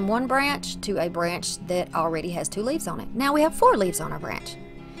 leaves from one branch to a branch that already has 2 leaves on it. Now we have 4 leaves on our branch.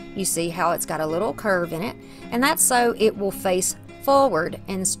 You see how it's got a little curve in it, and that's so it will face forward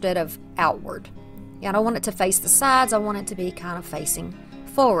instead of outward. Yeah, I don't want it to face the sides. I want it to be kind of facing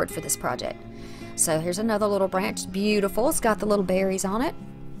forward for this project. So here's another little branch. Beautiful. It's got the little berries on it.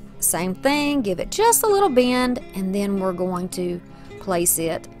 Same thing. Give it just a little bend, and then we're going to place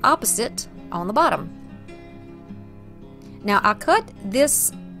it opposite on the bottom. Now I cut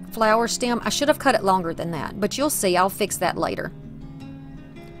this flower stem. I should have cut it longer than that, but you'll see. I'll fix that later.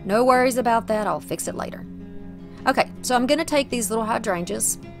 No worries about that. I'll fix it later. Okay, so I'm going to take these little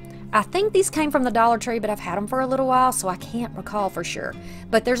hydrangeas. I think these came from the Dollar Tree, but I've had them for a little while, so I can't recall for sure.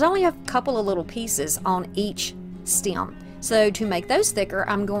 But there's only a couple of little pieces on each stem. So to make those thicker,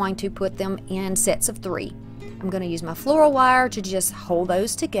 I'm going to put them in sets of 3. I'm going to use my floral wire to just hold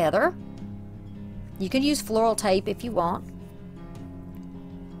those together. You can use floral tape if you want.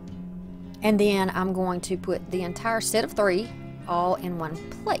 And then I'm going to put the entire set of 3 all in one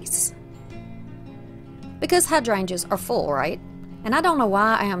place. Because hydrangeas are full, right? And I don't know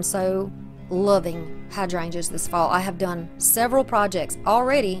why I am so loving hydrangeas this fall. I have done several projects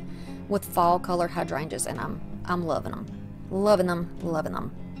already with fall colored hydrangeas, and I'm loving them. Loving them, loving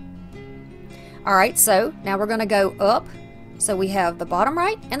them. Alright, so now we're going to go up. So we have the bottom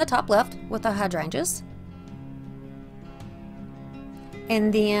right and the top left with the hydrangeas.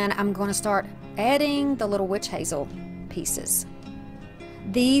 And then I'm going to start adding the little witch hazel pieces.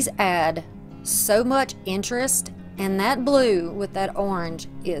 These add so much interest, and that blue with that orange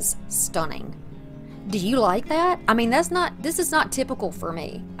is stunning. Do you like that? I mean, this is not typical for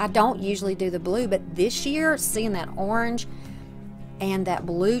me. I don't usually do the blue, but this year seeing that orange and that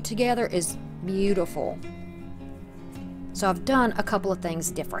blue together is beautiful. So I've done a couple of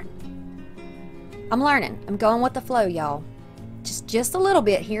things different. I'm learning. I'm going with the flow, y'all. Just a little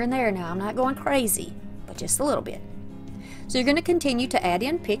bit here and there now. I'm not going crazy, but just a little bit. So you're going to continue to add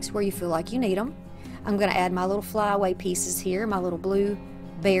in picks where you feel like you need them. I'm going to add my little flyaway pieces here, my little blue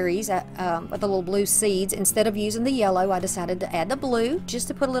berries with the little blue seeds. Instead of using the yellow, I decided to add the blue just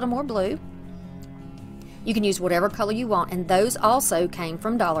to put a little more blue. You can use whatever color you want, and those also came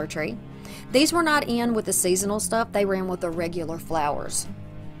from Dollar Tree. These were not in with the seasonal stuff. They were in with the regular flowers,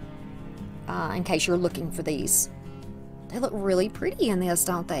 in case you're looking for these. They look really pretty in this,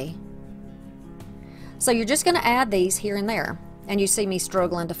 don't they? So you're just going to add these here and there. And you see me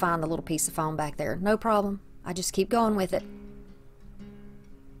struggling to find the little piece of foam back there. No problem. I just keep going with it.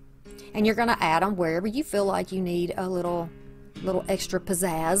 And you're going to add them wherever you feel like you need a little extra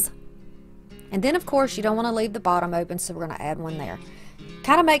pizzazz. And then of course you don't want to leave the bottom open, so we're going to add one there.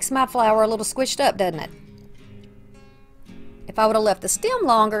 Kind of makes my flower a little squished up, doesn't it? If I would have left the stem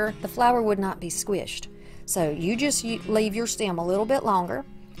longer, the flower would not be squished. So you just leave your stem a little bit longer.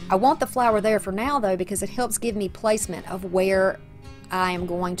 I want the flower there for now though, because it helps give me placement of where I am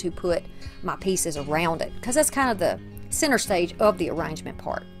going to put my pieces around it, because that's kind of the center stage of the arrangement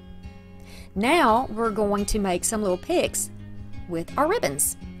part. Now we're going to make some little picks with our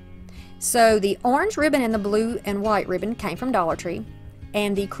ribbons. So the orange ribbon and the blue and white ribbon came from Dollar Tree,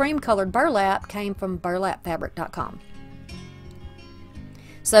 and the cream colored burlap came from burlapfabric.com.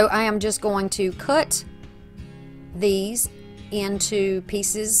 So I am just going to cut these into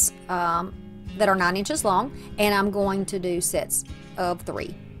pieces that are 9 inches long, and I'm going to do sets of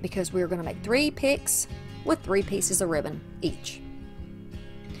 3 because we're going to make 3 picks with 3 pieces of ribbon each.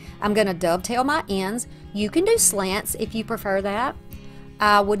 I'm going to dovetail my ends. You can do slants if you prefer that.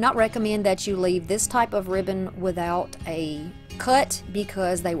 I would not recommend that you leave this type of ribbon without a cut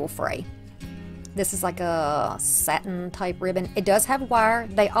because they will fray. This is like a satin type ribbon. It does have wire.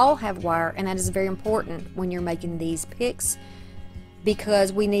 They all have wire, and that is very important when you're making these picks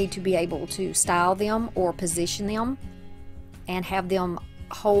because we need to be able to style them or position them and have them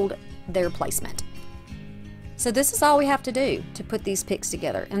hold their placement. So this is all we have to do to put these picks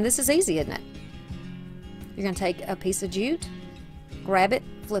together, and this is easy, isn't it? You're going to take a piece of jute, grab it,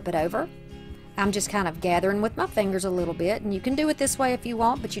 flip it over. I'm just kind of gathering with my fingers a little bit, and you can do it this way if you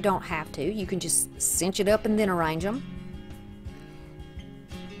want, but you don't have to. You can just cinch it up and then arrange them.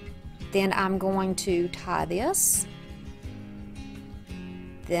 Then I'm going to tie this.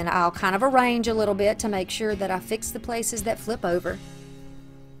 Then I'll kind of arrange a little bit to make sure that I fix the places that flip over.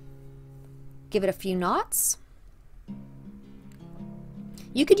 Give it a few knots.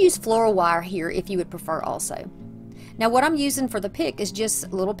 You could use floral wire here if you would prefer also. Now what I'm using for the pick is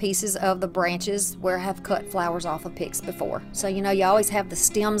just little pieces of the branches where I have cut flowers off of picks before. So you know you always have the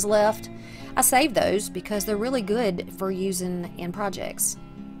stems left. I save those because they're really good for using in projects.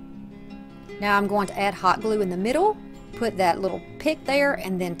 Now I'm going to add hot glue in the middle, put that little pick there,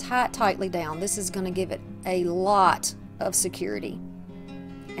 and then tie it tightly down. This is going to give it a lot of security.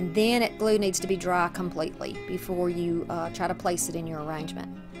 And then glue needs to be dry completely before you try to place it in your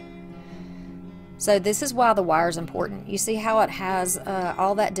arrangement. So this is why the wire is important. You see how it has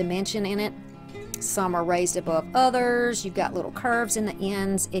all that dimension in it? Some are raised above others. You've got little curves in the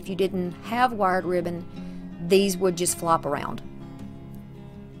ends. If you didn't have wired ribbon, these would just flop around.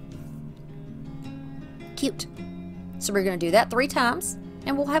 Cute. So we're going to do that 3 times,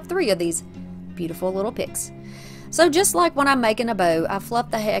 and we'll have 3 of these beautiful little picks. So just like when I'm making a bow, I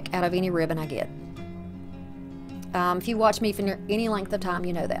fluff the heck out of any ribbon I get. If you watch me for any length of time,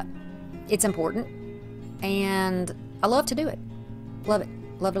 you know that. It's important, and I love to do it. Love it.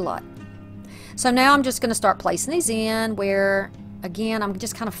 Love it a lot. So now I'm just going to start placing these in where, again, I'm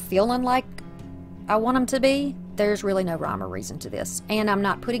just kind of feeling like I want them to be. There's really no rhyme or reason to this. And I'm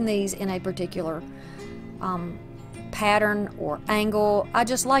not putting these in a particular pattern or angle. I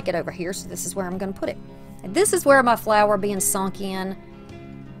just like it over here, so this is where I'm going to put it. And this is where my flower being sunk in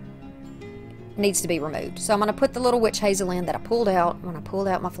needs to be removed. So I'm going to put the little witch hazel in that I pulled out when I pulled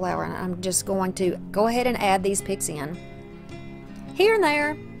out my flower, and I'm just going to go ahead and add these picks in here and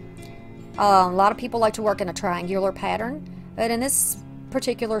there. A lot of people like to work in a triangular pattern, but in this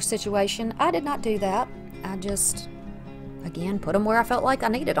particular situation I did not do that. I just, again, put them where I felt like I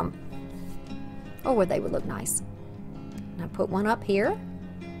needed them or where they would look nice. And I put one up here.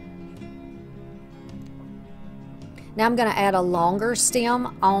 Now I'm going to add a longer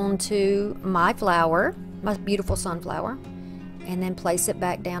stem onto my flower, my beautiful sunflower, and then place it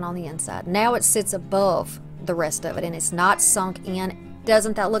back down on the inside. Now it sits above the rest of it and it's not sunk in.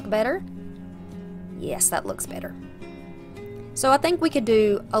 Doesn't that look better? Yes, that looks better. So I think we could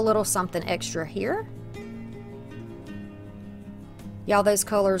do a little something extra here. Y'all, those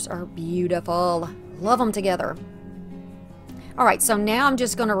colors are beautiful. Love them together. Alright, so now I'm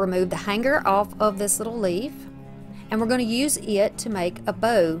just going to remove the hanger off of this little leaf. And we're going to use it to make a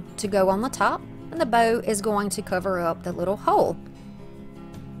bow to go on the top, and the bow is going to cover up the little hole.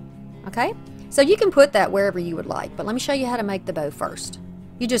 Okay, so you can put that wherever you would like, but let me show you how to make the bow first.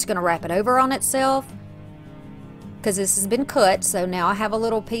 You're just going to wrap it over on itself because this has been cut. So now I have a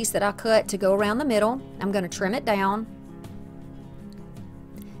little piece that I cut to go around the middle. I'm going to trim it down,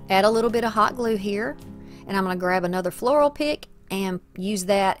 add a little bit of hot glue here, and I'm going to grab another floral pick and use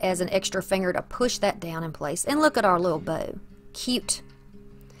that as an extra finger to push that down in place. And look at our little bow. Cute.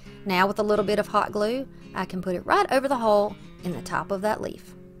 Now with a little bit of hot glue, I can put it right over the hole in the top of that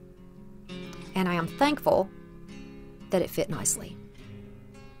leaf. and I am thankful that it fit nicely.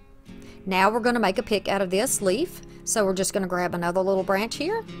 Now we're going to make a pick out of this leaf, so we're just going to grab another little branch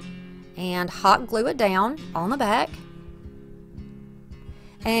here and hot glue it down on the back,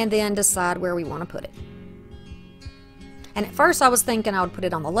 and then decide where we want to put it. And at first I was thinking I would put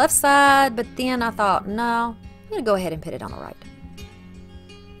it on the left side, but then I thought, no, I'm going to go ahead and put it on the right.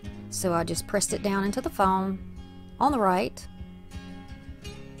 So I just pressed it down into the foam on the right,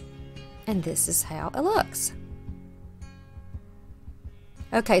 and this is how it looks.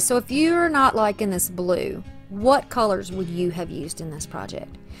 Okay, so if you're not liking this blue, what colors would you have used in this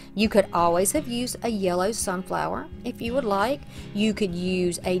project? You could always have used a yellow sunflower if you would like. You could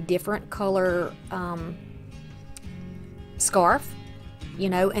use a different color scarf, you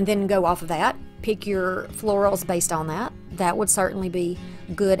know, and then go off of that. Pick your florals based on that. That would certainly be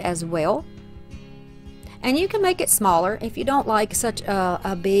good as well. And you can make it smaller if you don't like such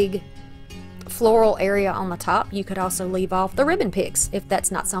a big floral area on the top. You could also leave off the ribbon picks if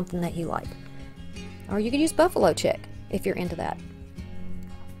that's not something that you like. Or you could use buffalo check if you're into that.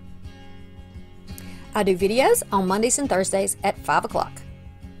 I do videos on Mondays and Thursdays at 5 o'clock.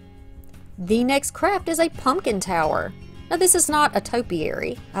 The next craft is a pumpkin tower. Now this is not a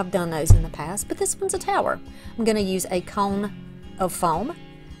topiary. I've done those in the past, but this one's a tower. I'm going to use a cone of foam.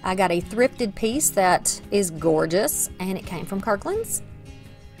 I got a thrifted piece that is gorgeous, and it came from Kirkland's.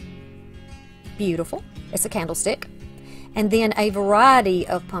 Beautiful. It's a candlestick. And then a variety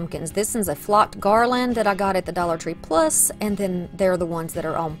of pumpkins. This is a flocked garland that I got at the Dollar Tree Plus, and then there are the ones that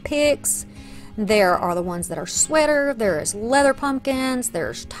are on picks. There are the ones that are sweater. There is leather pumpkins.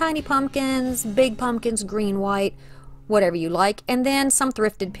 There's tiny pumpkins, big pumpkins, green, white, whatever you like. And then some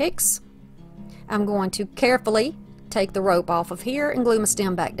thrifted picks. I'm going to carefully take the rope off of here and glue my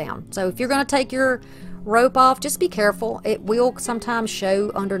stem back down. So if you're going to take your rope off, just be careful. It will sometimes show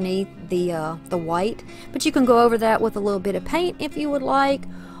underneath the white, but you can go over that with a little bit of paint if you would like,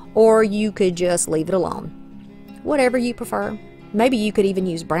 or you could just leave it alone. Whatever you prefer. Maybe you could even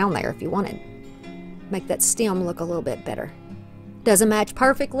use brown there if you wanted. Make that stem look a little bit better. Doesn't match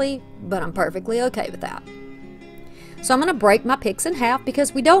perfectly, but I'm perfectly okay with that. So I'm going to break my picks in half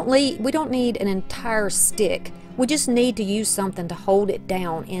because we don't need an entire stick. We just need to use something to hold it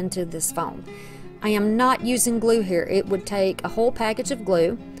down into this foam. I am not using glue here. It would take a whole package of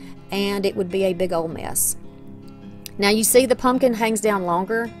glue and it would be a big old mess. Now you see the pumpkin hangs down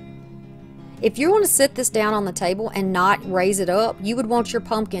longer. If you want to sit this down on the table and not raise it up, you would want your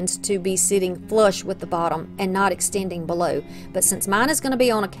pumpkins to be sitting flush with the bottom and not extending below. But since mine is going to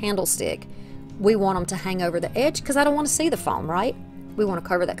be on a candlestick, we want them to hang over the edge because I don't want to see the foam, right? We want to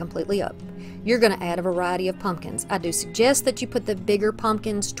cover that completely up. You're going to add a variety of pumpkins. I do suggest that you put the bigger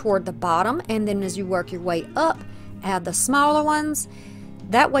pumpkins toward the bottom, and then as you work your way up, add the smaller ones.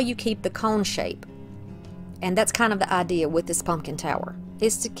 That way you keep the cone shape. And that's kind of the idea with this pumpkin tower,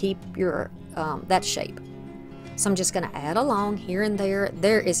 is to keep your that shape. So I'm just going to add along here and there.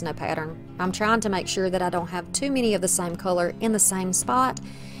 There is no pattern. I'm trying to make sure that I don't have too many of the same color in the same spot.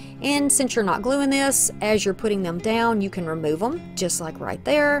 And since you're not gluing this, as you're putting them down, you can remove them, just like right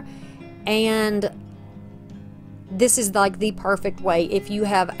there. And this is like the perfect way if you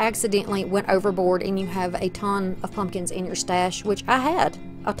have accidentally went overboard and you have a ton of pumpkins in your stash, which I had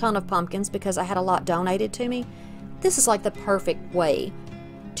a ton of pumpkins because I had a lot donated to me. This is like the perfect way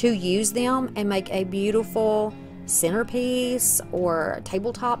to use them and make a beautiful centerpiece or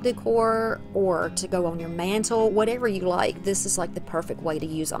tabletop decor, or to go on your mantle, whatever you like. This is like the perfect way to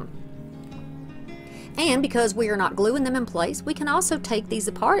use them. And because we are not gluing them in place, we can also take these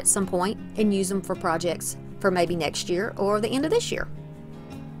apart at some point and use them for projects for maybe next year or the end of this year.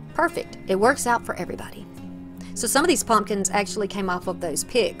 Perfect. It works out for everybody. So some of these pumpkins actually came off of those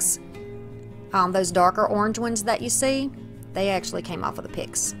picks. Those darker orange ones that you see, they actually came off of the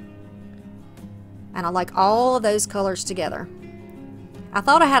picks. And I like all of those colors together. I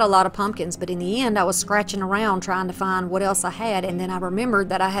thought I had a lot of pumpkins, but in the end I was scratching around trying to find what else I had, and then I remembered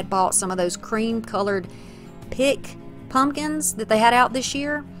that I had bought some of those cream colored pick pumpkins that they had out this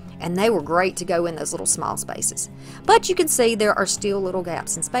year, and they were great to go in those little small spaces. But you can see there are still little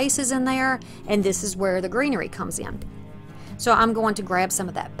gaps and spaces in there, and this is where the greenery comes in. So I'm going to grab some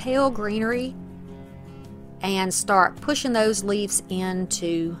of that pale greenery and start pushing those leaves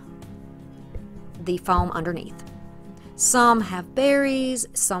into the foam underneath. Some have berries,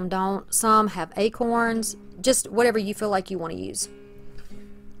 some don't, some have acorns, just whatever you feel like you want to use.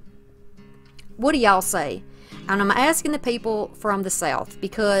 What do y'all say? And I'm asking the people from the South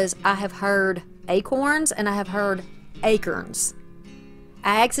because I have heard acorns and I have heard acorns.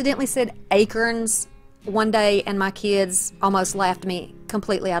 I accidentally said acorns one day and my kids almost laughed me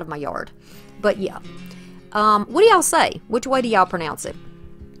completely out of my yard But yeah. What do y'all say? Which way do y'all pronounce it?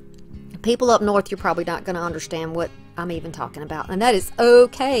 People up north, you're probably not going to understand what I'm even talking about. And that is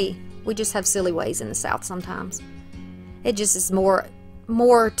okay. We just have silly ways in the South sometimes. It just is more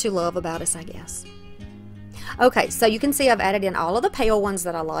to love about us, I guess. Okay, so you can see I've added in all of the pale ones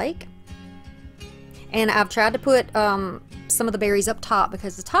that I like. And I've tried to put some of the berries up top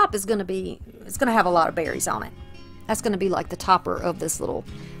because the top is going to be, it's going to have a lot of berries on it. That's going to be like the topper of this little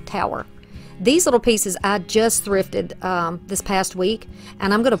tower. These little pieces I just thrifted this past week,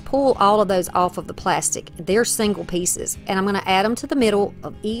 and I'm going to pull all of those off of the plastic. They're single pieces, and I'm going to add them to the middle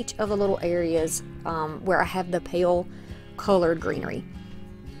of each of the little areas where I have the pale colored greenery.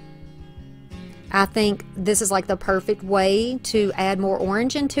 I think this is like the perfect way to add more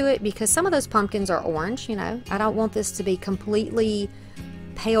orange into it because some of those pumpkins are orange, you know. I don't want this to be completely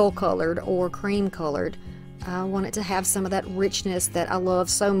pale colored or cream colored. I want it to have some of that richness that I love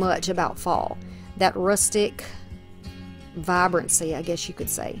so much about fall. That rustic vibrancy, I guess you could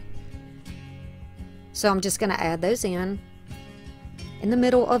say. So I'm just going to add those in the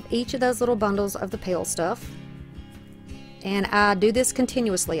middle of each of those little bundles of the pale stuff. And I do this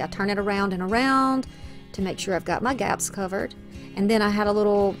continuously. I turn it around and around to make sure I've got my gaps covered. And then I had a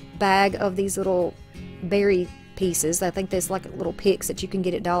little bag of these little berry pieces. I think there's like little picks that you can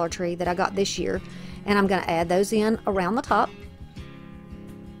get at Dollar Tree that I got this year. And I'm going to add those in around the top.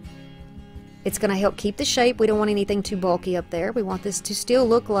 It's going to help keep the shape. We don't want anything too bulky up there. We want this to still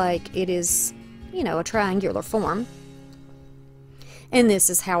look like it is, you know, a triangular form. And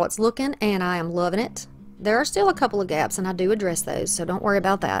this is how it's looking, and I am loving it. There are still a couple of gaps, and I do address those, so don't worry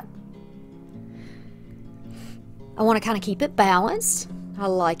about that. I want to kind of keep it balanced. I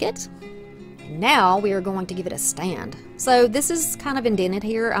like it. Now we are going to give it a stand. So this is kind of indented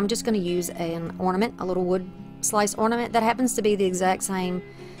here. I'm just going to use an ornament, a little wood slice ornament that happens to be the exact same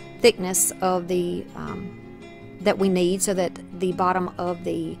thickness of the that we need so that the bottom of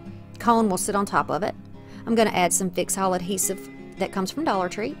the cone will sit on top of it. I'm going to add some Fix-All adhesive that comes from Dollar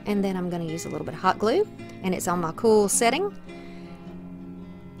Tree, and then I'm going to use a little bit of hot glue, and it's on my cool setting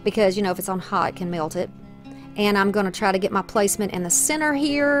because, you know, if it's on hot it can melt it. And I'm going to try to get my placement in the center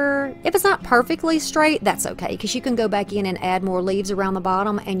here. If it's not perfectly straight, that's okay, because you can go back in and add more leaves around the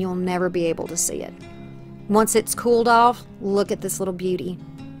bottom and you'll never be able to see it. Once it's cooled off, look at this little beauty.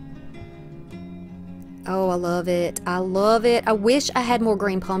 Oh, I love it. I love it. I wish I had more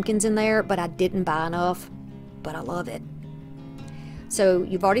green pumpkins in there, but I didn't buy enough. But I love it. So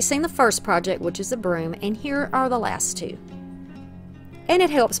you've already seen the first project, which is the broom, and here are the last two. And it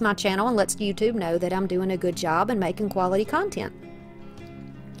helps my channel and lets YouTube know that I'm doing a good job and making quality content.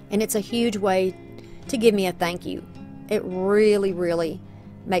 And it's a huge way to give me a thank you. It really, really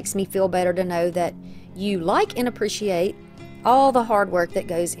makes me feel better to know that you like and appreciate all the hard work that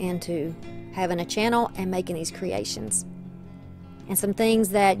goes into having a channel and making these creations. And some things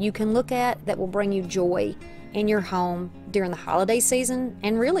that you can look at that will bring you joy in your home during the holiday season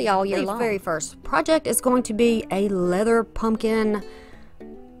and really all year long. The very first project is going to be a leather pumpkin,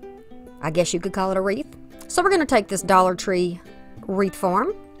 I guess you could call it a wreath. So we're going to take this Dollar Tree wreath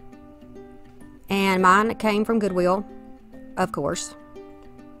form, and mine came from Goodwill, of course.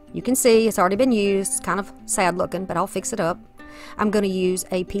 You can see it's already been used. It's kind of sad looking, but I'll fix it up. I'm going to use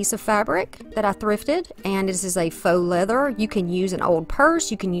a piece of fabric that I thrifted, and this is a faux leather. You can use an old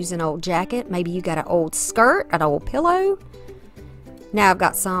purse, you can use an old jacket, maybe you got an old skirt, an old pillow. Now I've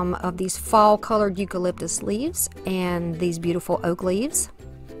got some of these fall colored eucalyptus leaves and these beautiful oak leaves.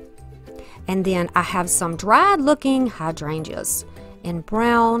 And then I have some dried looking hydrangeas in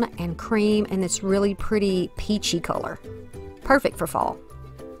brown and cream and this really pretty peachy color. Perfect for fall.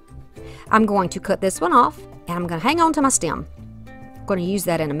 I'm going to cut this one off and I'm going to hang on to my stem. I'm going to use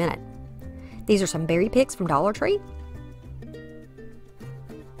that in a minute. These are some berry picks from Dollar Tree.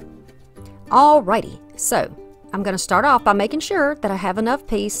 Alrighty, so I'm going to start off by making sure that I have enough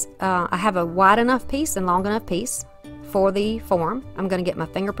piece. I have a wide enough piece and long enough piece for the form. I'm going to get my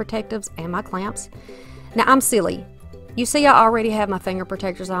finger protectives and my clamps. Now I'm silly. You see I already have my finger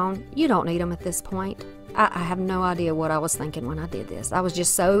protectors on. You don't need them at this point. I have no idea what I was thinking when I did this. I was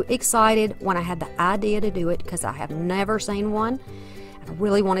just so excited when I had the idea to do it because I have never seen one. I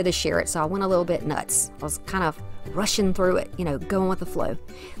really wanted to share it, so I went a little bit nuts. I was kind of rushing through it, you know, going with the flow.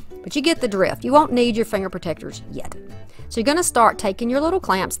 But you get the drift. You won't need your finger protectors yet. So you're going to start taking your little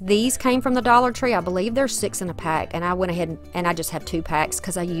clamps. These came from the Dollar Tree. I believe there's 6 in a pack, and I went ahead and I just have 2 packs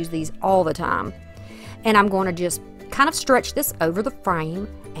because I use these all the time. And I'm going to just kind of stretch this over the frame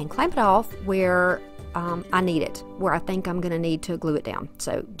and clamp it off where I need it, where I think I'm going to need to glue it down.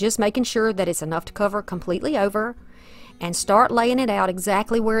 So just making sure that it's enough to cover completely over. and start laying it out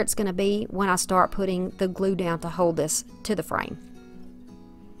exactly where it's going to be when I start putting the glue down to hold this to the frame.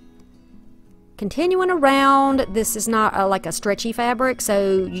 Continuing around, this is not like a stretchy fabric,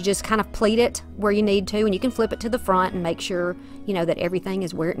 so you just kind of pleat it where you need to, and you can flip it to the front and make sure, you know, that everything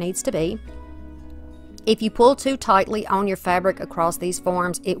is where it needs to be. If you pull too tightly on your fabric across these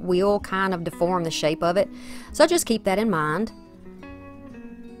forms, it will kind of deform the shape of it, so just keep that in mind.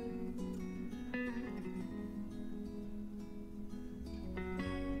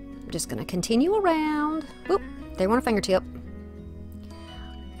 I'm just going to continue around. Whoop, there went a fingertip.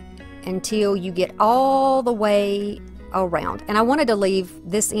 Until you get all the way around. And I wanted to leave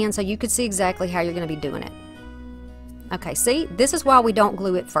this in so you could see exactly how you're going to be doing it. Okay, see, this is why we don't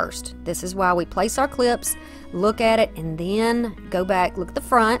glue it first. This is why we place our clips, look at it, and then go back, look at the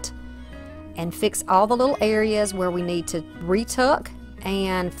front, and fix all the little areas where we need to retuck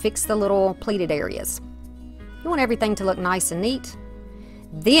and fix the little pleated areas. You want everything to look nice and neat.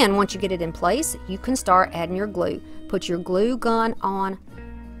 Then, once you get it in place, you can start adding your glue. Put your glue gun on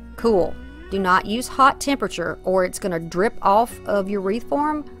cool. Do not use hot temperature or it's going to drip off of your wreath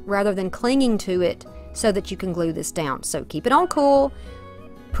form rather than clinging to it so that you can glue this down. So keep it on cool,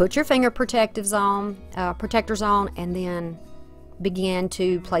 put your finger protectors on, and then begin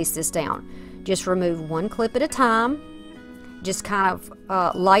to place this down. Just remove one clip at a time. Just kind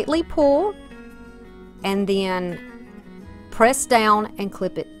of lightly pull and then press down and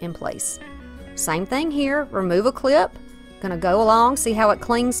clip it in place. Same thing here, remove a clip. Gonna go along, see how it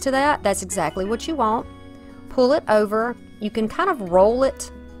clings to that? That's exactly what you want. Pull it over. You can kind of roll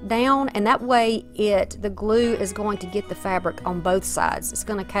it down, and that way the glue is going to get the fabric on both sides. It's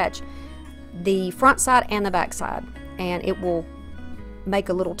gonna catch the front side and the back side, and it will make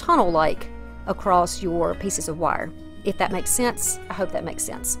a little tunnel like across your pieces of wire. If that makes sense, I hope that makes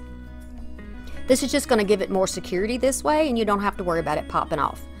sense. This is just gonna give it more security this way, and you don't have to worry about it popping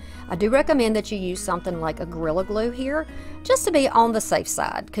off. I do recommend that you use something like a Gorilla Glue here, just to be on the safe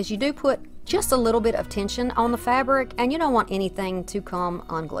side, because you do put just a little bit of tension on the fabric and you don't want anything to come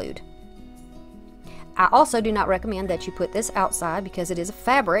unglued. I also do not recommend that you put this outside because it is a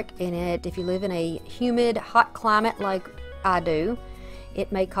fabric, and if you live in a humid, hot climate like I do, it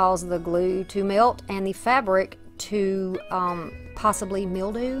may cause the glue to melt and the fabric to possibly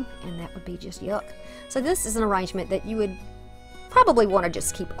mildew, and that would be just yuck. So this is an arrangement that you would probably want to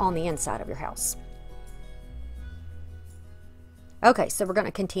just keep on the inside of your house. Okay, so we're going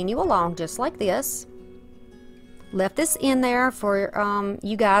to continue along just like this. Left this in there for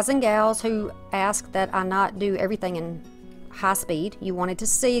you guys and gals who asked that I not do everything in high speed. You wanted to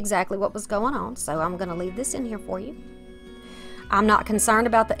see exactly what was going on, so I'm going to leave this in here for you. I'm not concerned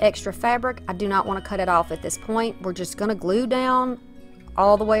about the extra fabric. I do not want to cut it off at this point. We're just going to glue down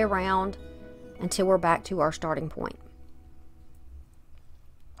all the way around until we're back to our starting point.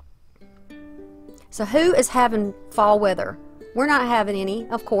 So who is having fall weather? We're not having any,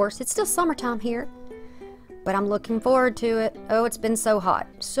 of course. It's still summertime here, but I'm looking forward to it. Oh, it's been so hot.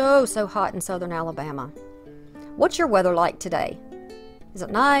 So hot in southern Alabama. What's your weather like today? Is it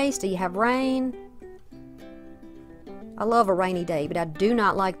nice? Do you have rain? I love a rainy day, but I do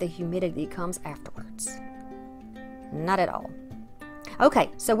not like the humidity that comes afterwards. Not at all. Okay,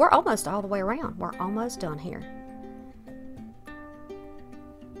 so we're almost all the way around. We're almost done here.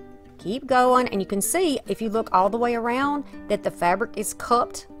 Keep going, and you can see if you look all the way around that the fabric is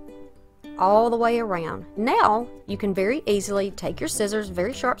cupped all the way around. Now you can very easily take your scissors,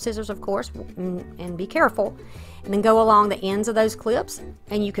 very sharp scissors of course, and be careful, and then go along the ends of those clips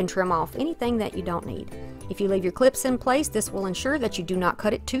and you can trim off anything that you don't need. If you leave your clips in place, this will ensure that you do not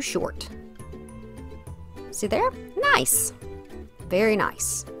cut it too short. See there? Nice. Very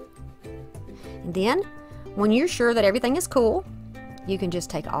nice. And then when you're sure that everything is cool, you can just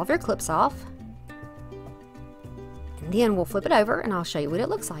take all of your clips off, and then we'll flip it over and I'll show you what it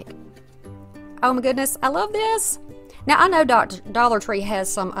looks like. Oh my goodness, I love this. Now I know Dollar Tree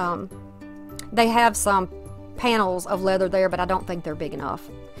has some, they have some panels of leather there, but I don't think they're big enough.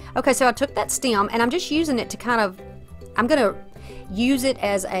 Okay, so I took that stem and I'm just using it to kind of, I'm gonna use it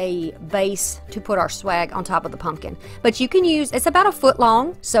as a base to put our swag on top of the pumpkin. But you can use, it's about a foot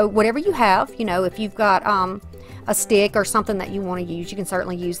long, so whatever you have, you know, if you've got a stick or something that you want to use, you can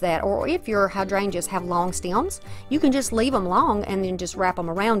certainly use that. Or if your hydrangeas have long stems, you can just leave them long and then just wrap them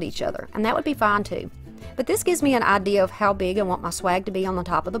around each other, and that would be fine too. But this gives me an idea of how big I want my swag to be on the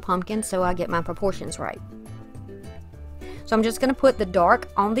top of the pumpkin, so I get my proportions right. So I'm just going to put the dark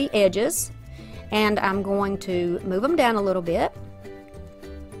on the edges, and I'm going to move them down a little bit.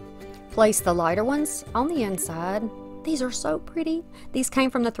 Place the lighter ones on the inside, These are so pretty. These came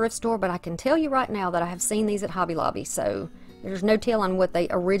from the thrift store, but I can tell you right now that I have seen these at Hobby Lobby, so there's no telling what they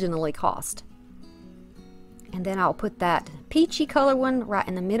originally cost. And then I'll put that peachy color one right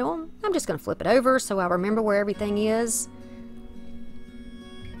in the middle. I'm just going to flip it over so I remember where everything is.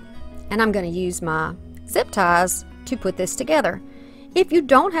 And I'm going to use my zip ties to put this together. If you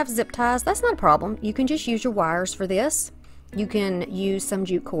don't have zip ties, that's not a problem. You can just use your wires for this. You can use some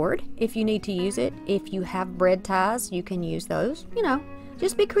jute cord if you need to use it. If you have bread ties, you can use those. You know,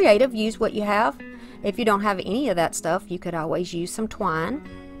 just be creative, use what you have. If you don't have any of that stuff, you could always use some twine.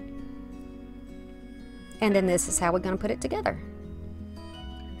 And then this is how we're going to put it together.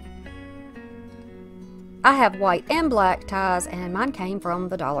 I have white and black ties, and mine came from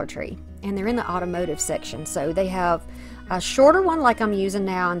the Dollar Tree. And they're in the automotive section. So they have a shorter one like I'm using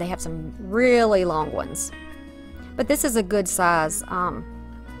now, and they have some really long ones. But this is a good size,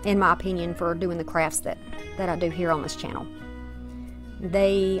 in my opinion, for doing the crafts that I do here on this channel.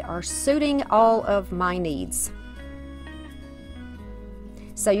 They are suiting all of my needs.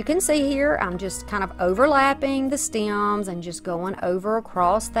 So you can see here, I'm just kind of overlapping the stems and just going over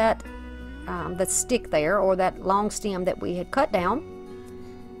across that, the stick there, or that long stem that we had cut down.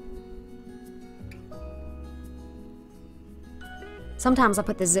 Sometimes I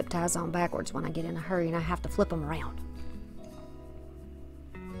put the zip ties on backwards when I get in a hurry and I have to flip them around.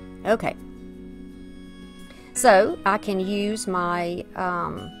 Okay. So I can use my,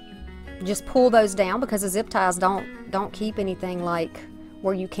 just pull those down, because the zip ties don't keep anything like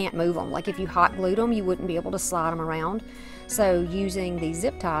where you can't move them. Like if you hot glued them, you wouldn't be able to slide them around. So using these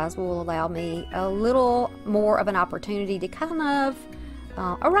zip ties will allow me a little more of an opportunity to kind of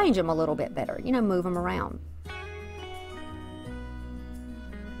arrange them a little bit better, you know, move them around.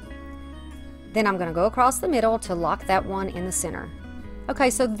 Then I'm going to go across the middle to lock that one in the center. Okay,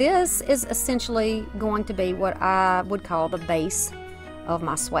 so this is essentially going to be what I would call the base of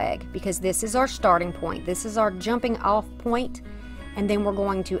my swag, because this is our starting point. This is our jumping off point, and then we're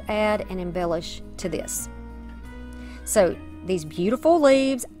going to add and embellish to this. So these beautiful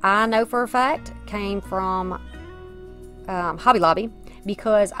leaves, I know for a fact, came from Hobby Lobby,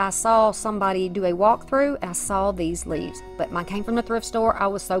 because I saw somebody do a walkthrough and I saw these leaves. But mine came from the thrift store. I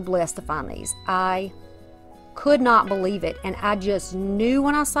was so blessed to find these. I could not believe it, and I just knew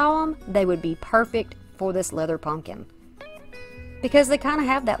when I saw them they would be perfect for this leather pumpkin, because they kind of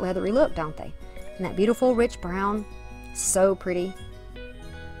have that leathery look, don't they? And that beautiful rich brown, so pretty.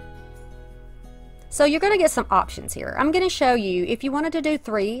 So you're going to get some options here. I'm going to show you, if you wanted to do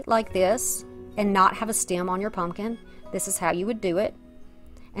 3 like this and not have a stem on your pumpkin, this is how you would do it.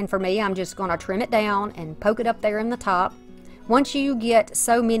 And for me, I'm just going to trim it down and poke it up there in the top. Once you get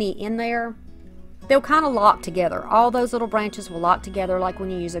so many in there, they'll kind of lock together. All those little branches will lock together like when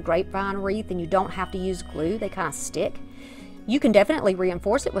you use a grapevine wreath, and you don't have to use glue. They kind of stick. You can definitely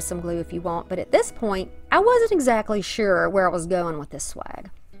reinforce it with some glue if you want, but at this point, I wasn't exactly sure where I was going with this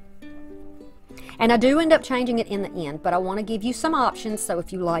swag. And I do end up changing it in the end, but I want to give you some options, so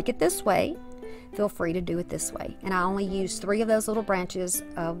if you like it this way, feel free to do it this way. And I only used 3 of those little branches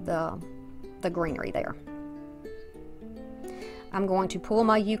of the greenery there. I'm going to pull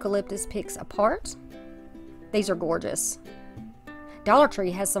my eucalyptus picks apart. These are gorgeous. Dollar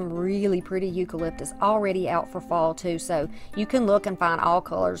Tree has some really pretty eucalyptus already out for fall too, so you can look and find all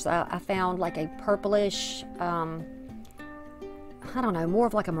colors. I found like a purplish, I don't know, more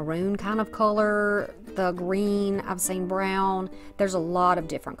of like a maroon kind of color. The green, I've seen brown. There's a lot of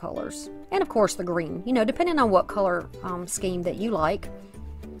different colors. And of course the green, you know, depending on what color scheme that you like.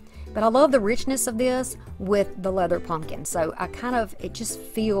 But I love the richness of this with the leather pumpkin. So it just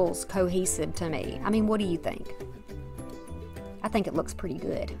feels cohesive to me. I mean, what do you think? I think it looks pretty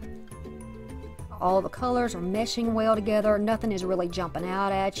good. All the colors are meshing well together. Nothing is really jumping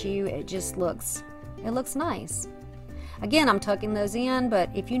out at you. It just looks, nice. Again, I'm tucking those in, but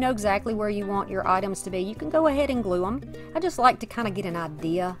if you know exactly where you want your items to be, you can go ahead and glue them. I just like to kind of get an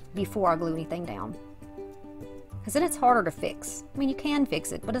idea before I glue anything down, because then it's harder to fix. I mean, you can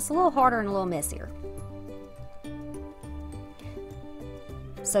fix it, but it's a little harder and a little messier.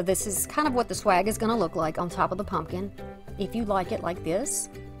 So this is kind of what the swag is going to look like on top of the pumpkin, if you like it like this.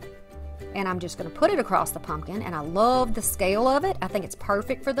 And I'm just going to put it across the pumpkin, and I love the scale of it. I think it's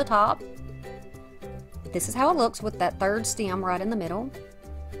perfect for the top. This is how it looks with that 3rd stem right in the middle.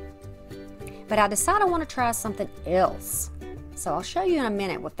 But I decided I want to try something else. So I'll show you in a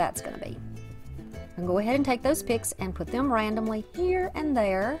minute what that's going to be. And go ahead and take those picks and put them randomly here and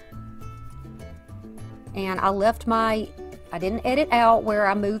there. And I didn't edit out where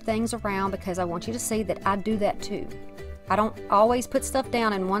I move things around, because I want you to see that I do that too. I don't always put stuff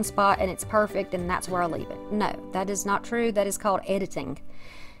down in one spot and it's perfect and that's where I leave it. No, that is not true. That is called editing.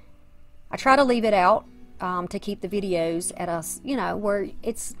 I try to leave it out to keep the videos at a, you know, where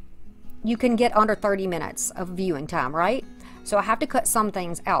you can get under 30 minutes of viewing time, right? So I have to cut some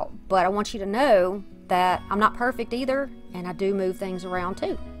things out, but I want you to know that I'm not perfect either, and I do move things around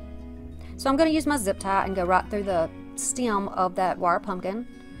too. So I'm going to use my zip tie and go right through the stem of that wire pumpkin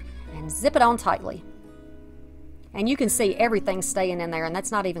and zip it on tightly. And you can see everything staying in there, and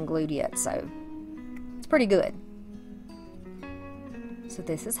that's not even glued yet, so it's pretty good. So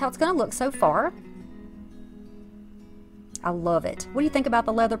this is how it's going to look so far. I love it. What do you think about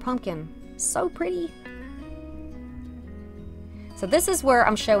the leather pumpkin? So pretty. So this is where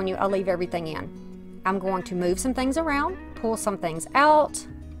I'm showing you I leave everything in. I'm going to move some things around, pull some things out,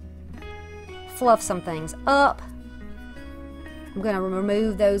 fluff some things up. I'm going to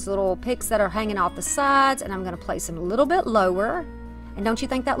remove those little picks that are hanging off the sides, and I'm going to place them a little bit lower. And don't you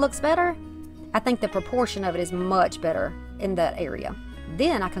think that looks better? I think the proportion of it is much better in that area.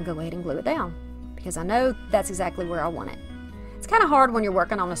 Then I can go ahead and glue it down because I know that's exactly where I want it. It's kind of hard when you're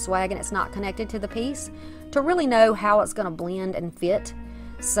working on a swag and it's not connected to the piece to really know how it's going to blend and fit.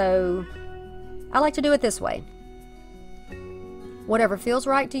 So I like to do it this way. Whatever feels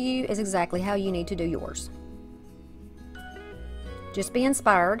right to you is exactly how you need to do yours. Just be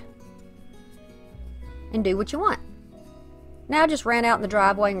inspired and do what you want. Now I just ran out in the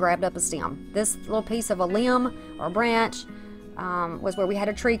driveway and grabbed up a stem. This little piece of a limb or a branch was where we had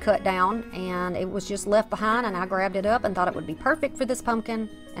a tree cut down, and it was just left behind, and I grabbed it up and thought it would be perfect for this pumpkin,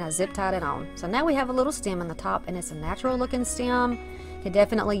 and I zip tied it on. So now we have a little stem in the top, and it's a natural looking stem. You could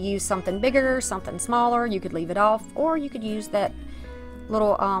definitely use something bigger, something smaller. You could leave it off, or you could use that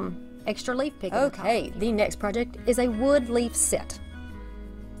little extra leaf pick. Okay, the next project is a wood leaf set.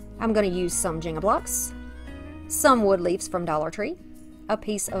 I'm going to use some Jenga blocks, some wood leaves from Dollar Tree, a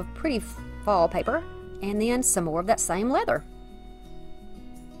piece of pretty fall paper, and then some more of that same leather.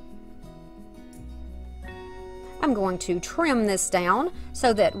 I'm going to trim this down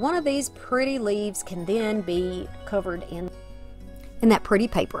so that one of these pretty leaves can then be covered in that pretty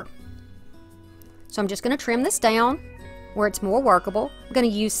paper. So I'm just going to trim this down where it's more workable. I'm going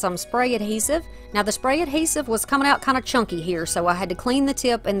to use some spray adhesive. Now the spray adhesive was coming out kind of chunky here, so I had to clean the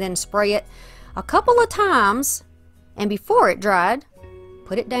tip and then spray it a couple of times, and before it dried,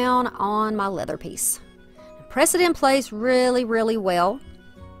 put it down on my leather piece. Press it in place really, really well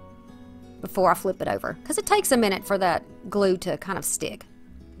before I flip it over, because it takes a minute for that glue to kind of stick.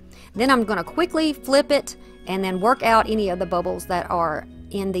 Then I'm going to quickly flip it and then work out any of the bubbles that are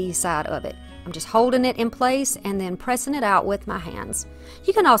in the side of it. I'm just holding it in place and then pressing it out with my hands.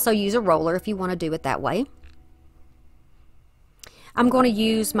 You can also use a roller if you want to do it that way. I'm going to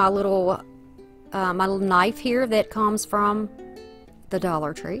use my little knife here that comes from the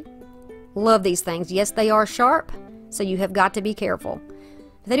Dollar Tree. Love these things. Yes, they are sharp, so you have got to be careful.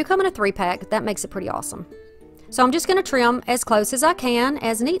 But they do come in a 3-pack. That makes it pretty awesome. So I'm just going to trim as close as I can,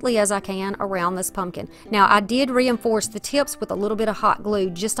 as neatly as I can around this pumpkin. Now I did reinforce the tips with a little bit of hot glue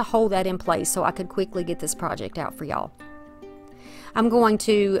just to hold that in place so I could quickly get this project out for y'all. I'm going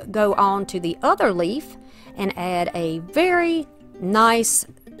to go on to the other leaf and add a very nice,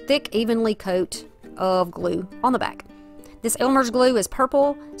 thick, evenly coat of glue on the back. This Elmer's glue is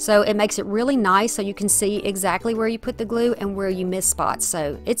purple, so it makes it really nice so you can see exactly where you put the glue and where you miss spots.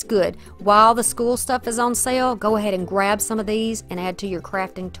 So it's good. While the school stuff is on sale, go ahead and grab some of these and add to your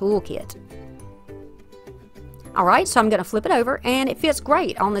crafting toolkit. Alright, so I'm going to flip it over, and it fits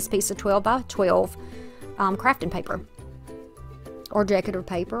great on this piece of 12 by 12 crafting paper, or decorative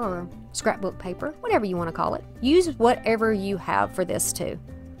paper, or scrapbook paper, whatever you want to call it. Use whatever you have for this too.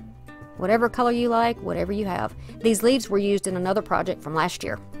 Whatever color you like, whatever you have. These leaves were used in another project from last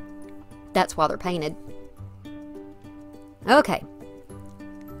year. That's why they're painted. Okay,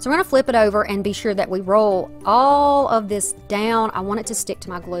 so we're going to flip it over and be sure that we roll all of this down. I want it to stick to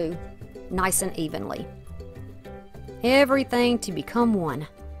my glue nice and evenly. Everything to become one.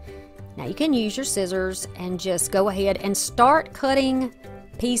 Now you can use your scissors and just go ahead and start cutting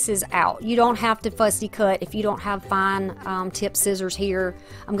pieces out. You don't have to fussy cut if you don't have fine tip scissors here.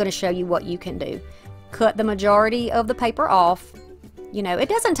 I'm going to show you what you can do. Cut the majority of the paper off. You know, it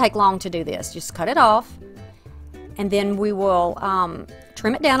doesn't take long to do this. Just cut it off, and then we will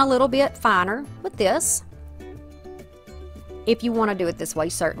trim it down a little bit finer with this. If you want to do it this way,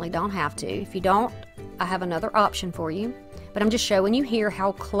 you certainly don't have to. If you don't, I have another option for you, but I'm just showing you here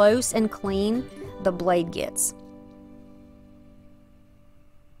how close and clean the blade gets.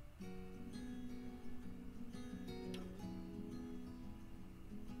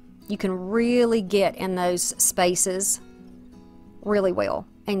 You can really get in those spaces really well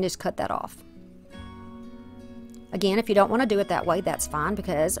and just cut that off. Again, if you don't want to do it that way, that's fine,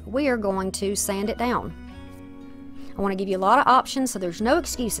 because we are going to sand it down. I want to give you a lot of options so there's no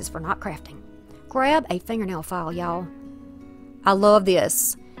excuses for not crafting. Grab a fingernail file, y'all. I love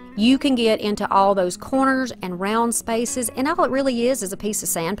this. You can get into all those corners and round spaces, and all it really is a piece of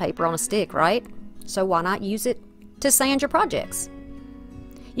sandpaper on a stick, right? So why not use it to sand your projects?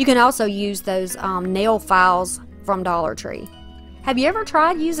 You can also use those nail files from Dollar Tree. Have you ever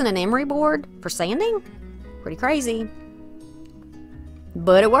tried using an emery board for sanding? Pretty crazy,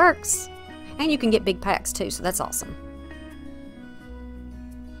 but it works. And you can get big packs too, so that's awesome.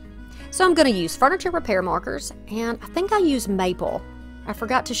 So I'm going to use furniture repair markers, and I think I use maple. I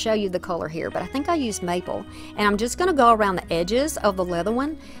forgot to show you the color here, but I think I used maple. And I'm just going to go around the edges of the leather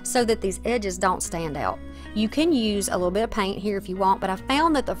one so that these edges don't stand out. You can use a little bit of paint here if you want, but I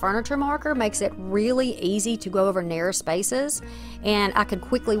found that the furniture marker makes it really easy to go over narrow spaces, and I could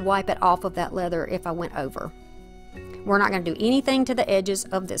quickly wipe it off of that leather if I went over. We're not going to do anything to the edges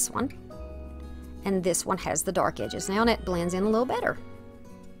of this one. And this one has the dark edges now, and it blends in a little better.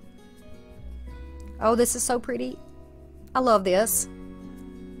 Oh, this is so pretty. I love this.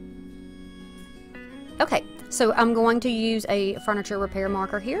 Okay, so I'm going to use a furniture repair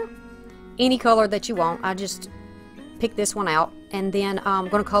marker here. Any color that you want. I just pick this one out, and then I'm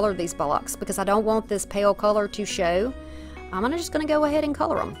going to color these blocks because I don't want this pale color to show. I'm just going to go ahead and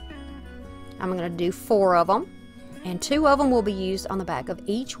color them. I'm going to do 4 of them, and 2 of them will be used on the back of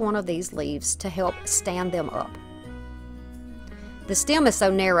each one of these leaves to help stand them up. The stem is so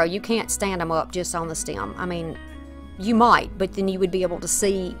narrow you can't stand them up just on the stem. I mean, you might, but then you would be able to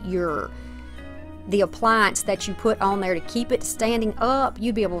see the appliance that you put on there to keep it standing up.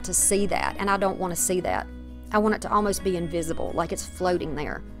 You'd be able to see that, and I don't want to see that. I want it to almost be invisible, like it's floating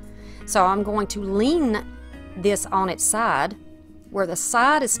there. So I'm going to lean this on its side where the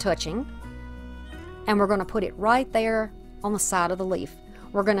side is touching, and we're going to put it right there on the side of the leaf.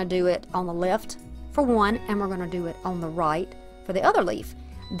 We're going to do it on the left for one, and we're going to do it on the right for the other leaf.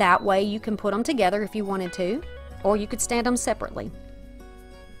 That way you can put them together if you wanted to, or you could stand them separately.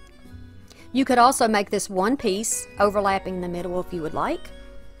 You could also make this one piece overlapping in the middle if you would like,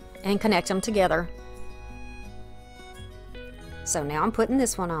 and connect them together. So now I'm putting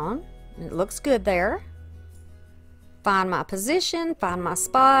this one on, and it looks good there. Find my position, find my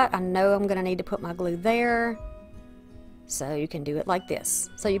spot. I know I'm going to need to put my glue there. So you can do it like this.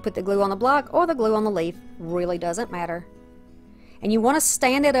 So you put the glue on the block or the glue on the leaf, really doesn't matter. And you want to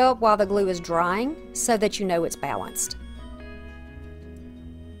stand it up while the glue is drying so that you know it's balanced.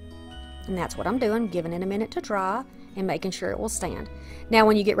 And that's what I'm doing, giving it a minute to dry and making sure it will stand. Now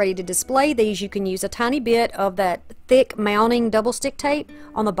when you get ready to display these, you can use a tiny bit of that thick mounting double stick tape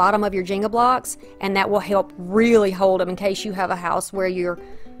on the bottom of your Jenga blocks, and that will help really hold them in case you have a house where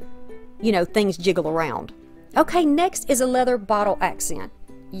things jiggle around. Okay, next is a leather bottle accent.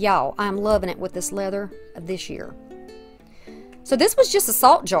 Y'all, I'm loving it with this leather this year. So this was just a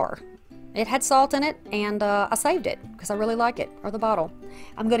salt jar. It had salt in it, and I saved it because I really like it, or the bottle.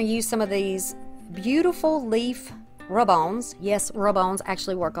 I'm going to use some of these beautiful leaf rub-ons. Yes, rub-ons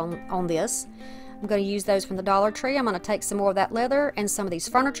actually work on this. I'm going to use those from the Dollar Tree. I'm going to take some more of that leather and some of these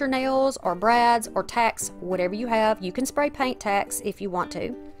furniture nails or brads or tacks, whatever you have. You can spray paint tacks if you want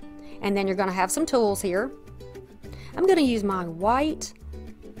to. And then you're going to have some tools here. I'm going to use my white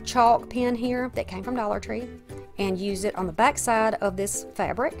chalk pen here that came from Dollar Tree and use it on the back side of this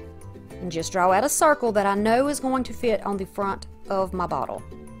fabric. And just draw out a circle that I know is going to fit on the front of my bottle.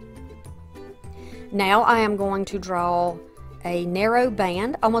 Now I am going to draw a narrow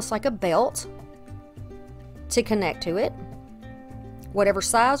band, almost like a belt, to connect to it, whatever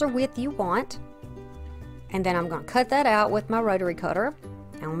size or width you want. And then I'm going to cut that out with my rotary cutter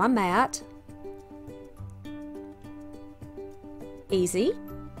on my mat. Easy.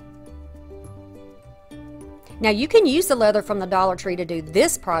 Now you can use the leather from the Dollar Tree to do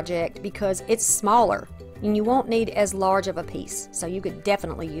this project because it's smaller and you won't need as large of a piece, so you could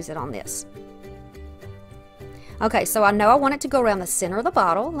definitely use it on this. Okay, so I know I want it to go around the center of the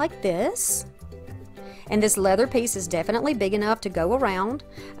bottle like this, and this leather piece is definitely big enough to go around.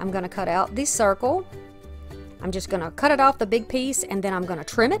 I'm going to cut out the circle. I'm just going to cut it off the big piece, and then I'm going to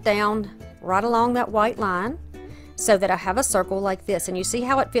trim it down right along that white line so that I have a circle like this. And you see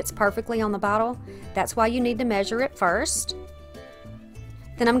how it fits perfectly on the bottle? That's why you need to measure it first.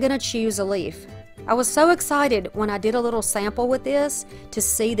 Then I'm going to choose a leaf. I was so excited when I did a little sample with this to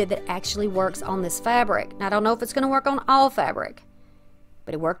see that it actually works on this fabric. Now, I don't know if it's going to work on all fabric,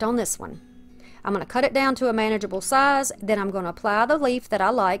 but it worked on this one. I'm going to cut it down to a manageable size, then I'm going to apply the leaf that I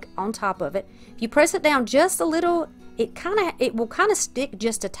like on top of it. If you press it down just a little, it will kind of stick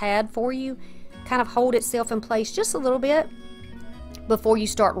just a tad for you, kind of hold itself in place just a little bit before you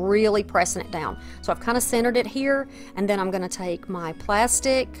start really pressing it down. So I've kind of centered it here, and then I'm going to take my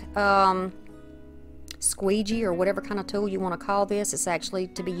plastic squeegee or whatever kind of tool you want to call this. It's actually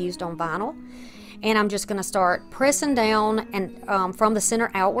to be used on vinyl, and I'm just going to start pressing down and from the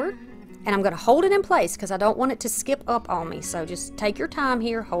center outward, and I'm going to hold it in place because I don't want it to skip up on me. So just take your time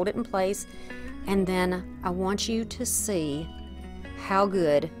here, hold it in place, and then I want you to see how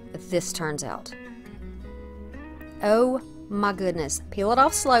good this turns out. Oh my goodness. Peel it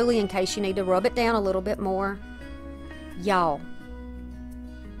off slowly in case you need to rub it down a little bit more. Y'all,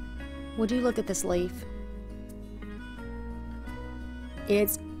 would you look at this leaf?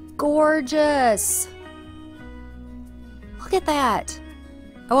 It's gorgeous. Look at that.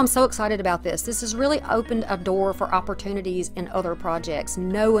 Oh, I'm so excited about this. This has really opened a door for opportunities in other projects,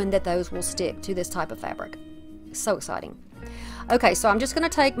 knowing that those will stick to this type of fabric. So exciting. Okay, so I'm just going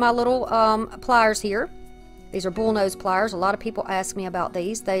to take my little pliers here. These are bullnose pliers. A lot of people ask me about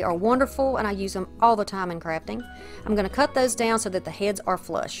these. They are wonderful, and I use them all the time in crafting. I'm going to cut those down so that the heads are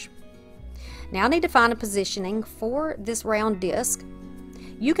flush. Now I need to find a positioning for this round disc.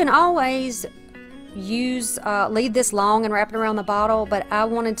 You can always leave this long and wrap it around the bottle, but I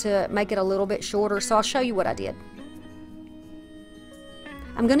wanted to make it a little bit shorter, so I'll show you what I did.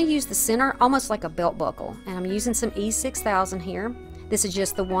 I'm going to use the center almost like a belt buckle, and I'm using some E6000 here. This is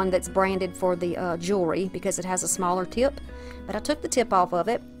just the one that's branded for the jewelry because it has a smaller tip, but I took the tip off of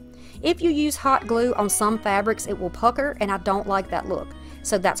it. If you use hot glue on some fabrics, it will pucker, and I don't like that look.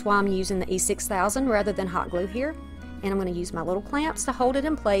 So that's why I'm using the E6000 rather than hot glue here. And I'm going to use my little clamps to hold it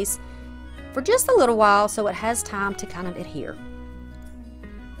in place for just a little while so it has time to kind of adhere.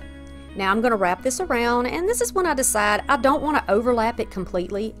 Now I'm going to wrap this around, and this is when I decide I don't want to overlap it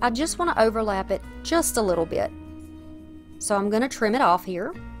completely. I just want to overlap it just a little bit. So I'm going to trim it off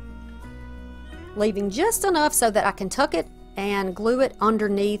here, leaving just enough so that I can tuck it and glue it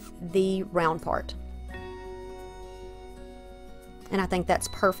underneath the round part. And I think that's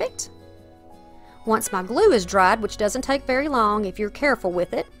perfect. Once my glue is dried, which doesn't take very long if you're careful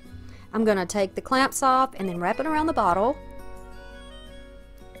with it, I'm going to take the clamps off and then wrap it around the bottle,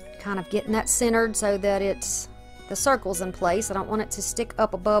 kind of getting that centered so that it's the circle's in place. I don't want it to stick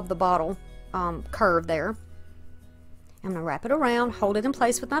up above the bottle curve there. I'm going to wrap it around, hold it in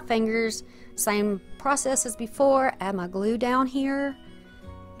place with my fingers, same process as before, add my glue down here,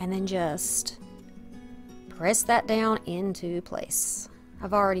 and then just press that down into place.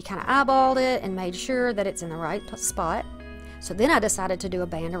 I've already kind of eyeballed it and made sure that it's in the right spot. So then I decided to do a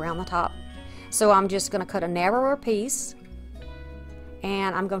band around the top. So I'm just going to cut a narrower piece,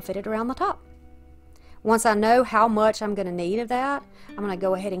 and I'm going to fit it around the top. Once I know how much I'm going to need of that, I'm going to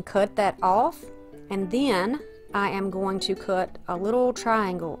go ahead and cut that off, and then I am going to cut a little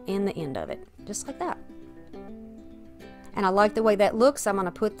triangle in the end of it, just like that. And I like the way that looks. I'm going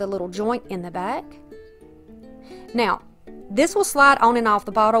to put the little joint in the back. Now, this will slide on and off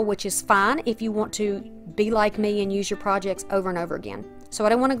the bottle, which is fine if you want to be like me and use your projects over and over again. So I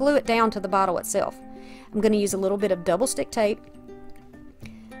don't want to glue it down to the bottle itself. I'm going to use a little bit of double stick tape.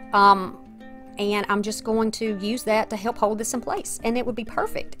 And I'm just going to use that to help hold this in place. And it would be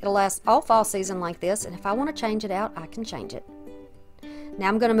perfect. It'll last all fall season like this. And if I want to change it out, I can change it. Now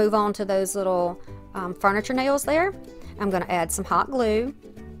I'm going to move on to those little furniture nails there. I'm going to add some hot glue.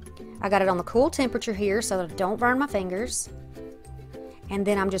 I got it on the cool temperature here so that I don't burn my fingers. And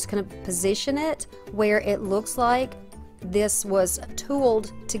then I'm just going to position it where it looks like this was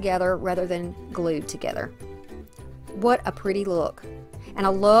tooled together rather than glued together. What a pretty look. And I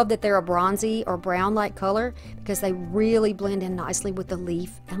love that they're a bronzy or brown like color because they really blend in nicely with the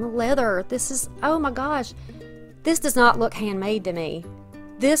leaf and the leather. This is, oh my gosh, this does not look handmade to me.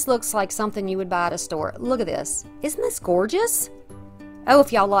 This looks like something you would buy at a store. Look at this. Isn't this gorgeous? Oh,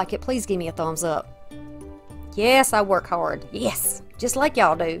 if y'all like it, please give me a thumbs up. Yes, I work hard. Yes, just like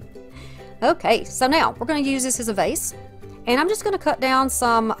y'all do. Okay, so now we're going to use this as a vase. And I'm just going to cut down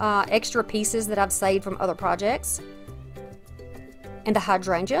some extra pieces that I've saved from other projects. And the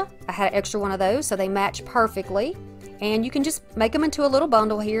hydrangea, I had an extra one of those, so they match perfectly. And you can just make them into a little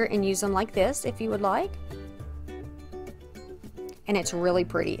bundle here and use them like this if you would like. And it's really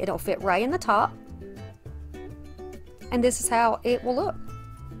pretty. It'll fit right in the top. And this is how it will look.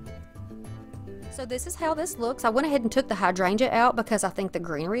 So this is how this looks. I went ahead and took the hydrangea out because I think the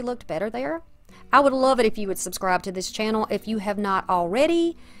greenery looked better there. I would love it if you would subscribe to this channel if you have not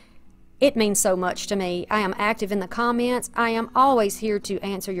already. It means so much to me. I am active in the comments. I am always here to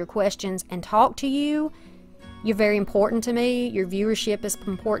answer your questions and talk to you. You're very important to me. Your viewership is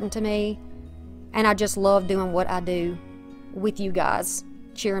important to me. And I just love doing what I do with you guys,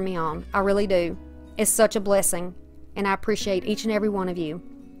 cheering me on. I really do. It's such a blessing, and I appreciate each and every one of you.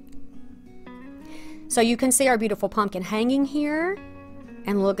 So you can see our beautiful pumpkin hanging here,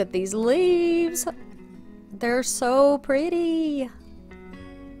 and look at these leaves. They're so pretty.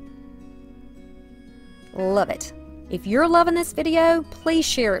 Love it. If you're loving this video, please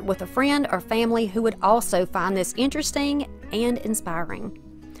share it with a friend or family who would also find this interesting and inspiring.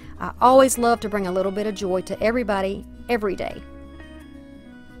 I always love to bring a little bit of joy to everybody, every day.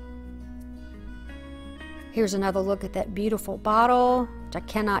 Here's another look at that beautiful bottle, which I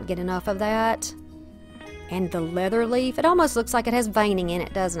cannot get enough of that. And the leather leaf, it almost looks like it has veining in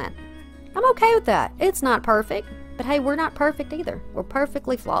it, doesn't it? I'm okay with that. It's not perfect, but hey, we're not perfect either. We're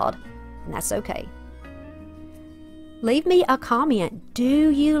perfectly flawed, and that's okay. Leave me a comment. Do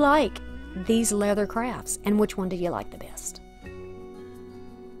you like these leather crafts, and which one do you like the best?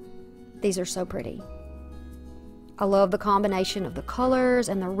 These are so pretty. I love the combination of the colors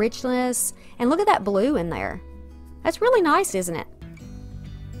and the richness. And look at that blue in there. That's really nice, isn't it?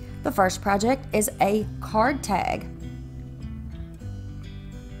 The first project is a card tag.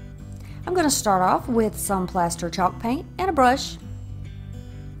 I'm going to start off with some plaster chalk paint and a brush,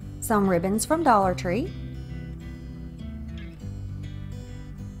 some ribbons from Dollar Tree.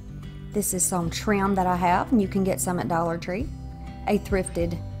 This is some trim that I have, and you can get some at Dollar Tree. A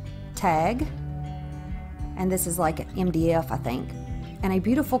thrifted tag, and this is like an MDF, I think, and a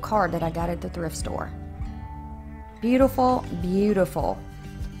beautiful card that I got at the thrift store. Beautiful, beautiful.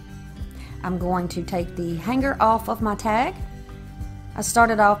 I'm going to take the hanger off of my tag. I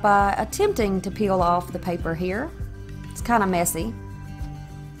started off by attempting to peel off the paper here. It's kind of messy.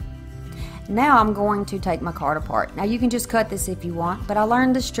 Now I'm going to take my card apart. Now you can just cut this if you want, but I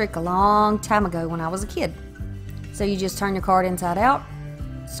learned this trick a long time ago when I was a kid. So you just turn your card inside out,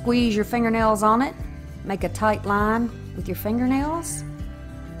 squeeze your fingernails on it, make a tight line with your fingernails,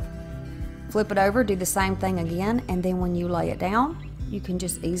 flip it over, do the same thing again, and then when you lay it down, you can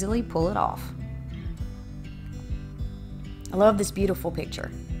just easily pull it off. I love this beautiful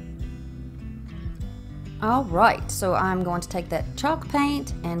picture. Alright, so I'm going to take that chalk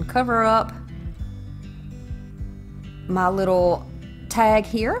paint and cover up my little tag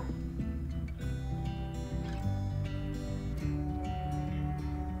here.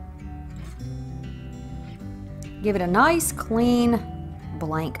 Give it a nice clean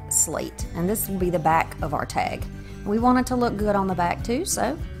blank slate, and this will be the back of our tag. We want it to look good on the back too,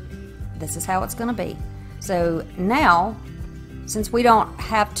 so this is how it's going to be. So now, since we don't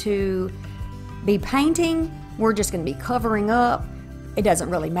have to be painting, we're just going to be covering up. It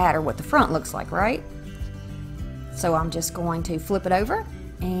doesn't really matter what the front looks like, right? So I'm just going to flip it over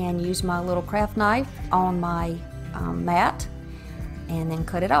and use my little craft knife on my mat and then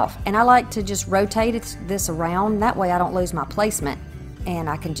cut it off. And I like to just rotate this around, that way I don't lose my placement and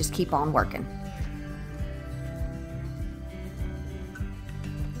I can just keep on working.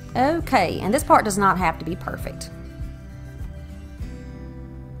 Okay, and this part does not have to be perfect.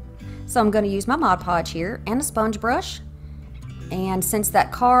 So I'm going to use my Mod Podge here and a sponge brush. And since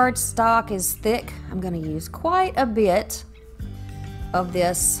that card stock is thick, I'm going to use quite a bit of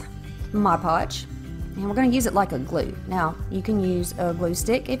this Mod Podge. And we're going to use it like a glue. Now, you can use a glue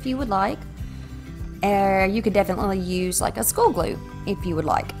stick if you would like. Or you could definitely use like a school glue if you would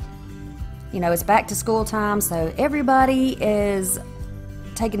like. You know, it's back to school time, so everybody is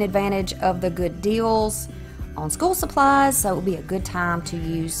taking advantage of the good deals on school supplies, so it will be a good time to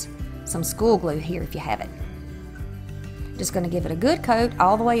use some school glue here if you have it. Just going to give it a good coat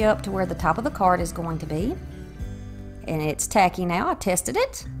all the way up to where the top of the card is going to be. And it's tacky now, I tested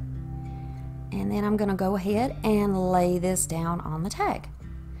it. And then I'm going to go ahead and lay this down on the tag.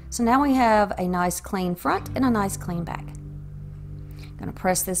 So now we have a nice clean front and a nice clean back. I'm going to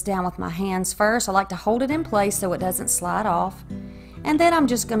press this down with my hands first. I like to hold it in place so it doesn't slide off. And then I'm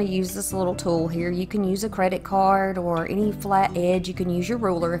just going to use this little tool here. You can use a credit card or any flat edge. You can use your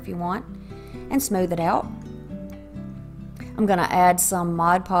ruler if you want and smooth it out. I'm going to add some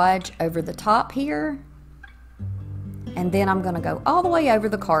Mod Podge over the top here. And then I'm going to go all the way over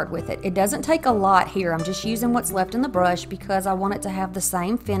the card with it. It doesn't take a lot here. I'm just using what's left in the brush because I want it to have the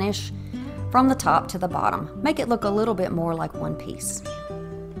same finish from the top to the bottom. Make it look a little bit more like one piece.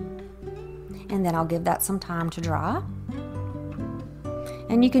 And then I'll give that some time to dry.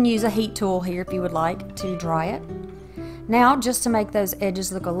 And you can use a heat tool here if you would like to dry it. Now, just to make those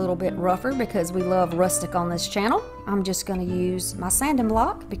edges look a little bit rougher, because we love rustic on this channel, I'm just going to use my sanding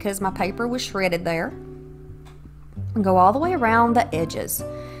block because my paper was shredded there. And go all the way around the edges.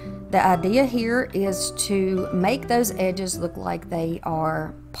 The idea here is to make those edges look like they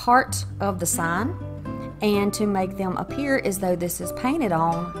are part of the sign and to make them appear as though this is painted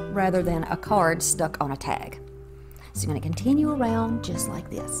on rather than a card stuck on a tag. So you're going to continue around just like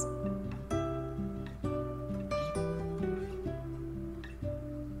this.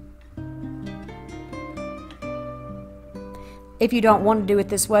 If you don't want to do it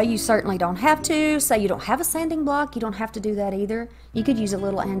this way, you certainly don't have to. Say you don't have a sanding block, you don't have to do that either. You could use a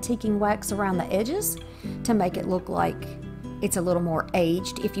little antiquing wax around the edges to make it look like it's a little more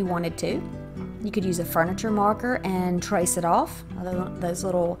aged if you wanted to. You could use a furniture marker and trace it off, those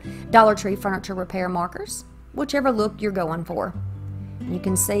little Dollar Tree furniture repair markers, whichever look you're going for. You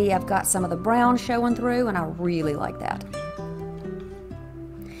can see I've got some of the brown showing through and I really like that.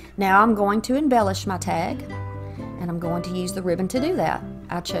 Now I'm going to embellish my tag. And I'm going to use the ribbon to do that.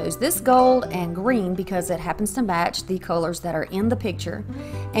 I chose this gold and green because it happens to match the colors that are in the picture,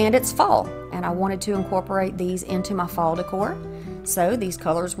 and it's fall, and I wanted to incorporate these into my fall decor, so these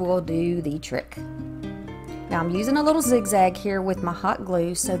colors will do the trick. Now I'm using a little zigzag here with my hot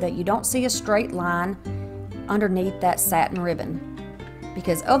glue so that you don't see a straight line underneath that satin ribbon,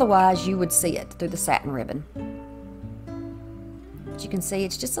 because otherwise you would see it through the satin ribbon. You can see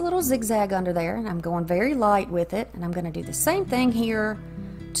it's just a little zigzag under there, and I'm going very light with it, and I'm going to do the same thing here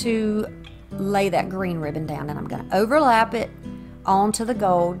to lay that green ribbon down, and I'm going to overlap it onto the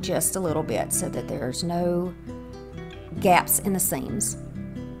gold just a little bit so that there's no gaps in the seams.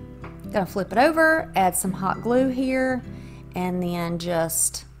 I'm going to flip it over, add some hot glue here, and then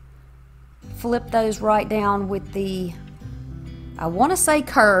just flip those right down with the, I want to say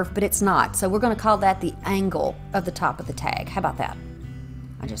curve, but it's not, so we're going to call that the angle of the top of the tag. How about that?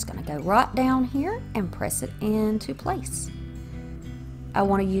 I'm just going to go right down here and press it into place. I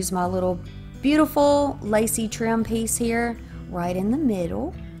want to use my little beautiful lacy trim piece here right in the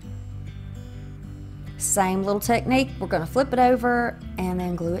middle. Same little technique. We're going to flip it over and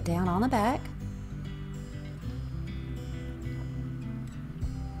then glue it down on the back.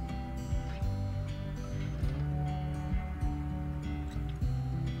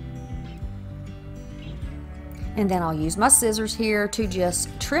 And then I'll use my scissors here to just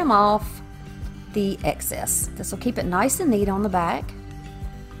trim off the excess. This will keep it nice and neat on the back.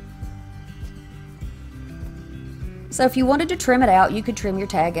 So if you wanted to trim it out, you could trim your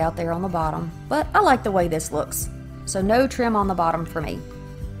tag out there on the bottom, but I like the way this looks, so no trim on the bottom for me.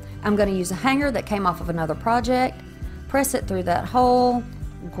 I'm going to use a hanger that came off of another project, press it through that hole,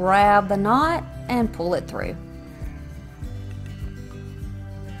 grab the knot, and pull it through.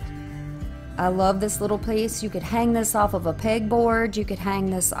 I love this little piece. You could hang this off of a pegboard, you could hang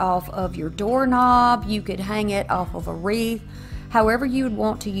this off of your doorknob, you could hang it off of a wreath. However you would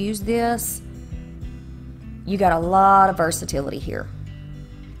want to use this, you got a lot of versatility here.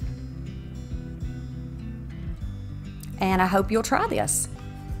 And I hope you'll try this.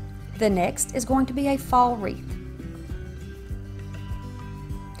 The next is going to be a fall wreath.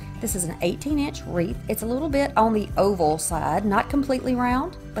 This is an 18-inch wreath. It's a little bit on the oval side, not completely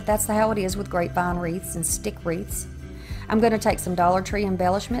round, but that's how it is with grapevine wreaths and stick wreaths. I'm going to take some Dollar Tree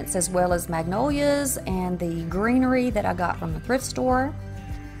embellishments as well as magnolias and the greenery that I got from the thrift store.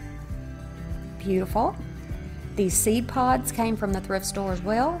 Beautiful. These seed pods came from the thrift store as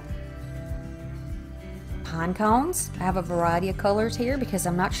well. Pine cones. I have a variety of colors here because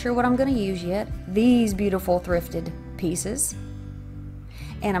I'm not sure what I'm going to use yet. These beautiful thrifted pieces.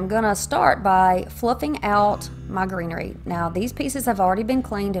 And I'm going to start by fluffing out my greenery. Now these pieces have already been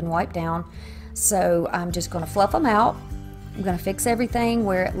cleaned and wiped down, so I'm just going to fluff them out. I'm going to fix everything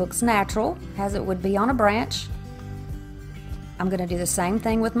where it looks natural, as it would be on a branch. I'm going to do the same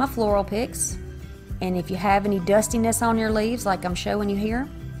thing with my floral picks. And if you have any dustiness on your leaves like I'm showing you here,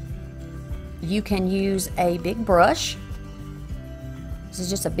 you can use a big brush. This is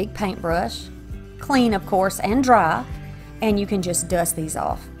just a big paintbrush, clean of course and dry. And you can just dust these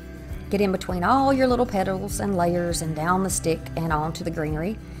off. Get in between all your little petals and layers and down the stick and onto the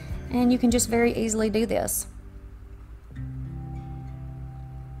greenery. And you can just very easily do this.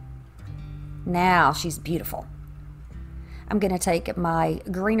 Now she's beautiful. I'm going to take my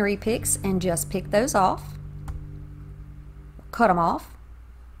greenery picks and just pick those off. Cut them off.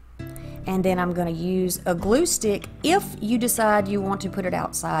 And then I'm going to use a glue stick. If you decide you want to put it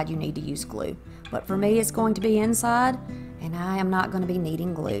outside, you need to use glue. But for me, it's going to be inside, and I am not going to be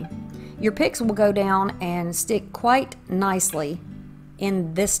needing glue. Your picks will go down and stick quite nicely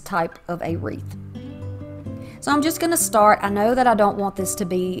in this type of a wreath. So I'm just going to start. I know that I don't want this to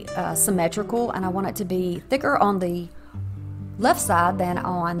be symmetrical, and I want it to be thicker on the left side than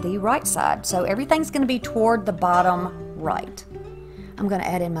on the right side. So everything's going to be toward the bottom right. I'm going to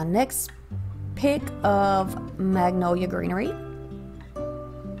add in my next pick of magnolia greenery.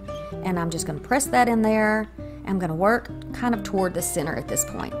 And I'm just going to press that in there. I'm going to work kind of toward the center at this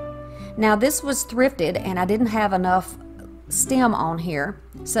point. Now this was thrifted and I didn't have enough stem on here.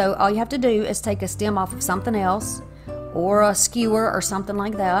 So all you have to do is take a stem off of something else or a skewer or something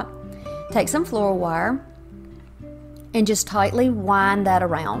like that. Take some floral wire and just tightly wind that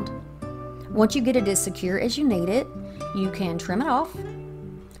around. Once you get it as secure as you need it, you can trim it off.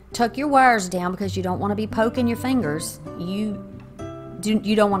 Tuck your wires down because you don't want to be poking your fingers. You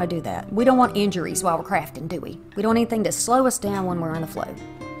don't want to do that. We don't want injuries while we're crafting, do we? We don't want anything to slow us down when we're in the flow.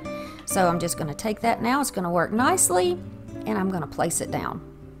 So I'm just going to take that now. It's going to work nicely, and I'm going to place it down.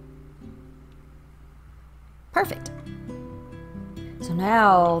 Perfect. So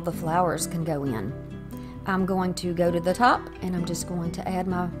now the flowers can go in. I'm going to go to the top, and I'm just going to add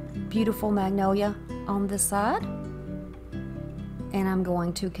my beautiful magnolia on this side. And I'm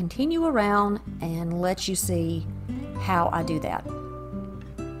going to continue around and let you see how I do that.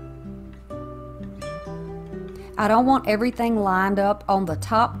 I don't want everything lined up on the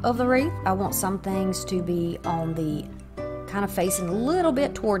top of the wreath. I want some things to be on the kind of facing a little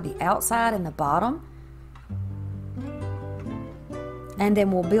bit toward the outside and the bottom. And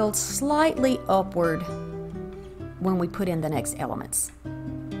then we'll build slightly upward when we put in the next elements.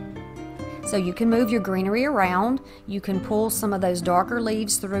 So you can move your greenery around. You can pull some of those darker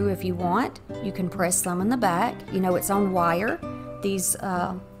leaves through if you want. You can press some in the back. You know, it's on wire. These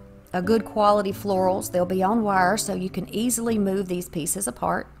a good quality florals, they'll be on wire, so you can easily move these pieces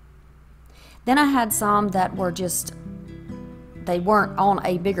apart. Then I had some that were just, they weren't on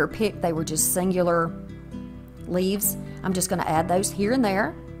a bigger pick, they were just singular leaves. I'm just going to add those here and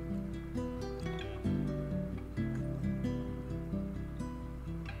there.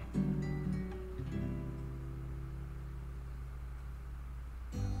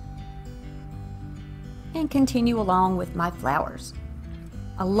 And continue along with my flowers.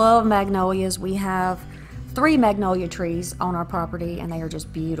 I love magnolias. We have 3 magnolia trees on our property and they are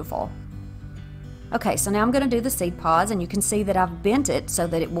just beautiful. Okay, so now I'm going to do the seed pods, and you can see that I've bent it so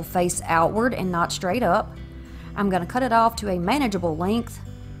that it will face outward and not straight up. I'm going to cut it off to a manageable length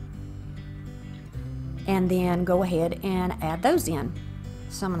and then go ahead and add those in.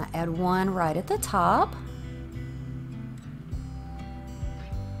 So I'm going to add one right at the top.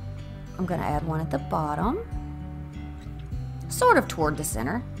 I'm going to add one at the bottom, sort of toward the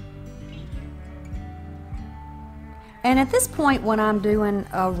center. And at this point when I'm doing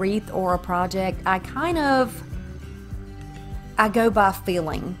a wreath or a project, I go by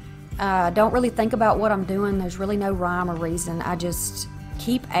feeling. Don't really think about what I'm doing. There's really no rhyme or reason. I just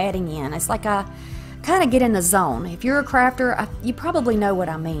keep adding in. It's like I kind of get in the zone. If you're a crafter, you probably know what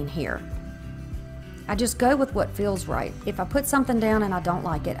I mean here. I just go with what feels right. If I put something down and I don't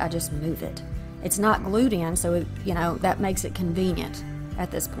like it, I just move it. It's not glued in, so you know, that makes it convenient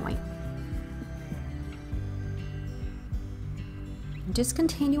at this point. Just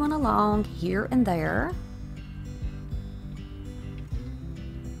continuing along here and there.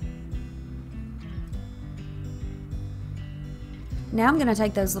 Now I'm going to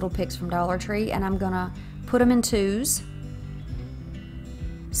take those little picks from Dollar Tree and I'm going to put them in 2s.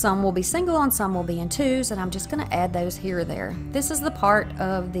 Some will be single and some will be in 2s, and I'm just going to add those here or there. This is the part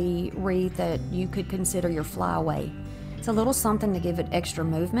of the wreath that you could consider your flyaway. It's a little something to give it extra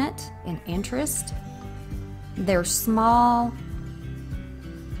movement and interest. They're small.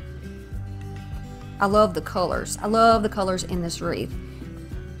 I love the colors. I love the colors in this wreath.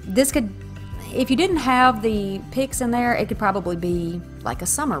 This could, if you didn't have the picks in there, it could probably be like a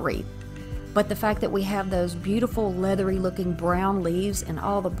summer wreath. But the fact that we have those beautiful leathery looking brown leaves and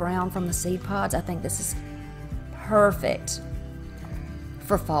all the brown from the seed pods, I think this is perfect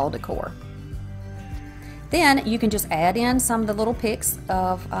for fall decor. Then you can just add in some of the little picks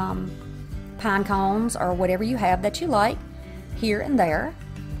of pine cones or whatever you have that you like here and there.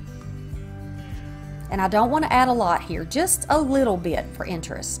 And I don't want to add a lot here, just a little bit for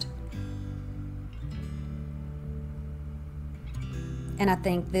interest. And I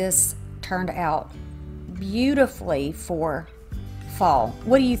think this turned out beautifully for fall.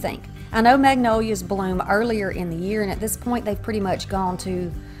 What do you think? I know magnolias bloom earlier in the year, and at this point they've pretty much gone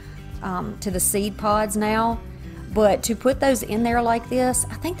to the seed pods now, but to put those in there like this,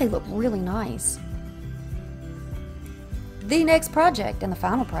 I think they look really nice. The next project and the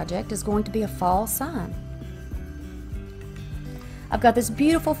final project is going to be a fall sign. I've got this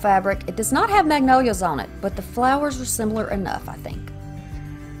beautiful fabric. It does not have magnolias on it, but the flowers are similar enough, I think.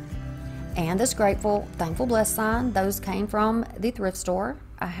 And this grateful, thankful, blessed sign, those came from the thrift store.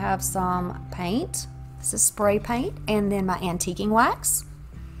 I have some paint This is spray paint, and then my antiquing wax.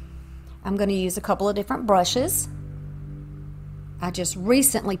 I'm going to use a couple of different brushes. I just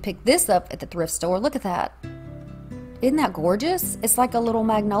recently picked this up at the thrift store. Look at that. Isn't that gorgeous? It's like a little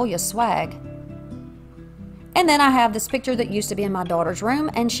magnolia swag. And then I have this picture that used to be in my daughter's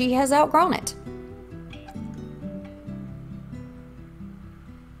room, and she has outgrown it.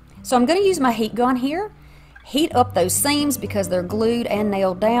 So I'm going to use my heat gun here. Heat up those seams because they're glued and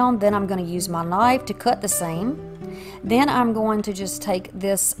nailed down. Then I'm going to use my knife to cut the seam. Then I'm going to just take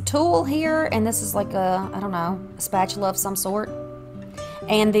this tool here, and this is like a, I don't know, a spatula of some sort.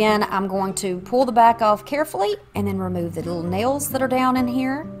 And then I'm going to pull the back off carefully and then remove the little nails that are down in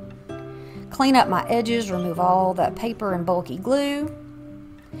here. Clean up my edges, remove all that paper and bulky glue.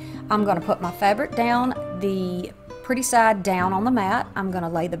 I'm going to put my fabric down, the pretty side down on the mat. I'm going to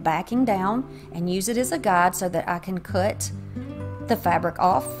lay the backing down and use it as a guide so that I can cut the fabric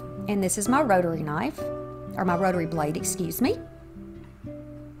off. And this is my rotary knife, or my rotary blade, excuse me.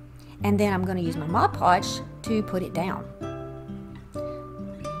 And then I'm going to use my Mod Podge to put it down.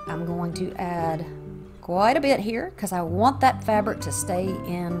 I'm going to add quite a bit here because I want that fabric to stay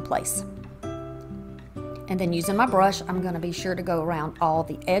in place. And then using my brush, I'm going to be sure to go around all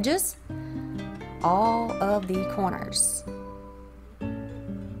the edges, all of the corners,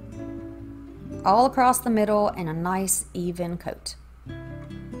 all across the middle, and a nice even coat.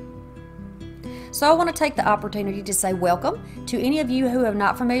 So I want to take the opportunity to say welcome to any of you who are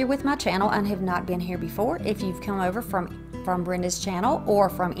not familiar with my channel and have not been here before. If you've come over from Brenda's channel or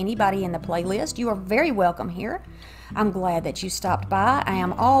from anybody in the playlist, you are very welcome here. I'm glad that you stopped by. I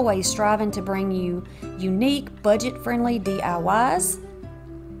am always striving to bring you unique, budget-friendly DIYs.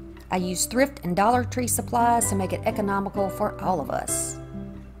 I use thrift and Dollar Tree supplies to make it economical for all of us.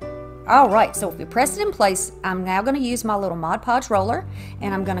 Alright, so if we press it in place, I'm now going to use my little Mod Podge roller,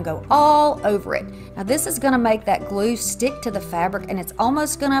 and I'm going to go all over it. Now this is going to make that glue stick to the fabric, and it's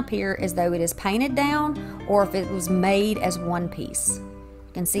almost going to appear as though it is painted down or if it was made as one piece.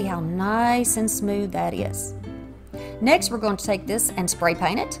 You can see how nice and smooth that is. Next, we're going to take this and spray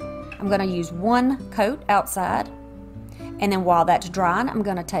paint it. I'm going to use one coat outside, and then while that's drying, I'm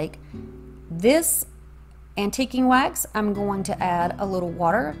going to take this antiquing wax. I'm going to add a little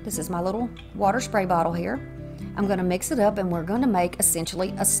water. This is my little water spray bottle here. I'm going to mix it up, and we're going to make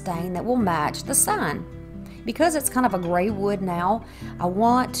essentially a stain that will match the sign. Because it's kind of a gray wood now, I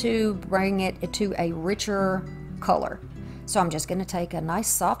want to bring it to a richer color. So I'm just going to take a nice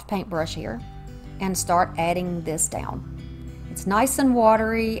soft paintbrush here and start adding this down. It's nice and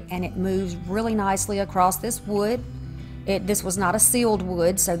watery, and it moves really nicely across this wood. This was not a sealed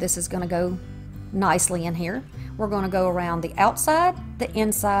wood, so this is going to go nicely in here. We're going to go around the outside, the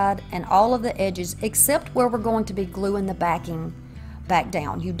inside, and all of the edges except where we're going to be gluing the backing back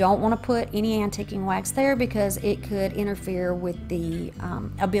down. You don't want to put any antiquing wax there because it could interfere with the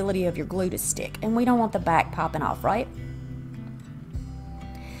ability of your glue to stick, and we don't want the back popping off, right?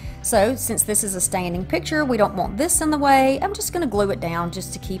 So since this is a standing picture, we don't want this in the way. I'm just going to glue it down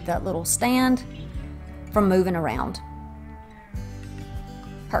just to keep that little stand from moving around.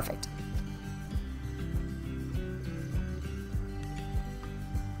 Perfect.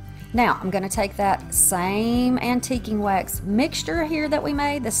 Now I'm going to take that same antiquing wax mixture here that we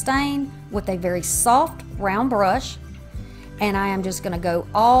made, the stain, with a very soft round brush, and I am just going to go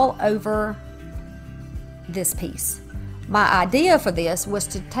all over this piece. My idea for this was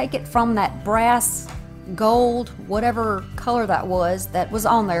to take it from that brass, gold, whatever color that was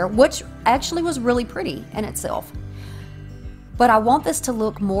on there, which actually was really pretty in itself. But I want this to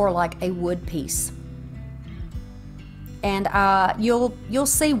look more like a wood piece. And you'll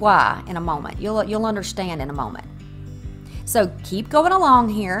see why in a moment. You'll understand in a moment. So keep going along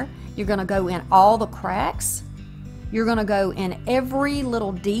here. You're going to go in all the cracks. You're going to go in every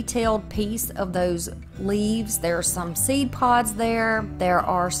little detailed piece of those leaves. There are some seed pods there. There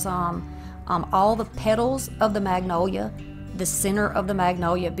are some all the petals of the magnolia, the center of the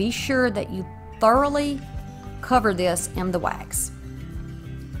magnolia. Be sure that you thoroughly cover this in the wax.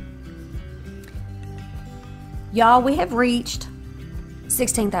 Y'all, we have reached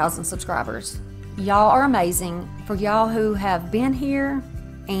 16,000 subscribers. Y'all are amazing. For y'all who have been here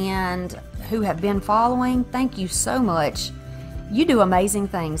and who have been following, thank you so much. You do amazing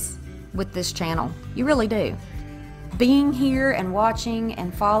things with this channel. You really do. Being here and watching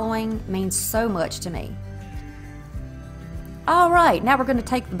and following means so much to me. All right, now we're going to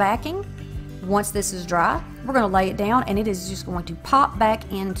take the backing. Once this is dry, we're going to lay it down, and it is just going to pop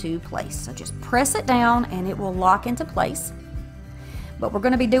back into place. So just press it down and it will lock into place. But we're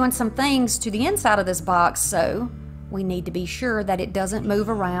going to be doing some things to the inside of this box, so We need to be sure that it doesn't move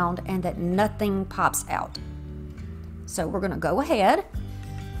around and that nothing pops out. So we're going to go ahead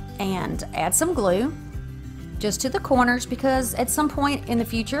and add some glue just to the corners, because at some point in the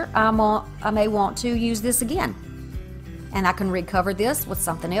future I may want to use this again. And I can recover this with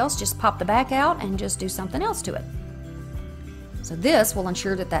something else, just pop the back out and just do something else to it. So this will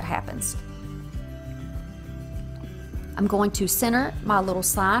ensure that that happens. I'm going to center my little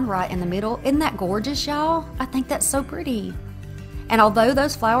sign right in the middle. Isn't that gorgeous, y'all? I think that's so pretty. And although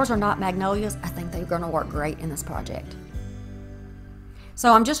those flowers are not magnolias, I think they're going to work great in this project.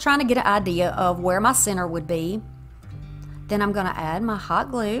 So I'm just trying to get an idea of where my center would be. Then I'm going to add my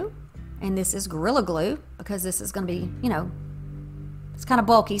hot glue, and this is Gorilla Glue because this is going to be, you know, it's kind of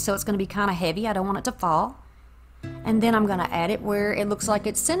bulky, so it's going to be kind of heavy. I don't want it to fall. And then I'm going to add it where it looks like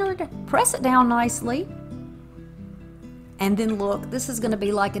it's centered. Press it down nicely. And then look, this is going to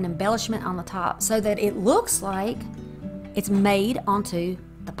be like an embellishment on the top so that it looks like it's made onto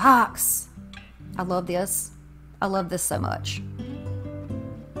the box. I love this. I love this so much.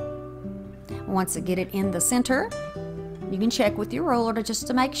 Once I get it in the center, you can check with your roller just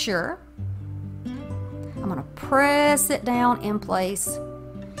to make sure. I'm going to press it down in place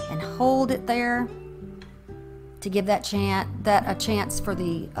and hold it there to give that a chance for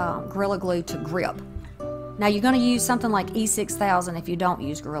the Gorilla Glue to grip. Now you're going to use something like E6000 if you don't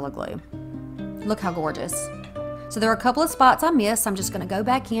use Gorilla Glue. Look how gorgeous. So there are a couple of spots I missed. I'm just going to go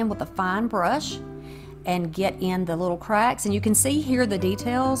back in with a fine brush and get in the little cracks, and you can see here the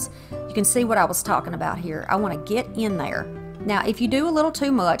details. You can see what I was talking about here. I want to get in there. Now if you do a little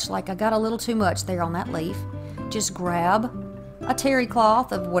too much, like I got a little too much there on that leaf, just grab a terry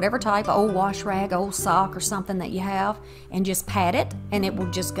cloth of whatever type, old wash rag, old sock or something that you have, and just pat it, and it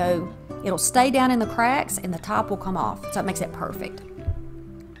will just go, it'll stay down in the cracks and the top will come off, so it makes it perfect.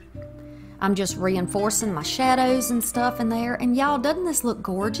 I'm just reinforcing my shadows and stuff in there, and y'all, doesn't this look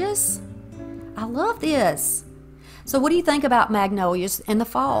gorgeous? I love this. So what do you think about magnolias in the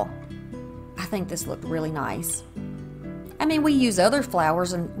fall? I think this looked really nice. I mean, we use other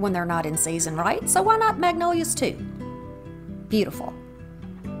flowers when they're not in season, right? So why not magnolias too? Beautiful.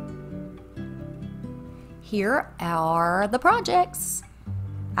 Here are the projects.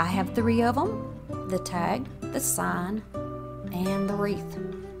 I have 3 of them: the tag, the sign, and the wreath.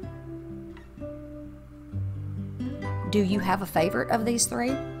 Do you have a favorite of these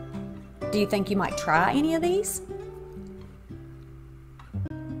 3? Do you think you might try any of these?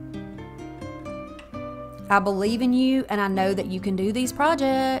 I believe in you, and I know that you can do these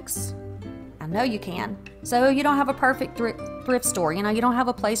projects. I know you can. So you don't have a perfect thrift store. You know, you don't have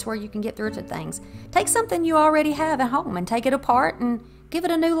a place where you can get thrifted things. Take something you already have at home and take it apart and give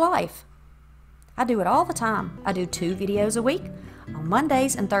it a new life. I do it all the time. I do 2 videos a week on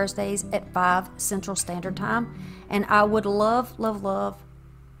Mondays and Thursdays at 5 Central Standard Time. And I would love, love, love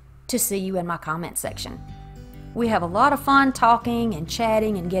to see you in my comment section. We have a lot of fun talking and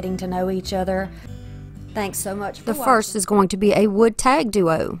chatting and getting to know each other. Thanks so much for watching. The first is going to be a wood tag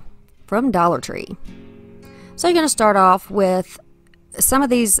duo from Dollar Tree. So you're going to start off with some of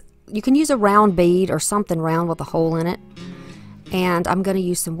these. You can use a round bead or something round with a hole in it. And I'm going to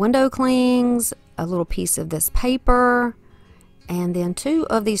use some window clings, a little piece of this paper, and then 2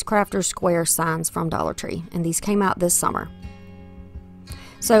 of these Crafter Square signs from Dollar Tree. And these came out this summer.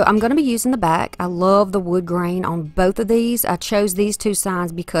 So I'm going to be using the back. I love the wood grain on both of these. I chose these 2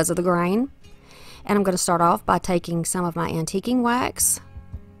 signs because of the grain. And I'm going to start off by taking some of my antiquing wax.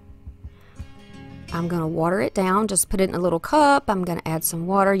 I'm going to water it down, just put it in a little cup. I'm going to add some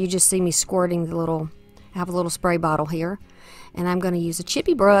water. You just see me squirting the little, I have a little spray bottle here. And I'm going to use a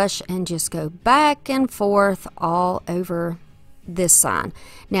chippy brush and just go back and forth all over this sign.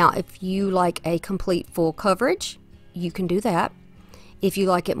 Now, if you like a complete full coverage, you can do that. If you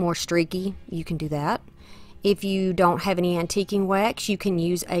like it more streaky, you can do that. If you don't have any antiquing wax, you can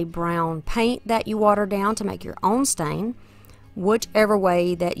use a brown paint that you water down to make your own stain, whichever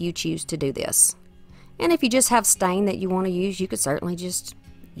way that you choose to do this. And if you just have stain that you want to use, you could certainly just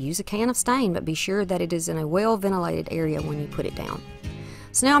use a can of stain, but be sure that it is in a well-ventilated area when you put it down.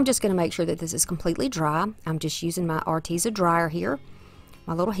 So now I'm just going to make sure that this is completely dry. I'm just using my Arteza dryer here,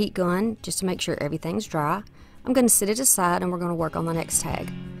 my little heat gun, just to make sure everything's dry. I'm going to set it aside and we're going to work on the next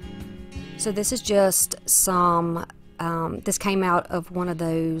tag. So this is just some, this came out of one of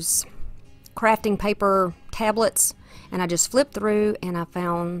those crafting paper tablets, and I just flipped through and I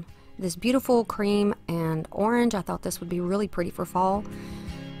found this beautiful cream and orange. I thought this would be really pretty for fall.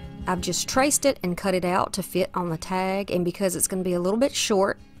 I've just traced it and cut it out to fit on the tag, and because it's going to be a little bit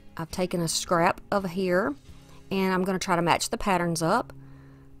short, I've taken a scrap of here and I'm going to try to match the patterns up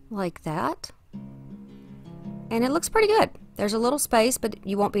like that. and it looks pretty good. There's a little space, but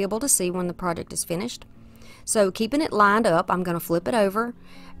you won't be able to see when the project is finished. So keeping it lined up, I'm going to flip it over,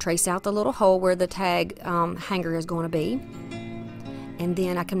 trace out the little hole where the tag hanger is going to be, and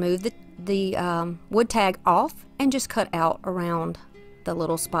then I can move the wood tag off and just cut out around the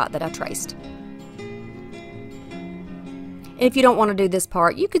little spot that I traced. If you don't want to do this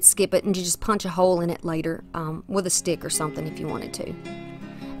part, you could skip it and just punch a hole in it later with a stick or something if you wanted to.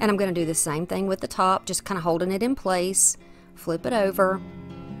 And I'm going to do the same thing with the top, just kind of holding it in place, flip it over,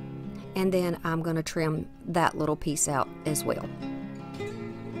 and then I'm going to trim that little piece out as well.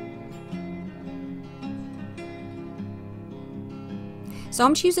 So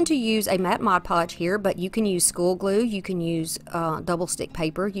I'm choosing to use a matte Mod Podge here, but you can use school glue, you can use double stick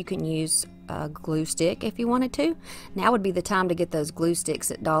paper, you can use a glue stick if you wanted to. Now would be the time to get those glue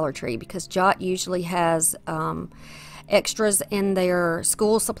sticks at Dollar Tree, because Jot usually has extras in their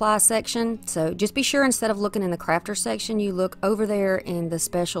school supply section. So just be sure, instead of looking in the crafter section, you look over there in the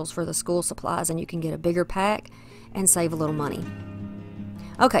specials for the school supplies, and you can get a bigger pack and save a little money.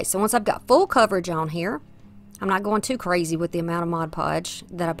 Okay, so once I've got full coverage on here, I'm not going too crazy with the amount of Mod Podge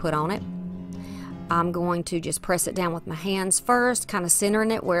that I put on it. I'm going to just press it down with my hands first, kind of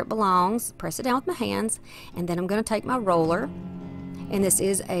centering it where it belongs. Press it down with my hands, and then I'm going to take my roller, and this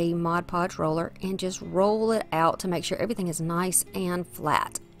is a Mod Podge roller, and just roll it out to make sure everything is nice and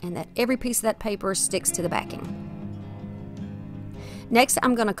flat, and that every piece of that paper sticks to the backing. Next,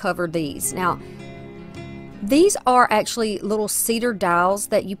 I'm going to cover these. Now, these are actually little cedar dowels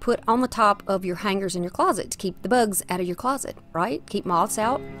that you put on the top of your hangers in your closet to keep the bugs out of your closet, right? Keep moths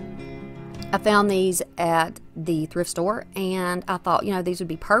out. I found these at the thrift store, and I thought, you know, these would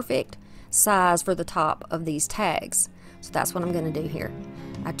be perfect size for the top of these tags. So that's what I'm going to do here.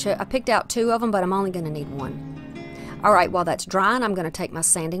 I picked out 2 of them, but I'm only going to need 1. All right, while that's drying, I'm going to take my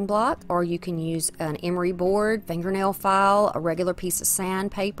sanding block, or you can use an emery board, fingernail file, a regular piece of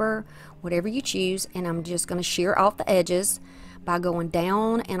sandpaper, whatever you choose, and I'm just going to shear off the edges by going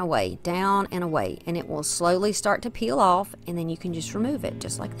down and away, and it will slowly start to peel off, and then you can just remove it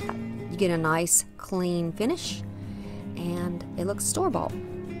just like that. You get a nice clean finish, and it looks store-bought.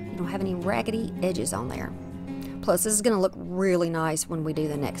 You don't have any raggedy edges on there. Plus, this is going to look really nice when we do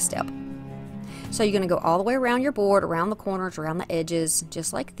the next step. So you're going to go all the way around your board, around the corners, around the edges,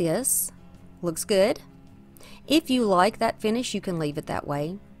 just like this. Looks good. If you like that finish, you can leave it that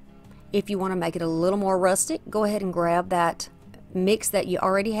way. If you want to make it a little more rustic, go ahead and grab that mix that you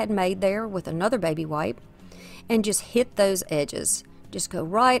already had made there with another baby wipe and just hit those edges. Just go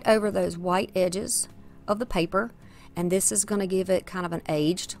right over those white edges of the paper, and this is going to give it kind of an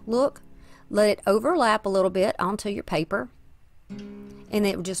aged look. Let it overlap a little bit onto your paper, and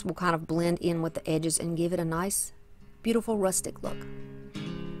it just will kind of blend in with the edges and give it a nice, beautiful rustic look.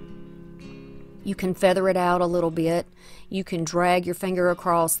 You can feather it out a little bit. You can drag your finger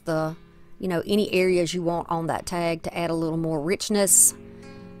across the, any areas you want on that tag to add a little more richness.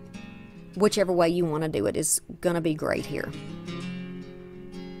 Whichever way you want to do it is going to be great here.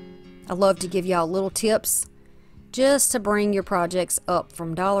 I love to give y'all little tips just to bring your projects up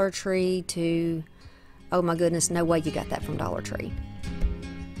from Dollar Tree to, oh my goodness, no way you got that from Dollar Tree.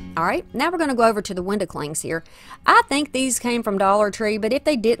 Alright, now we're going to go over to the window clings here. I think these came from Dollar Tree, but if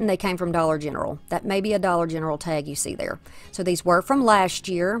they didn't, they came from Dollar General. That may be a Dollar General tag you see there. So these were from last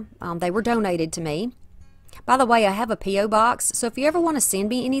year. They were donated to me. By the way, I have a P.O. box, so if you ever want to send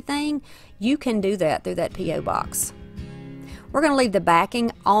me anything, you can do that through that P.O. box. We're going to leave the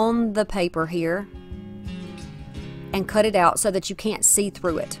backing on the paper here and cut it out so that you can't see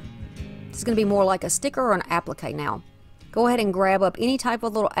through it. It's going to be more like a sticker or an applique now. Go ahead and grab up any type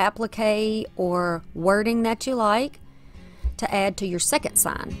of little applique or wording that you like to add to your second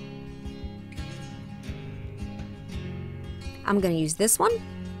sign. I'm going to use this one.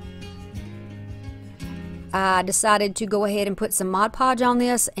 I decided to go ahead and put some Mod Podge on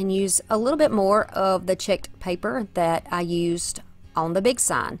this and use a little bit more of the checked paper that I used on the big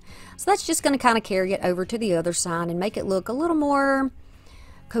sign. So that's just going to kind of carry it over to the other sign and make it look a little more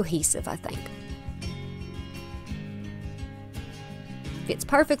cohesive, I think. Fits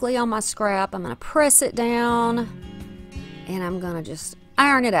perfectly on my scrap. I'm going to press it down and I'm going to just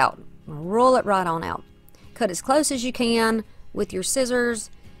iron it out. I'm going to roll it right on out. Cut as close as you can with your scissors,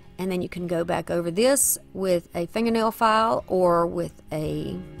 and then you can go back over this with a fingernail file or with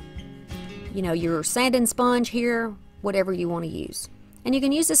a, your sanding sponge here, whatever you want to use. And you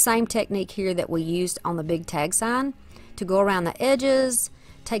can use the same technique here that we used on the big tag sign to go around the edges,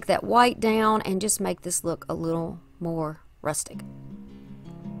 take that white down, and just make this look a little more rustic.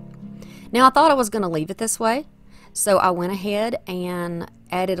 Now I thought I was going to leave it this way, so I went ahead and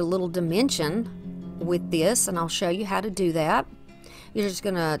added a little dimension with this, and I'll show you how to do that. You're just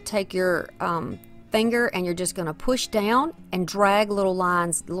going to take your finger and you're just going to push down and drag little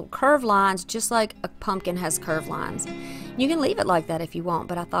lines, little curved lines, just like a pumpkin has curved lines. You can leave it like that if you want,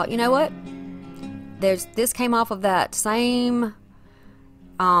 but I thought, you know what? This came off of that same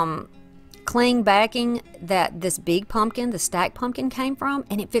cling backing that this big pumpkin, the stacked pumpkin, came from,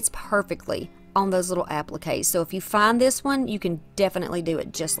 and it fits perfectly on those little appliques. So if you find this one, you can definitely do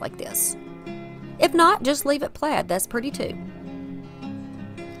it just like this. If not, just leave it plaid. That's pretty too.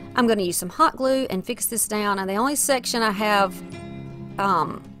 I'm going to use some hot glue and fix this down, and the only section I have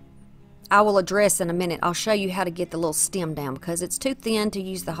I will address in a minute. I'll show you how to get the little stem down because it's too thin to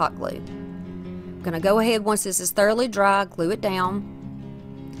use the hot glue. I'm going to go ahead, once this is thoroughly dry, glue it down.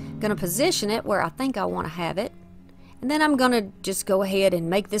 I'm going to position it where I think I want to have it, and then I'm going to just go ahead and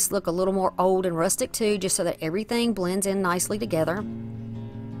make this look a little more old and rustic too, just so that everything blends in nicely together.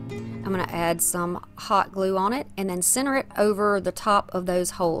 I'm going to add some hot glue on it and then center it over the top of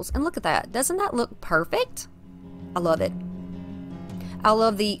those holes. And look at that. Doesn't that look perfect? I love it. I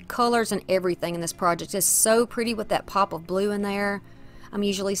love the colors and everything in this project. It's so pretty with that pop of blue in there. I'm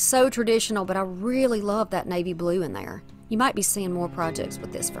usually so traditional, but I really love that navy blue in there. You might be seeing more projects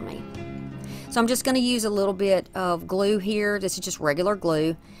with this for me. So I'm just going to use a little bit of glue here. This is just regular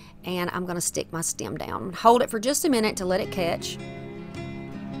glue. And I'm going to stick my stem down. Hold it for just a minute to let it catch.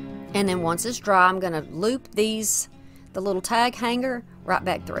 And then once it's dry, I'm going to loop the little tag hanger right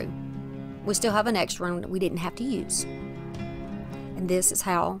back through. We still have an extra one that we didn't have to use. And this is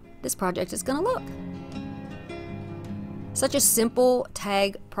how this project is going to look. Such a simple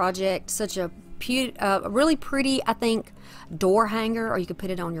tag project, such a really pretty, I think, door hanger, or you could put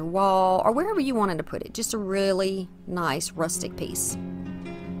it on your wall or wherever you wanted to put it. Just a really nice rustic piece.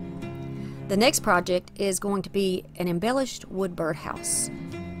 The next project is going to be an embellished wood birdhouse.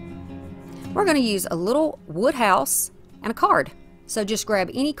 We're going to use a little wood house and a card. So just grab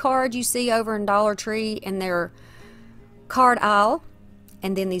any card you see over in Dollar Tree in their card aisle.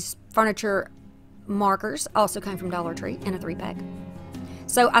 And then these furniture markers also came from Dollar Tree in a 3-pack.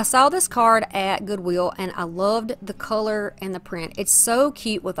 So I saw this card at Goodwill and I loved the color and the print. It's so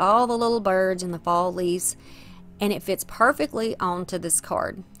cute with all the little birds and the fall leaves. And it fits perfectly onto this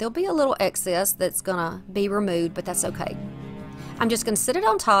card. There'll be a little excess that's going to be removed, but that's okay. I'm just going to sit it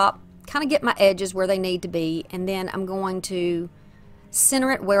on top, kind of get my edges where they need to be, and then I'm going to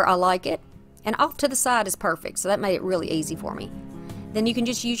center it where I like it, and off to the side is perfect, so that made it really easy for me. Then you can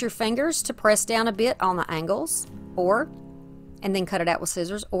just use your fingers to press down a bit on the angles, and then cut it out with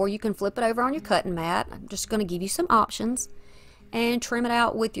scissors, or you can flip it over on your cutting mat. I'm just going to give you some options, and trim it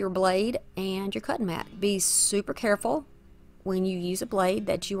out with your blade and your cutting mat. Be super careful when you use a blade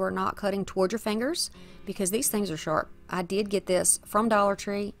that you are not cutting toward your fingers, because these things are sharp. I did get this from Dollar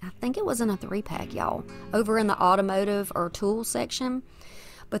Tree. I think it was in a 3-pack, y'all, over in the automotive or tool section.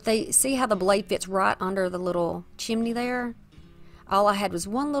 But see how the blade fits right under the little chimney there? All I had was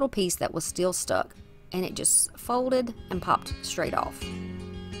one little piece that was still stuck, and it just folded and popped straight off.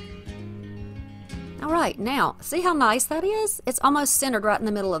 All right, now see how nice that is? It's almost centered right in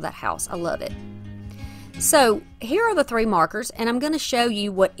the middle of that house. I love it. So here are the 3 markers, and I'm going to show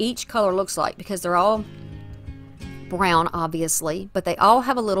you what each color looks like, because they're all brown obviously, but they all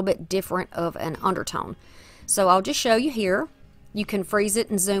have a little bit different of an undertone. So I'll just show you here. You can freeze it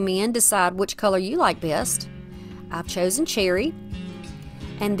and zoom in, decide which color you like best. I've chosen cherry,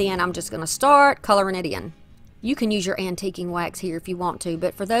 and then I'm just going to start coloring it in. You can use your antiquing wax here if you want to,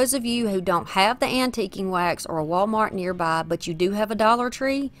 but for those of you who don't have the antiquing wax or a Walmart nearby, but you do have a Dollar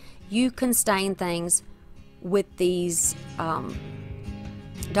Tree, you can stain things with these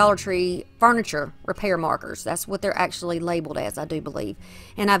Dollar Tree furniture repair markers. That's what they're actually labeled as, I do believe.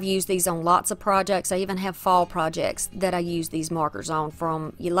 And I've used these on lots of projects. I even have fall projects that I use these markers on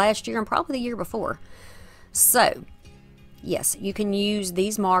from last year and probably the year before. So, yes, you can use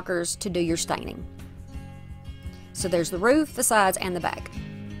these markers to do your staining. So there's the roof, the sides, and the back.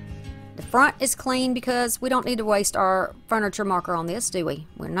 The front is clean because we don't need to waste our furniture marker on this, do we?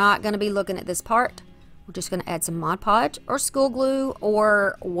 We're not going to be looking at this part. We're just going to add some Mod Podge or school glue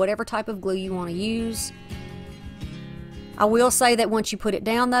or whatever type of glue you want to use. I will say that once you put it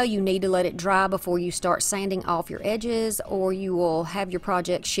down though, you need to let it dry before you start sanding off your edges, or you will have your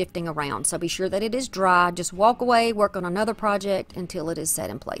project shifting around. So be sure that it is dry. Just walk away, work on another project until it is set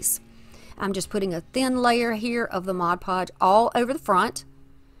in place. I'm just putting a thin layer here of the Mod Podge all over the front,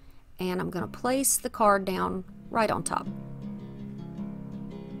 and I'm going to place the card down right on top.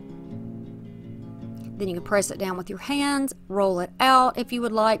 Then you can press it down with your hands, roll it out if you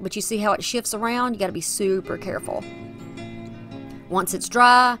would like, but you see how it shifts around? You got to be super careful. Once it's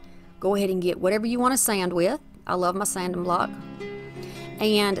dry, go ahead and get whatever you want to sand with. I love my sanding block.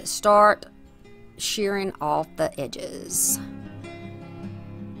 And start shearing off the edges.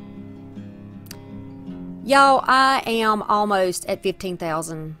 Y'all, I am almost at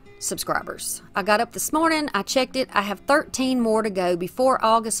 15,000 subscribers. I got up this morning, I checked it. I have 13 more to go before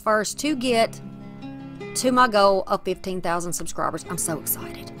August 1st to get to my goal of 15,000 subscribers. I'm so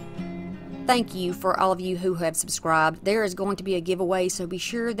excited. Thank you for all of you who have subscribed. There is going to be a giveaway, so be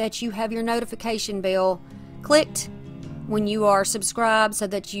sure that you have your notification bell clicked when you are subscribed so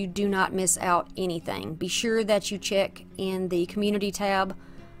that you do not miss out anything. Be sure that you check in the community tab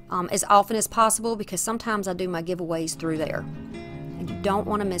as often as possible, because sometimes I do my giveaways through there and you don't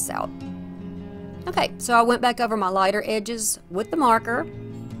want to miss out. Okay, so I went back over my lighter edges with the marker,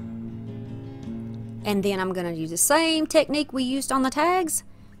 and then I'm going to use the same technique we used on the tags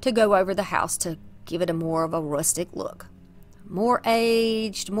to go over the house to give it a more of a rustic look. More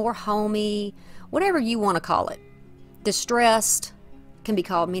aged, more homey, whatever you want to call it. Distressed can be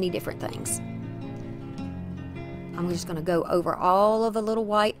called many different things. I'm just going to go over all of the little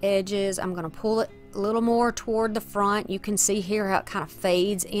white edges. I'm going to pull it a little more toward the front. You can see here how it kind of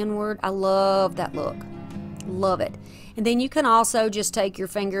fades inward. I love that look. Love it. And then you can also just take your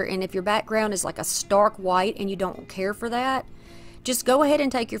finger, and if your background is like a stark white and you don't care for that, just go ahead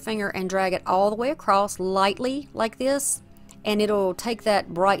and take your finger and drag it all the way across lightly like this, and it'll take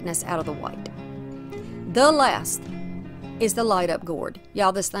that brightness out of the white. The last is the light up gourd.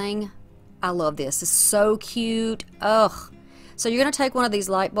 Y'all, this thing, I love this. It's so cute. Ugh. So you're going to take one of these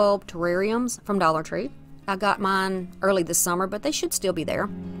light bulb terrariums from Dollar Tree. I got mine early this summer, but they should still be there.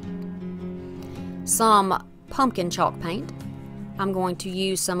 Some pumpkin chalk paint. I'm going to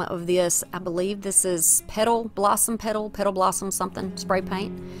use some of this, I believe this is petal blossom something, spray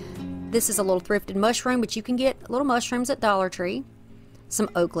paint. This is a little thrifted mushroom, but you can get little mushrooms at Dollar Tree. Some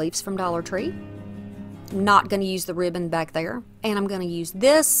oak leaves from Dollar Tree. I'm not going to use the ribbon back there. And I'm going to use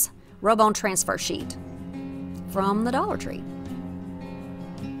this rub-on transfer sheet from the Dollar Tree.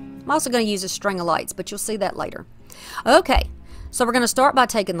 I'm also going to use a string of lights, but you'll see that later. Okay, so we're going to start by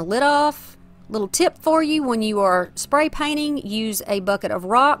taking the lid off. Little tip for you: when you are spray painting, use a bucket of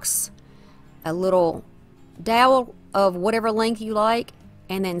rocks, a little dowel of whatever length you like,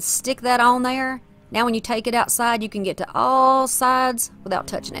 and then stick that on there. Now when you take it outside, you can get to all sides without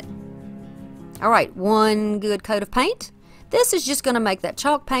touching it. Alright, one good coat of paint. This is just going to make that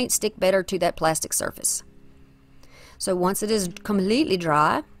chalk paint stick better to that plastic surface. So once it is completely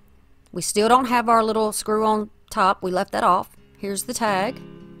dry, we still don't have our little screw on top. We left that off. Here's the tag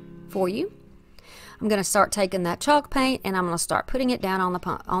for you. I'm going to start taking that chalk paint, and I'm going to start putting it down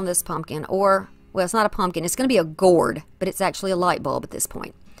on this pumpkin, or, well, it's not a pumpkin. It's going to be a gourd, but it's actually a light bulb at this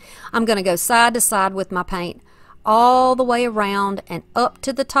point. I'm going to go side to side with my paint all the way around and up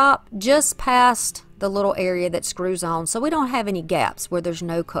to the top, just past the little area that screws on, so we don't have any gaps where there's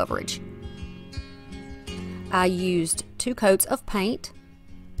no coverage. I used 2 coats of paint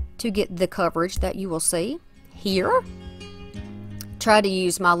to get the coverage that you will see here. Tried to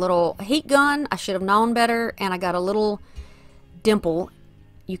use my little heat gun. I should have known better, and I got a little dimple.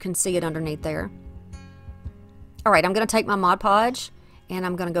 You can see it underneath there. Alright, I'm going to take my Mod Podge and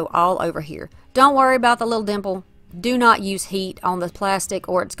I'm going to go all over here. Don't worry about the little dimple. Do not use heat on the plastic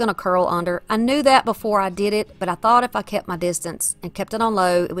or it's going to curl under. I knew that before I did it, but I thought if I kept my distance and kept it on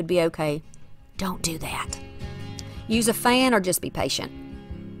low, it would be okay. Don't do that. Use a fan or just be patient.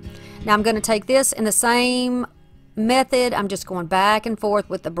 Now I'm going to take this in the same method. I'm just going back and forth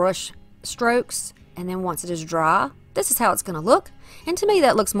with the brush strokes, and then once it is dry, this is how it's going to look. And to me,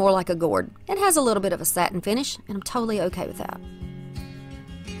 that looks more like a gourd. It has a little bit of a satin finish, and I'm totally okay with that.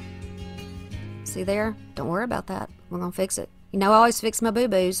 See there? Don't worry about that. We're going to fix it. You know, I always fix my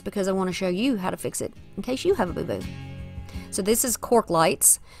boo-boos because I want to show you how to fix it in case you have a boo-boo. So this is cork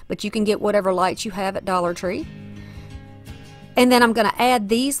lights, but you can get whatever lights you have at Dollar Tree. And then I'm going to add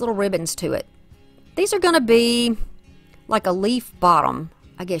these little ribbons to it. These are going to be like a leaf bottom,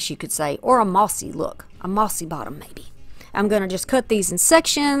 I guess you could say, or a mossy look. A mossy bottom, maybe. I'm going to just cut these in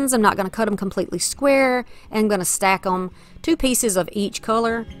sections. I'm not going to cut them completely square. And I'm going to stack them, 2 pieces of each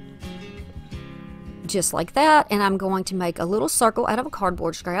color, just like that. And I'm going to make a little circle out of a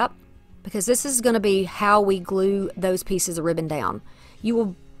cardboard scrap, because this is going to be how we glue those pieces of ribbon down. You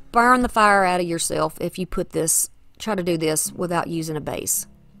will burn the fire out of yourself if you try to do this without using a base.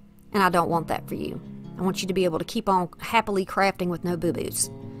 And I don't want that for you. I want you to be able to keep on happily crafting with no boo-boos.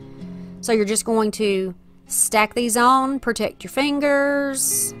 So you're just going to stack these on, protect your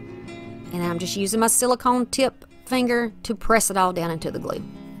fingers, and I'm just using my silicone tip finger to press it all down into the glue.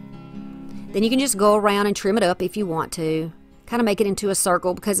 Then you can just go around and trim it up if you want to. kind of make it into a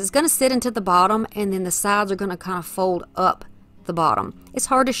circle because it's going to sit into the bottom, and then the sides are going to kind of fold up the bottom. It's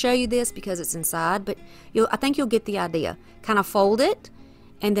hard to show you this because it's inside, but I think you'll get the idea. Kind of fold it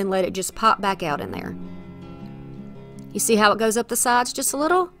and then let it just pop back out in there. You see how it goes up the sides just a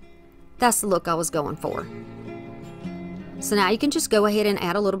little? That's the look I was going for. So now you can just go ahead and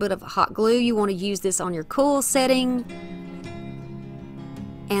add a little bit of hot glue. You want to use this on your cool setting,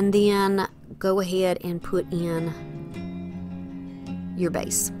 and then go ahead and put in your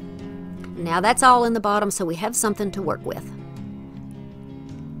base. Now that's all in the bottom, so we have something to work with.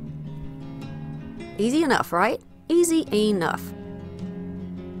 Easy enough, right? Easy enough.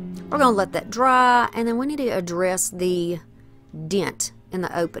 We're going to let that dry, and then we need to address the dent in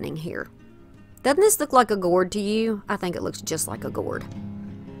the opening here. Doesn't this look like a gourd to you? I think it looks just like a gourd.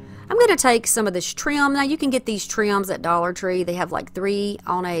 I'm going to take some of this trim. Now you can get these trims at Dollar Tree. They have like 3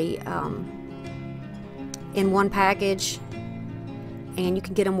 on a in one package, and you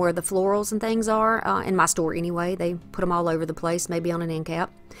can get them where the florals and things are. In my store anyway, they put them all over the place, maybe on an end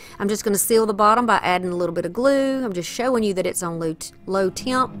cap. I'm just going to seal the bottom by adding a little bit of glue. I'm just showing you that it's on low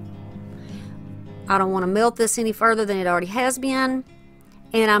temp. I don't want to melt this any further than it already has been.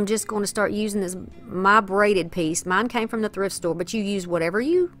 And I'm just going to start using this, my braided piece. Mine came from the thrift store, but you use whatever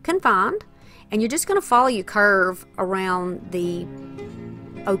you can find. And you're just going to follow your curve around the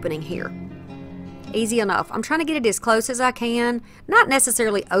opening here. Easy enough. I'm trying to get it as close as I can. Not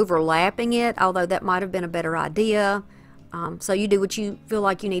necessarily overlapping it, although that might have been a better idea. So you do what you feel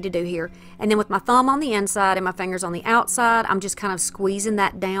like you need to do here. And then with my thumb on the inside and my fingers on the outside, I'm just kind of squeezing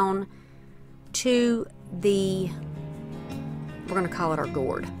that down to the... we're going to call it our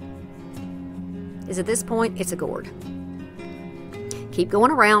gourd. Is at this point, it's a gourd. Keep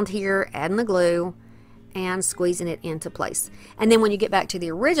going around here, adding the glue, and squeezing it into place. And then when you get back to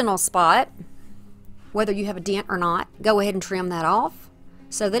the original spot, whether you have a dent or not, go ahead and trim that off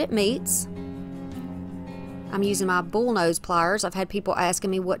so that it meets. I'm using my bullnose pliers. I've had people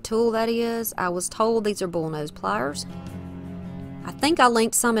asking me what tool that is. I was told these are bullnose pliers. I think I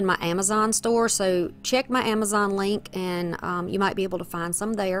linked some in my Amazon store, so check my Amazon link and you might be able to find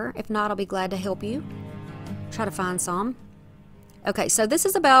some there. If not, I'll be glad to help you try to find some. Okay, so this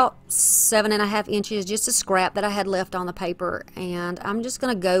is about 7.5 inches, just a scrap that I had left on the paper, and I'm just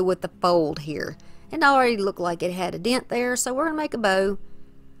going to go with the fold here. It already looked like it had a dent there, so we're going to make a bow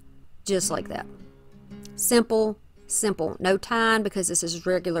just like that. Simple, simple. No tying because this is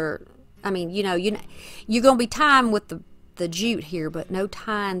regular. I mean, you know, you're going to be tying with the jute here, but no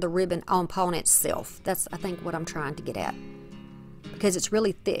tying the ribbon upon itself. That's, I think, what I'm trying to get at, because it's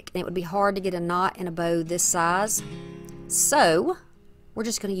really thick and it would be hard to get a knot in a bow this size. So we're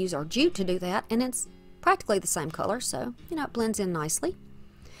just going to use our jute to do that, and it's practically the same color, so you know, it blends in nicely.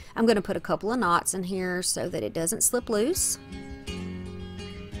 I'm going to put a couple of knots in here so that it doesn't slip loose,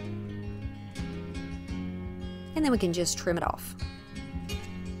 and then we can just trim it off.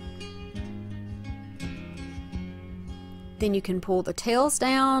 Then you can pull the tails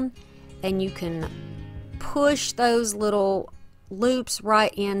down and you can push those little loops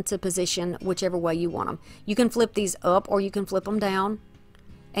right into position whichever way you want them. You can flip these up or you can flip them down,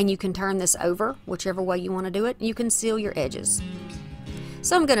 and you can turn this over whichever way you want to do it. You can seal your edges.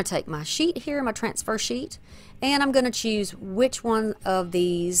 So I'm going to take my sheet here, my transfer sheet, and I'm going to choose which one of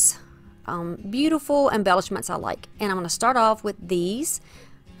these beautiful embellishments I like. And I'm going to start off with these.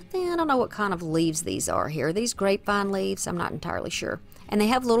 I don't know what kind of leaves these are here. These grapevine leaves, I'm not entirely sure. And they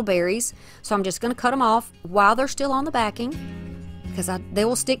have little berries, so I'm just going to cut them off while they're still on the backing, because they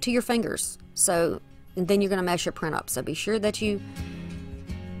will stick to your fingers. So, and then you're going to mess your print up. So be sure that you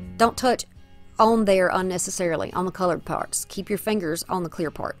don't touch on there unnecessarily on the colored parts. Keep your fingers on the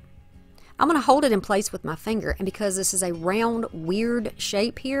clear part. I'm going to hold it in place with my finger, and because this is a round, weird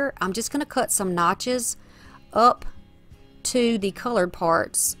shape here, I'm just going to cut some notches up to the colored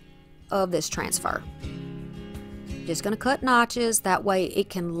parts of this transfer. Just going to cut notches, that way it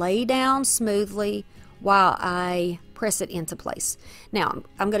can lay down smoothly while I press it into place. Now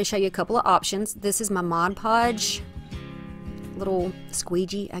I'm going to show you a couple of options. This is my Mod Podge little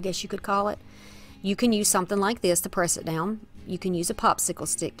squeegee, I guess you could call it. You can use something like this to press it down. You can use a popsicle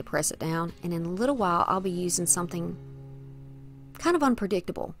stick to press it down, and in a little while I'll be using something kind of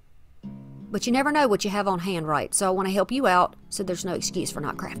unpredictable. But you never know what you have on hand, right? So I want to help you out so there's no excuse for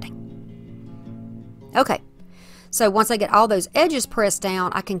not crafting. Okay, so once I get all those edges pressed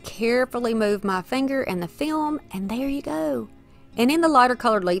down, I can carefully move my finger and the film, and there you go. And in the lighter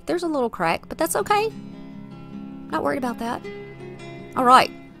colored leaf, there's a little crack, but that's okay. Not worried about that. All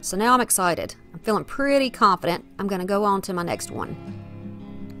right, so now I'm excited. I'm feeling pretty confident. I'm going to go on to my next one.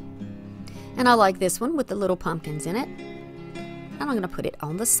 And I like this one with the little pumpkins in it. and I'm going to put it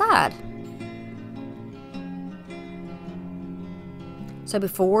on the side. So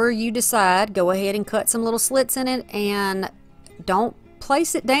before you decide, go ahead and cut some little slits in it, and don't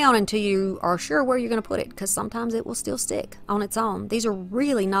place it down until you are sure where you're going to put it, because sometimes it will still stick on its own. These are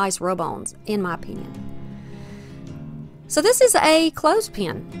really nice rub-ons, in my opinion. So this is a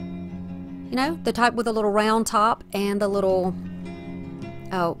clothespin, you know, the type with a little round top and the little,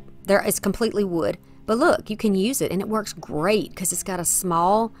 oh, there, it's completely wood. But look, you can use it, and it works great because it's got a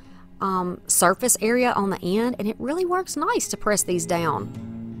small surface area on the end, and it really works nice to press these down.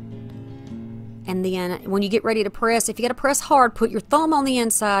 And then when you get ready to press, if you got to press hard, put your thumb on the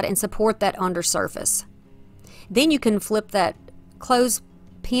inside and support that under surface. Then you can flip that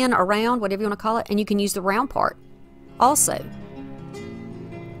clothespin around, whatever you want to call it, and you can use the round part also.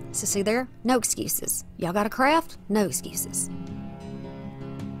 So see there? No excuses. Y'all got a craft? No excuses.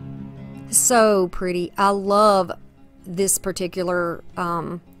 So pretty. I love this particular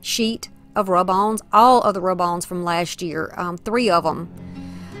sheet of rub-ons. All of the rub-ons from last year, 3 of them.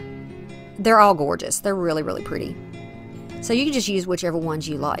 They're all gorgeous. They're really, really pretty. So you can just use whichever ones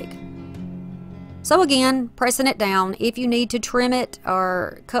you like. So again, pressing it down. If you need to trim it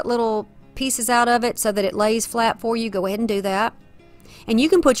or cut little pieces out of it so that it lays flat for you, go ahead and do that. And you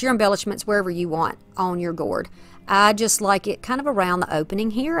can put your embellishments wherever you want on your gourd. I just like it kind of around the opening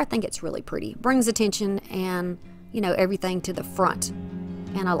here. I think it's really pretty. Brings attention and, you know, everything to the front.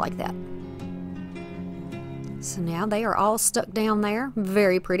 And I like that. So now they are all stuck down there.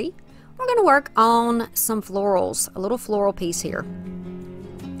 Very pretty. We're going to work on some florals, a little floral piece here.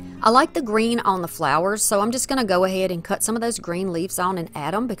 I like the green on the flowers, so I'm just going to go ahead and cut some of those green leaves on and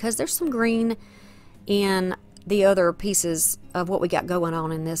add them, because there's some green in the other pieces of what we got going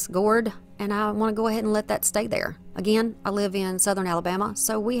on in this gourd, and I want to go ahead and let that stay there. Again, I live in southern Alabama,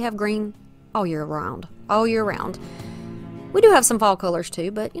 so we have green all year round. All year round. We do have some fall colors too,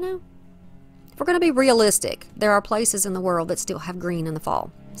 but you know, if we're going to be realistic, there are places in the world that still have green in the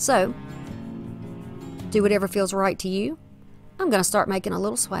fall. So, do whatever feels right to you. I'm going to start making a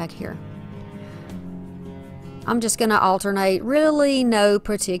little swag here. I'm just going to alternate, really no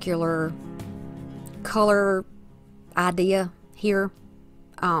particular color idea here.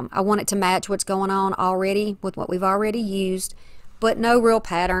 I want it to match what's going on already with what we've already used, but no real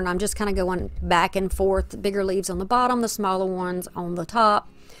pattern. I'm just kind of going back and forth, bigger leaves on the bottom, the smaller ones on the top,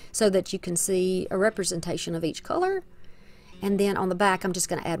 so that you can see a representation of each color. And then on the back, I'm just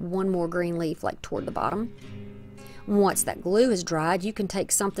going to add one more green leaf like toward the bottom. Once that glue is dried, you can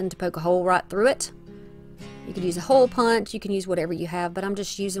take something to poke a hole right through it. You could use a hole punch, you can use whatever you have, but I'm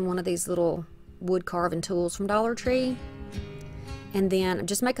just using one of these little wood carving tools from Dollar Tree. And then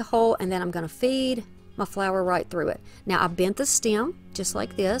just make a hole, and then I'm going to feed my flower right through it. Now I bent the stem just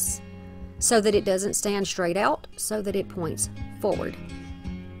like this so that it doesn't stand straight out, so that it points forward.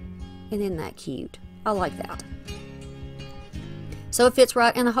 And isn't that cute? I like that. So it fits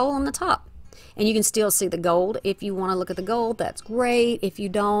right in the hole on the top. And you can still see the gold. If you want to look at the gold, that's great. If you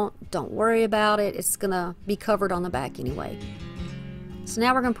don't worry about it. It's going to be covered on the back anyway. So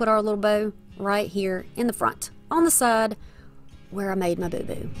now we're going to put our little bow right here in the front, on the side where I made my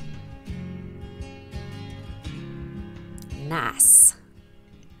boo-boo. Nice.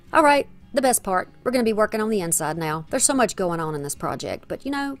 All right, the best part. We're going to be working on the inside now. There's so much going on in this project, but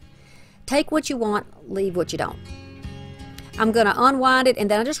you know, take what you want, leave what you don't. I'm going to unwind it,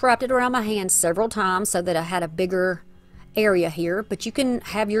 and then I just wrapped it around my hand several times so that I had a bigger area here, but you can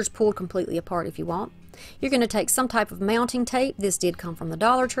have yours pulled completely apart if you want. You're going to take some type of mounting tape. This did come from the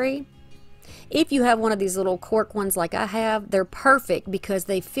Dollar Tree. If you have one of these little cork ones like I have, they're perfect because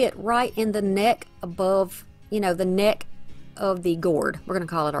they fit right in the neck above, you know, the neck of the gourd. We're going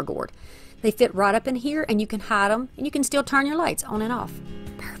to call it our gourd. They fit right up in here, and you can hide them, and you can still turn your lights on and off.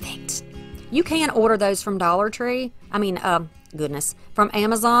 Perfect. You can order those from Dollar Tree. From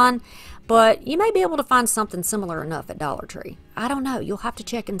Amazon. But you may be able to find something similar enough at Dollar Tree. I don't know. You'll have to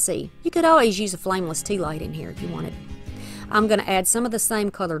check and see. You could always use a flameless tea light in here if you wanted. I'm going to add some of the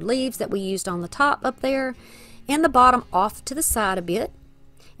same colored leaves that we used on the top up there and the bottom off to the side a bit.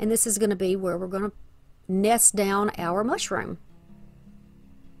 And this is going to be where we're going to nest down our mushroom.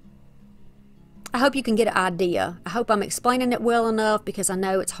 I hope you can get an idea. I hope I'm explaining it well enough, because I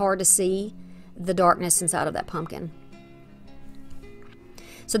know it's hard to see the darkness inside of that pumpkin.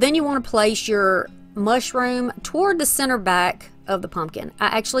 So then you want to place your mushroom toward the center back of the pumpkin. I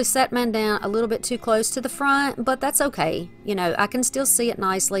actually set mine down a little bit too close to the front, but that's okay. You know, I can still see it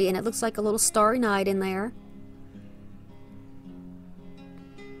nicely, and it looks like a little starry night in there.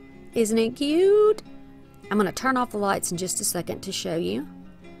 Isn't it cute? I'm going to turn off the lights in just a second to show you.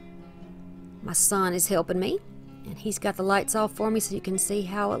 My son is helping me. And he's got the lights off for me so you can see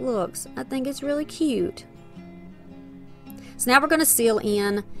how it looks. I think it's really cute. So now we're going to seal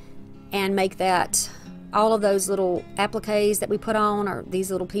in and make that, all of those little appliques that we put on, or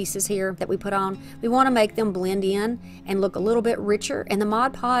these little pieces here that we put on, we want to make them blend in and look a little bit richer. And the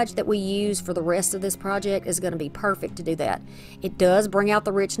Mod Podge that we use for the rest of this project is going to be perfect to do that. It does bring out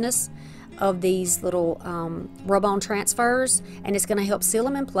the richness of these little rub-on transfers, and it's going to help seal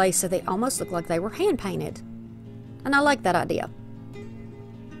them in place so they almost look like they were hand painted. And I like that idea.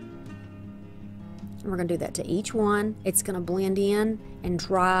 And we're going to do that to each one. It's going to blend in and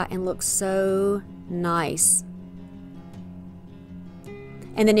dry and look so nice.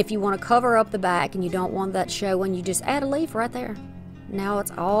 And then if you want to cover up the back and you don't want that showing, you just add a leaf right there. Now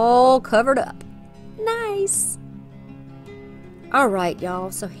it's all covered up. Nice. Alright,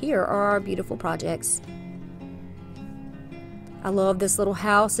 y'all, so here are our beautiful projects. I love this little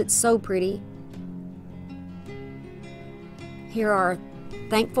house. It's so pretty. Here are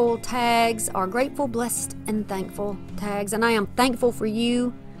thankful tags, our grateful, blessed, and thankful tags. And I am thankful for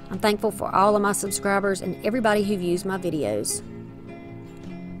you. I'm thankful for all of my subscribers and everybody who views my videos.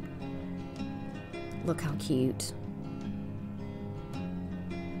 Look how cute.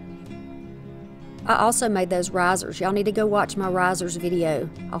 I also made those risers. Y'all need to go watch my risers video.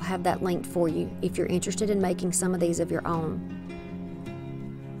 I'll have that linked for you if you're interested in making some of these of your own.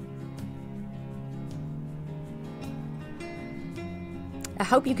 I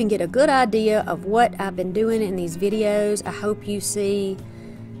hope you can get a good idea of what I've been doing in these videos. I hope you see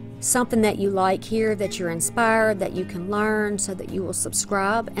something that you like here, that you're inspired, that you can learn, so that you will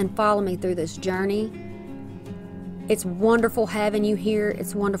subscribe and follow me through this journey. It's wonderful having you here.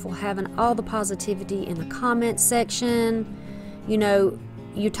 It's wonderful having all the positivity in the comments section. You know,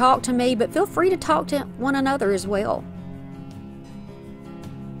 you talk to me, but feel free to talk to one another as well.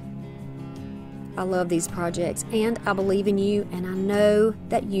 I love these projects, and I believe in you, and I know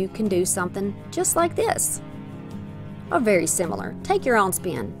that you can do something just like this, or very similar. Take your own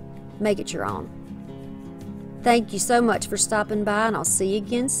spin. Make it your own. Thank you so much for stopping by, and I'll see you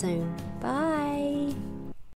again soon. Bye.